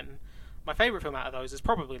from them. My favourite film out of those is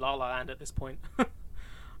probably La La Land at this point.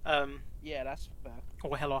 Yeah, that's fair.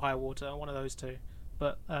 Or Hell or High Water, one of those two.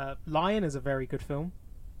 But Lion is a very good film.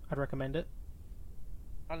 I'd recommend it.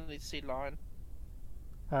 I need to see Lion.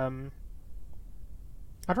 I'd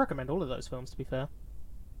recommend all of those films, to be fair.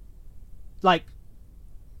 Like,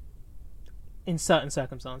 in certain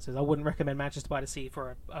circumstances, I wouldn't recommend Manchester by the Sea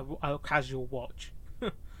for a casual watch.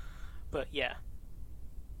 But yeah.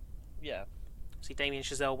 Yeah. See, Damien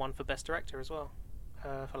Chazelle won for Best Director as well,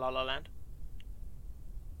 for La La Land.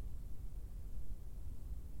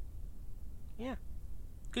 Yeah.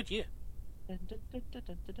 Good year.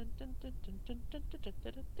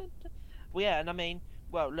 Well, yeah, and I mean,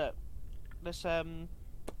 well, look, let's hope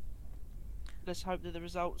that the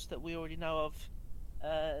results that we already know of,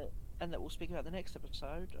 and that we'll speak about the next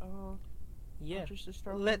episode, are just as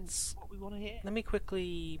strong as what we want to hear. Let me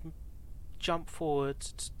quickly jump forward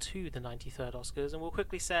to the 93rd Oscars, and we'll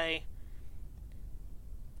quickly say,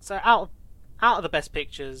 so out of the Best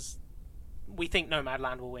Pictures, we think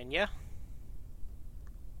Nomadland will win, yeah?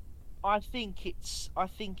 I think it's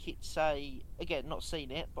a, again, not seen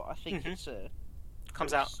it, but I think it's a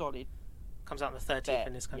comes out solid. Comes out on the 30th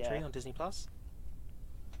in this country on Disney Plus.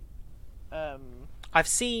 I've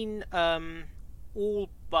seen all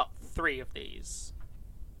but 3 of these.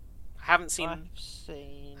 I haven't seen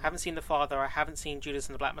The Father. I haven't seen Judas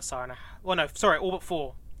and the Black Messiah. All but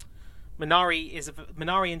 4.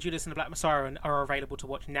 Minari and Judas and the Black Messiah are available to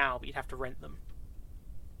watch now, but you'd have to rent them.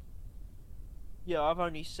 Yeah, I've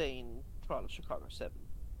only seen Trial of Chicago 7.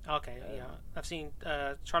 Okay, yeah. I've seen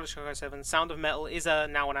Trial of Chicago 7. Sound of Metal is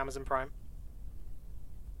now on Amazon Prime.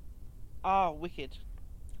 Oh, wicked.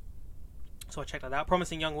 So I checked that out.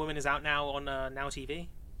 Promising Young Woman is out now on Now TV.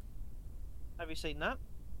 Have you seen that?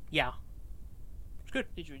 Yeah. It's good.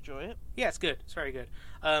 Did you enjoy it? Yeah, it's good. It's very good.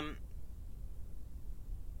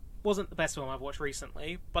 Wasn't the best film I've watched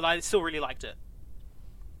recently, but I still really liked it.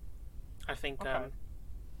 I think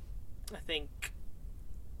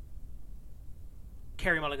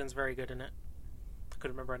Carey Mulligan's very good in it. I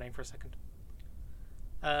couldn't remember her name for a second.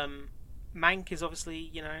 Mank is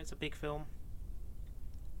obviously, it's a big film.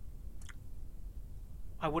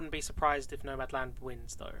 I wouldn't be surprised if Nomadland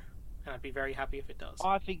wins, though, and I'd be very happy if it does.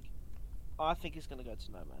 I think it's going to go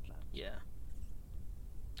to Nomadland. Yeah.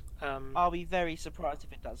 I'll be very surprised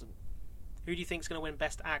if it doesn't. Who do you think is going to win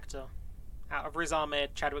Best Actor? Out of Riz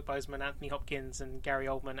Ahmed, Chadwick Boseman, Anthony Hopkins, and Gary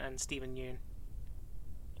Oldman, and Stephen Yeun.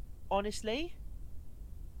 Honestly,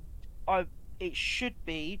 it should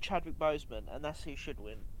be Chadwick Boseman, and that's who should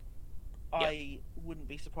win. Yep. I wouldn't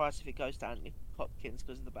be surprised if it goes to Anthony Hopkins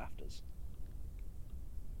because of the BAFTAs.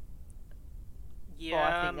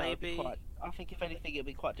 Yeah, maybe. I think if anything, it'd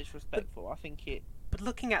be quite disrespectful. But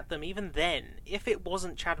looking at them, even then, if it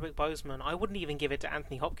wasn't Chadwick Boseman, I wouldn't even give it to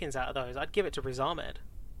Anthony Hopkins out of those. I'd give it to Riz Ahmed.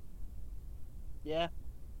 Yeah.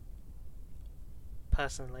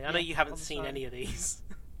 Personally. I know you haven't seen any of these.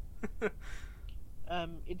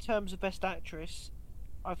 In terms of Best Actress,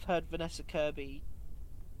 I've heard Vanessa Kirby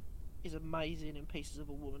is amazing in Pieces of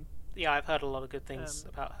a Woman. Yeah, I've heard a lot of good things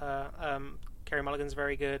about her. Carey Mulligan's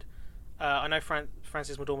very good. I know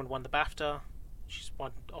Frances McDormand won the BAFTA. She's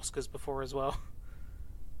won Oscars before as well.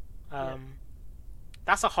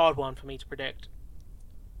 That's a hard one for me to predict.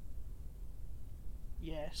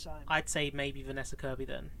 Yeah, same. I'd say maybe Vanessa Kirby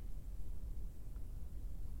then.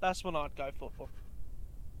 That's what I'd go for.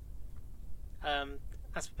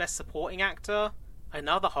 As Best Supporting Actor,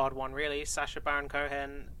 another hard one really. Sacha Baron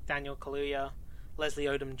Cohen, Daniel Kaluuya, Leslie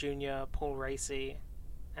Odom Jr., Paul Raci,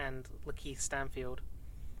 and Lakeith Stanfield.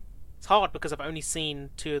 It's hard because I've only seen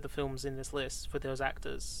 2 of the films in this list for those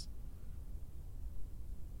actors.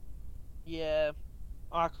 Yeah,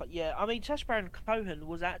 I mean, Sacha Baron Cohen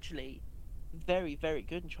was actually very, very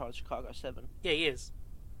good in Trial of Chicago 7. Yeah, he is.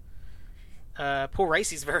 Paul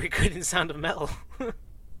Raci's very good in Sound of Metal.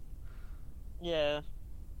 Yeah.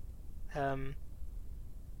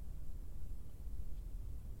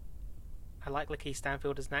 I like Lakeith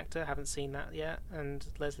Stanfield as an actor. Haven't seen that yet. And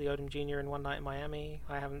Leslie Odom Jr. in One Night in Miami.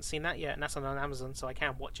 I haven't seen that yet, and that's on Amazon, so I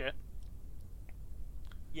can watch it.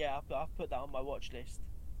 Yeah, I've put that on my watch list.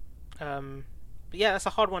 But yeah, that's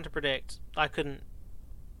a hard one to predict. I couldn't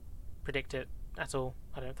predict it at all,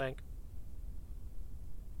 I don't think.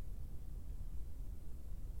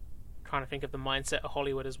 Trying to think of the mindset of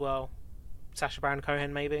Hollywood as well. Sacha Baron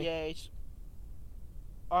Cohen, maybe? Yeah,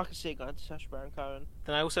 I can see it going to Sacha Baron Cohen.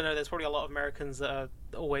 Then I also know there's probably a lot of Americans that are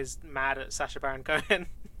always mad at Sacha Baron Cohen.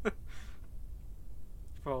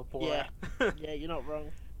 For Borat. Yeah. Yeah, you're not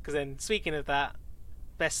wrong. Because then, speaking of that,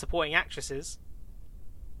 Best Supporting Actresses,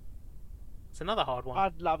 it's another hard one.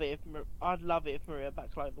 I'd love it if Maria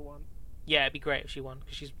Bakalova won. Yeah, it'd be great if she won,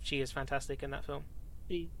 because she is fantastic in that film.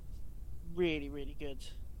 She's really, really good.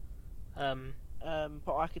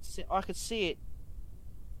 But I could see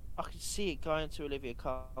it going to Olivia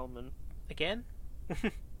Colman. Again?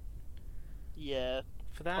 Yeah.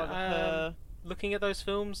 For that, looking at those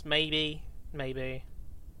films, maybe.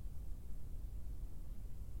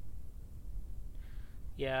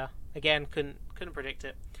 Yeah. Again, couldn't predict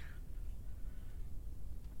it.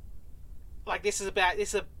 Like, this is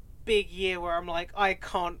a big year where I'm like, I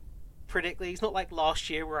can't predict these. Not like last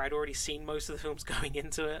year where I'd already seen most of the films going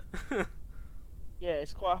into it. Yeah,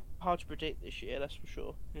 it's quite hard to predict this year, that's for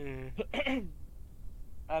sure.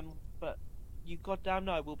 But you goddamn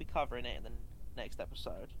know we'll be covering it in the next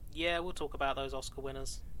episode. Yeah, we'll talk about those Oscar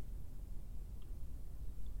winners.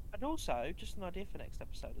 And also, just an idea for next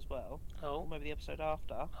episode as well. Oh. Or maybe the episode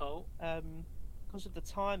after. Oh. Because of the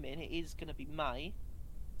timing, it is going to be May.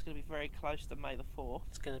 It's going to be very close to May the 4th.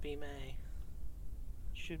 It's going to be May.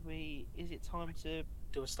 Is it time to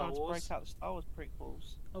Do a Star Time Wars. to break out the Star Wars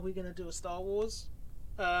prequels. Are we gonna do a Star Wars?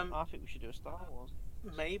 I think we should do a Star Wars.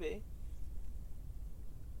 Maybe.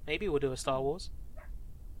 Maybe we'll do a Star Wars.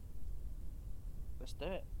 Let's do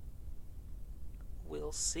it.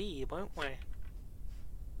 We'll see, won't we?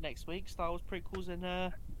 Next week, Star Wars prequels and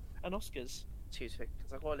Oscars. 2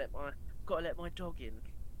 seconds. I've got to let my dog in.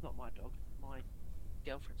 Not my dog, my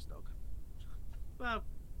girlfriend's dog. Well,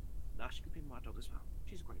 no, she could be my dog as well.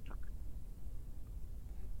 She's a great dog.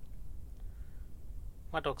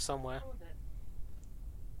 My dog's somewhere. Oh,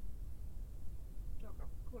 dog, I'm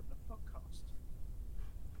recording a podcast.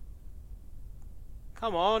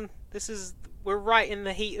 Come on, we're right in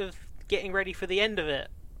the heat of getting ready for the end of it.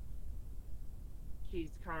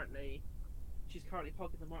 She's currently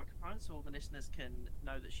poking the microphone so all the listeners can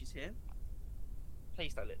know that she's here.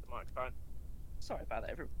 Please don't lick the microphone. Sorry about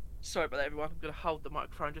that, everyone. I'm going to hold the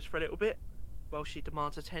microphone just for a little bit while she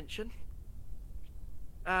demands attention.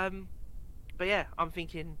 But yeah, I was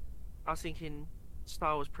thinking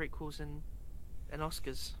Star Wars prequels and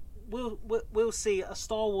Oscars. We'll see. A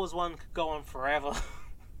Star Wars one could go on forever.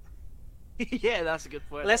 Yeah, that's a good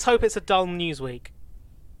point. Let's hope it's a dull news week.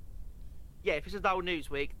 Yeah, if it's a dull news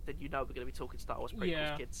week, then you know we're going to be talking Star Wars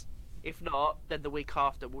prequels, kids. If not, then the week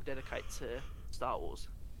after we'll dedicate to Star Wars.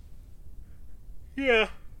 Yeah.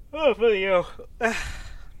 Oh, bloody hell.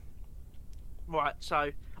 Right,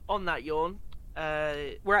 so on that yawn,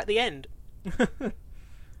 we're at the end.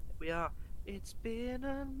 We are. It's been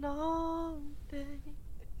a long day.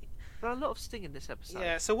 There's a lot of stinging this episode.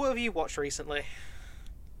 Yeah. So what have you watched recently?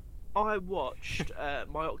 I watched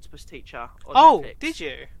My Octopus Teacher on Netflix. Did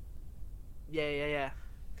you? Yeah.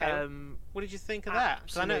 Okay. What did you think of that?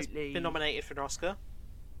 Because I know it's been nominated for an Oscar.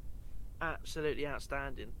 Absolutely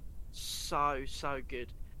outstanding. So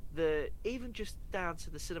good. Even just down to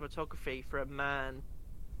the cinematography for a man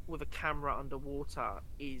with a camera underwater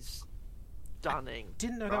is stunning. I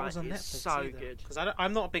didn't know that was on Netflix. It's so good. Because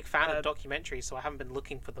I'm not a big fan of documentaries, so I haven't been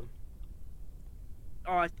looking for them.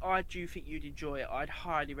 I do think you'd enjoy it. I'd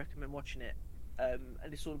highly recommend watching it. And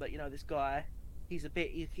it's all about, this guy.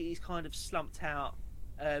 He's kind of slumped out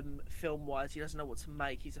film wise. He doesn't know what to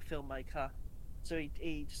make. He's a filmmaker, so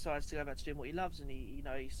he decides to go back to doing what he loves, and he's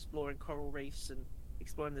exploring coral reefs and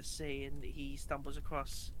exploring the sea, and he stumbles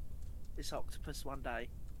across this octopus one day,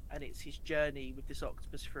 and it's his journey with this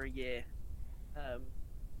octopus for a year.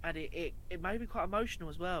 And it made me quite emotional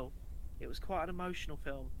as well. It was quite an emotional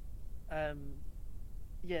film.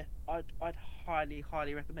 Yeah, I'd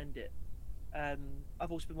highly recommend it.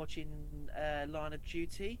 I've also been watching Line of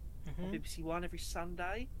Duty on BBC One every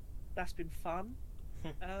Sunday. That's been fun.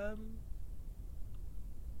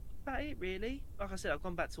 About it really. Like I said, I've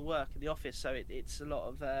gone back to work in the office, so it's a lot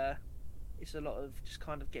of just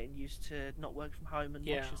kind of getting used to not working from home and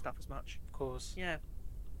watching stuff as much. Of course. Yeah.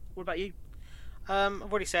 What about you? I've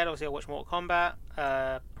already said, obviously, I watched Mortal Kombat,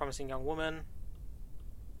 Promising Young Woman.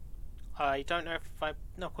 I don't know if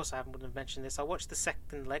no, of course I wouldn't have mentioned this. I watched the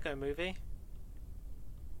second Lego movie.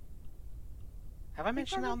 Have I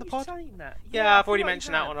mentioned that on the pod? Yeah, I've already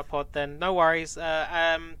mentioned that on a pod then. No worries.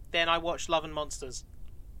 Then I watched Love and Monsters.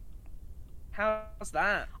 How's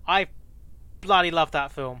that? I bloody love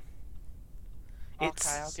that film. I'll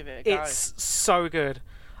give it a go. It's so good.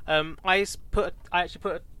 I actually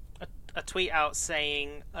put a tweet out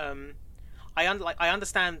saying I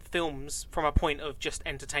understand films from a point of just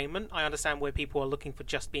entertainment. I understand where people are looking for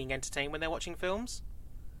just being entertained when they're watching films.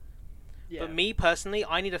 Yeah. But me personally,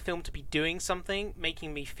 I need a film to be doing something,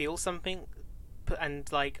 making me feel something, and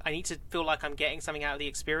I need to feel like I'm getting something out of the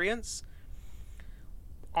experience.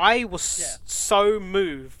 I was so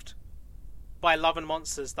moved by Love and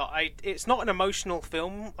Monsters that it's not an emotional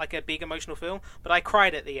film, like a big emotional film, but I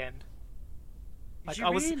cried at the end. Did you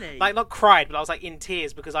really? Not cried, but I was in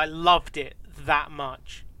tears because I loved it that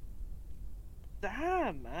much.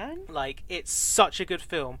 Damn, man. It's such a good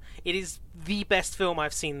film. It is the best film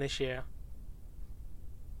I've seen this year.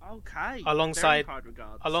 Okay. Alongside,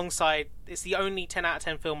 it's the only 10 out of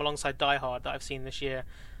 10 film alongside Die Hard that I've seen this year.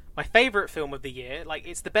 My favourite film of the year,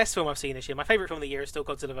 it's the best film I've seen this year. My favourite film of the year is still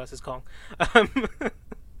Godzilla vs Kong.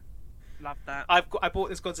 Love that. I bought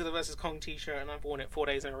this Godzilla vs Kong t-shirt and I've worn it 4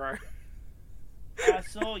 days in a row. I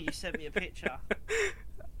saw you sent me a picture.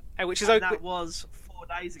 That was 4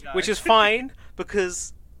 days ago. Which is fine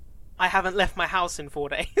because I haven't left my house in 4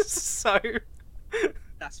 days, so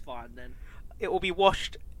that's fine then. It will be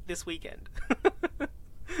washed this weekend.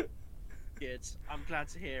 Good. I'm glad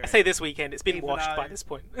to hear it. I say this weekend. It's been washed by this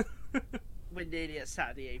point. We're nearly at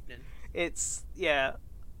Saturday evening.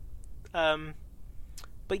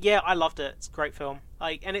 But yeah, I loved it. It's a great film.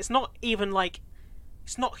 And it's not even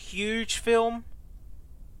it's not huge film.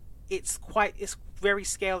 it's very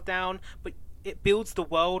scaled down, but it builds the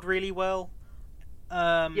world really well.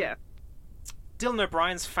 Yeah. Dylan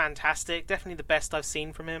O'Brien's fantastic. Definitely the best I've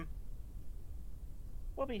seen from him.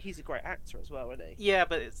 Well, I mean, he's a great actor as well, isn't he? Yeah,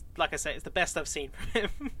 but it's like I say, it's the best I've seen from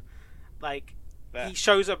him. Like, Yeah. he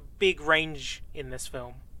shows a big range in this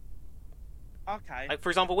film. Okay. Like, for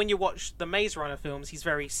example, when you watch the Maze Runner films, he's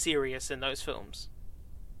very serious in those films.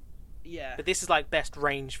 Yeah. But this is like best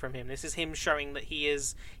range from him. This is him showing that he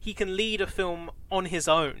can lead a film on his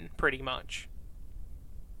own, pretty much.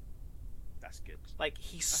 That's good. Like,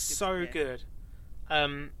 he's That's so good.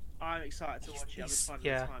 I'm excited to watch it. I've been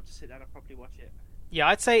finding the time to sit down and properly watch it. Yeah,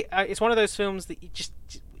 I'd say it's one of those films that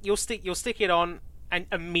you'll stick it on and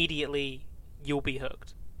immediately you'll be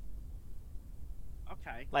hooked.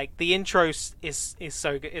 Okay. Like, the intro is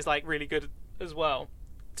so good, is like really good as well,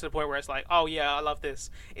 to the point where it's like, oh yeah, I love this.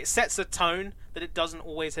 It sets a tone that it doesn't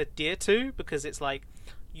always adhere to, because it's like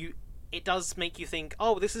it does make you think,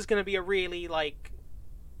 oh, this is going to be a really like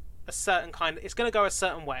a certain kind. It's going to go a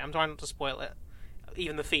certain way. I'm trying not to spoil it.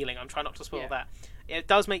 Even the feeling, I'm trying not to spoil that. It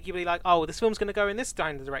does make you be like, oh, this film's going to go in this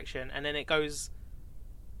kind of direction, and then it goes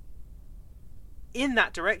in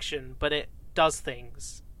that direction, but it does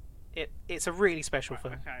things. It's a really special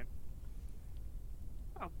film. Okay.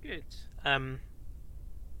 Oh, good.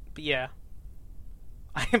 But yeah,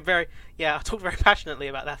 I talked very passionately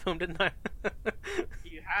about that film, didn't I?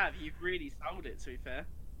 You have. You've really sold it. To be fair.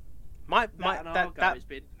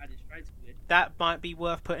 That might be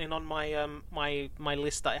worth putting on my my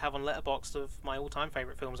list that I have on Letterboxd of my all-time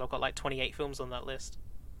favorite films. I've got like 28 films on that list.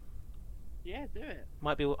 Yeah, do it.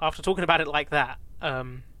 Might be after talking about it like that.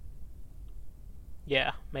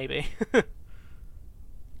 Yeah, maybe. It's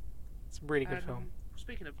a really good film.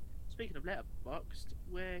 Speaking of Letterboxd,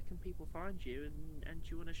 where can people find you? And do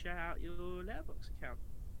you want to shout out your Letterboxd account?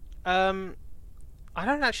 I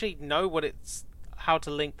don't actually know how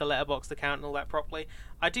to link the Letterboxd account and all that properly.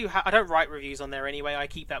 I don't write reviews on there anyway. I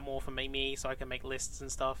keep that more for me so I can make lists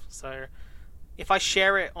and stuff. So if I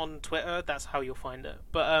share it on Twitter, that's how you'll find it.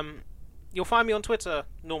 But you'll find me on Twitter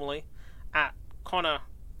normally at Connor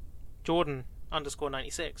Jordan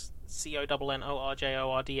 _96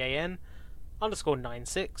 CONNORJORDAN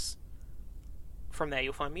 _96. From there,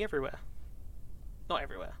 you'll find me everywhere. Not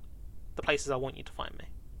everywhere. The places I want you to find me.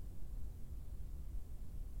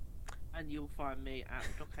 And you'll find me at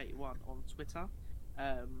Doc81 on Twitter.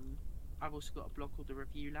 I've also got a blog called The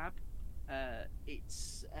Review Lab.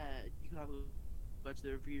 It's you can either go to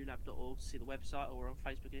thereviewlab.org to see the website, or on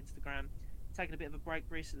Facebook and Instagram. Taking a bit of a break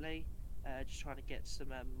recently, just trying to get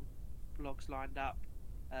some blogs lined up.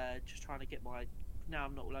 Just trying to get now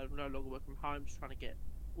I'm no longer working from home. Just trying to get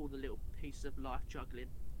all the little pieces of life juggling.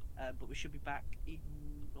 But we should be back in,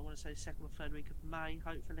 I want to say, the second or third week of May,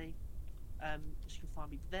 hopefully. So you can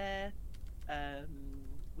find me there.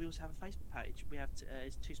 We also have a Facebook page. We have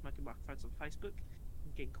it's Two Smoking Microphones on Facebook. You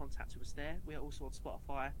can get in contact with us there. We are also on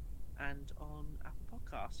Spotify and on Apple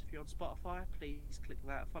Podcasts. If you're on Spotify, please click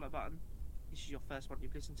that follow button. This is your first one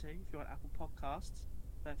you've listened to. If you're on Apple Podcasts,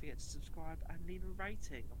 don't forget to subscribe and leave a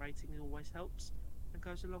rating. A rating always helps and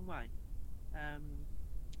goes a long way.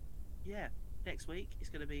 Yeah, next week it's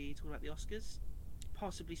going to be talking about the Oscars,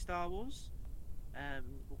 possibly Star Wars.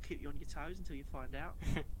 We'll keep you on your toes until you find out.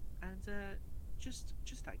 And just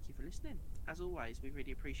thank you for listening. As always, we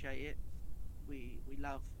really appreciate it. We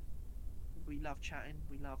love chatting.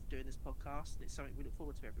 We love doing this podcast. It's something we look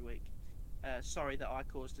forward to every week. Sorry that I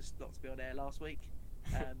caused us not to be on air last week.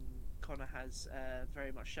 Connor has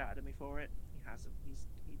very much shouted at me for it. He hasn't. He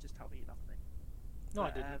just told me he loved me. No,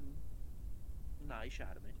 I didn't. No, he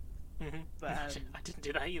shouted at me. Mm-hmm. But I didn't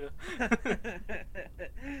do that either.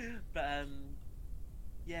 But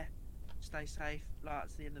yeah, stay safe.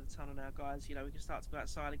 Light's the end of the tunnel now, guys. You know, we can start to go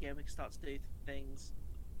outside again. We can start to do things.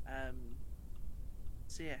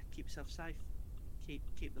 So yeah, keep yourself safe.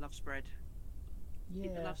 Keep the love spread. Yeah.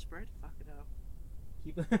 Keep the love spread. Fucking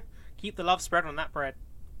hell. Keep the love spread on that bread.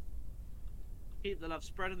 Keep the love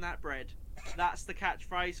spread on that bread. That's the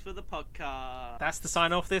catchphrase for the podcast. That's the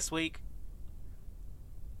sign off this week.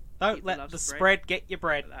 Don't let the spread get your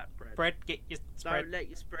bread. Bread get your spread. Don't let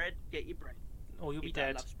your spread get your bread. Or you'll be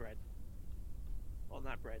dead. Love spread on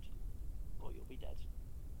that bread, or you'll be dead.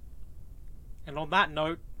 And on that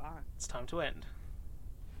note, bye. It's time to end.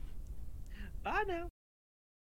 Bye now.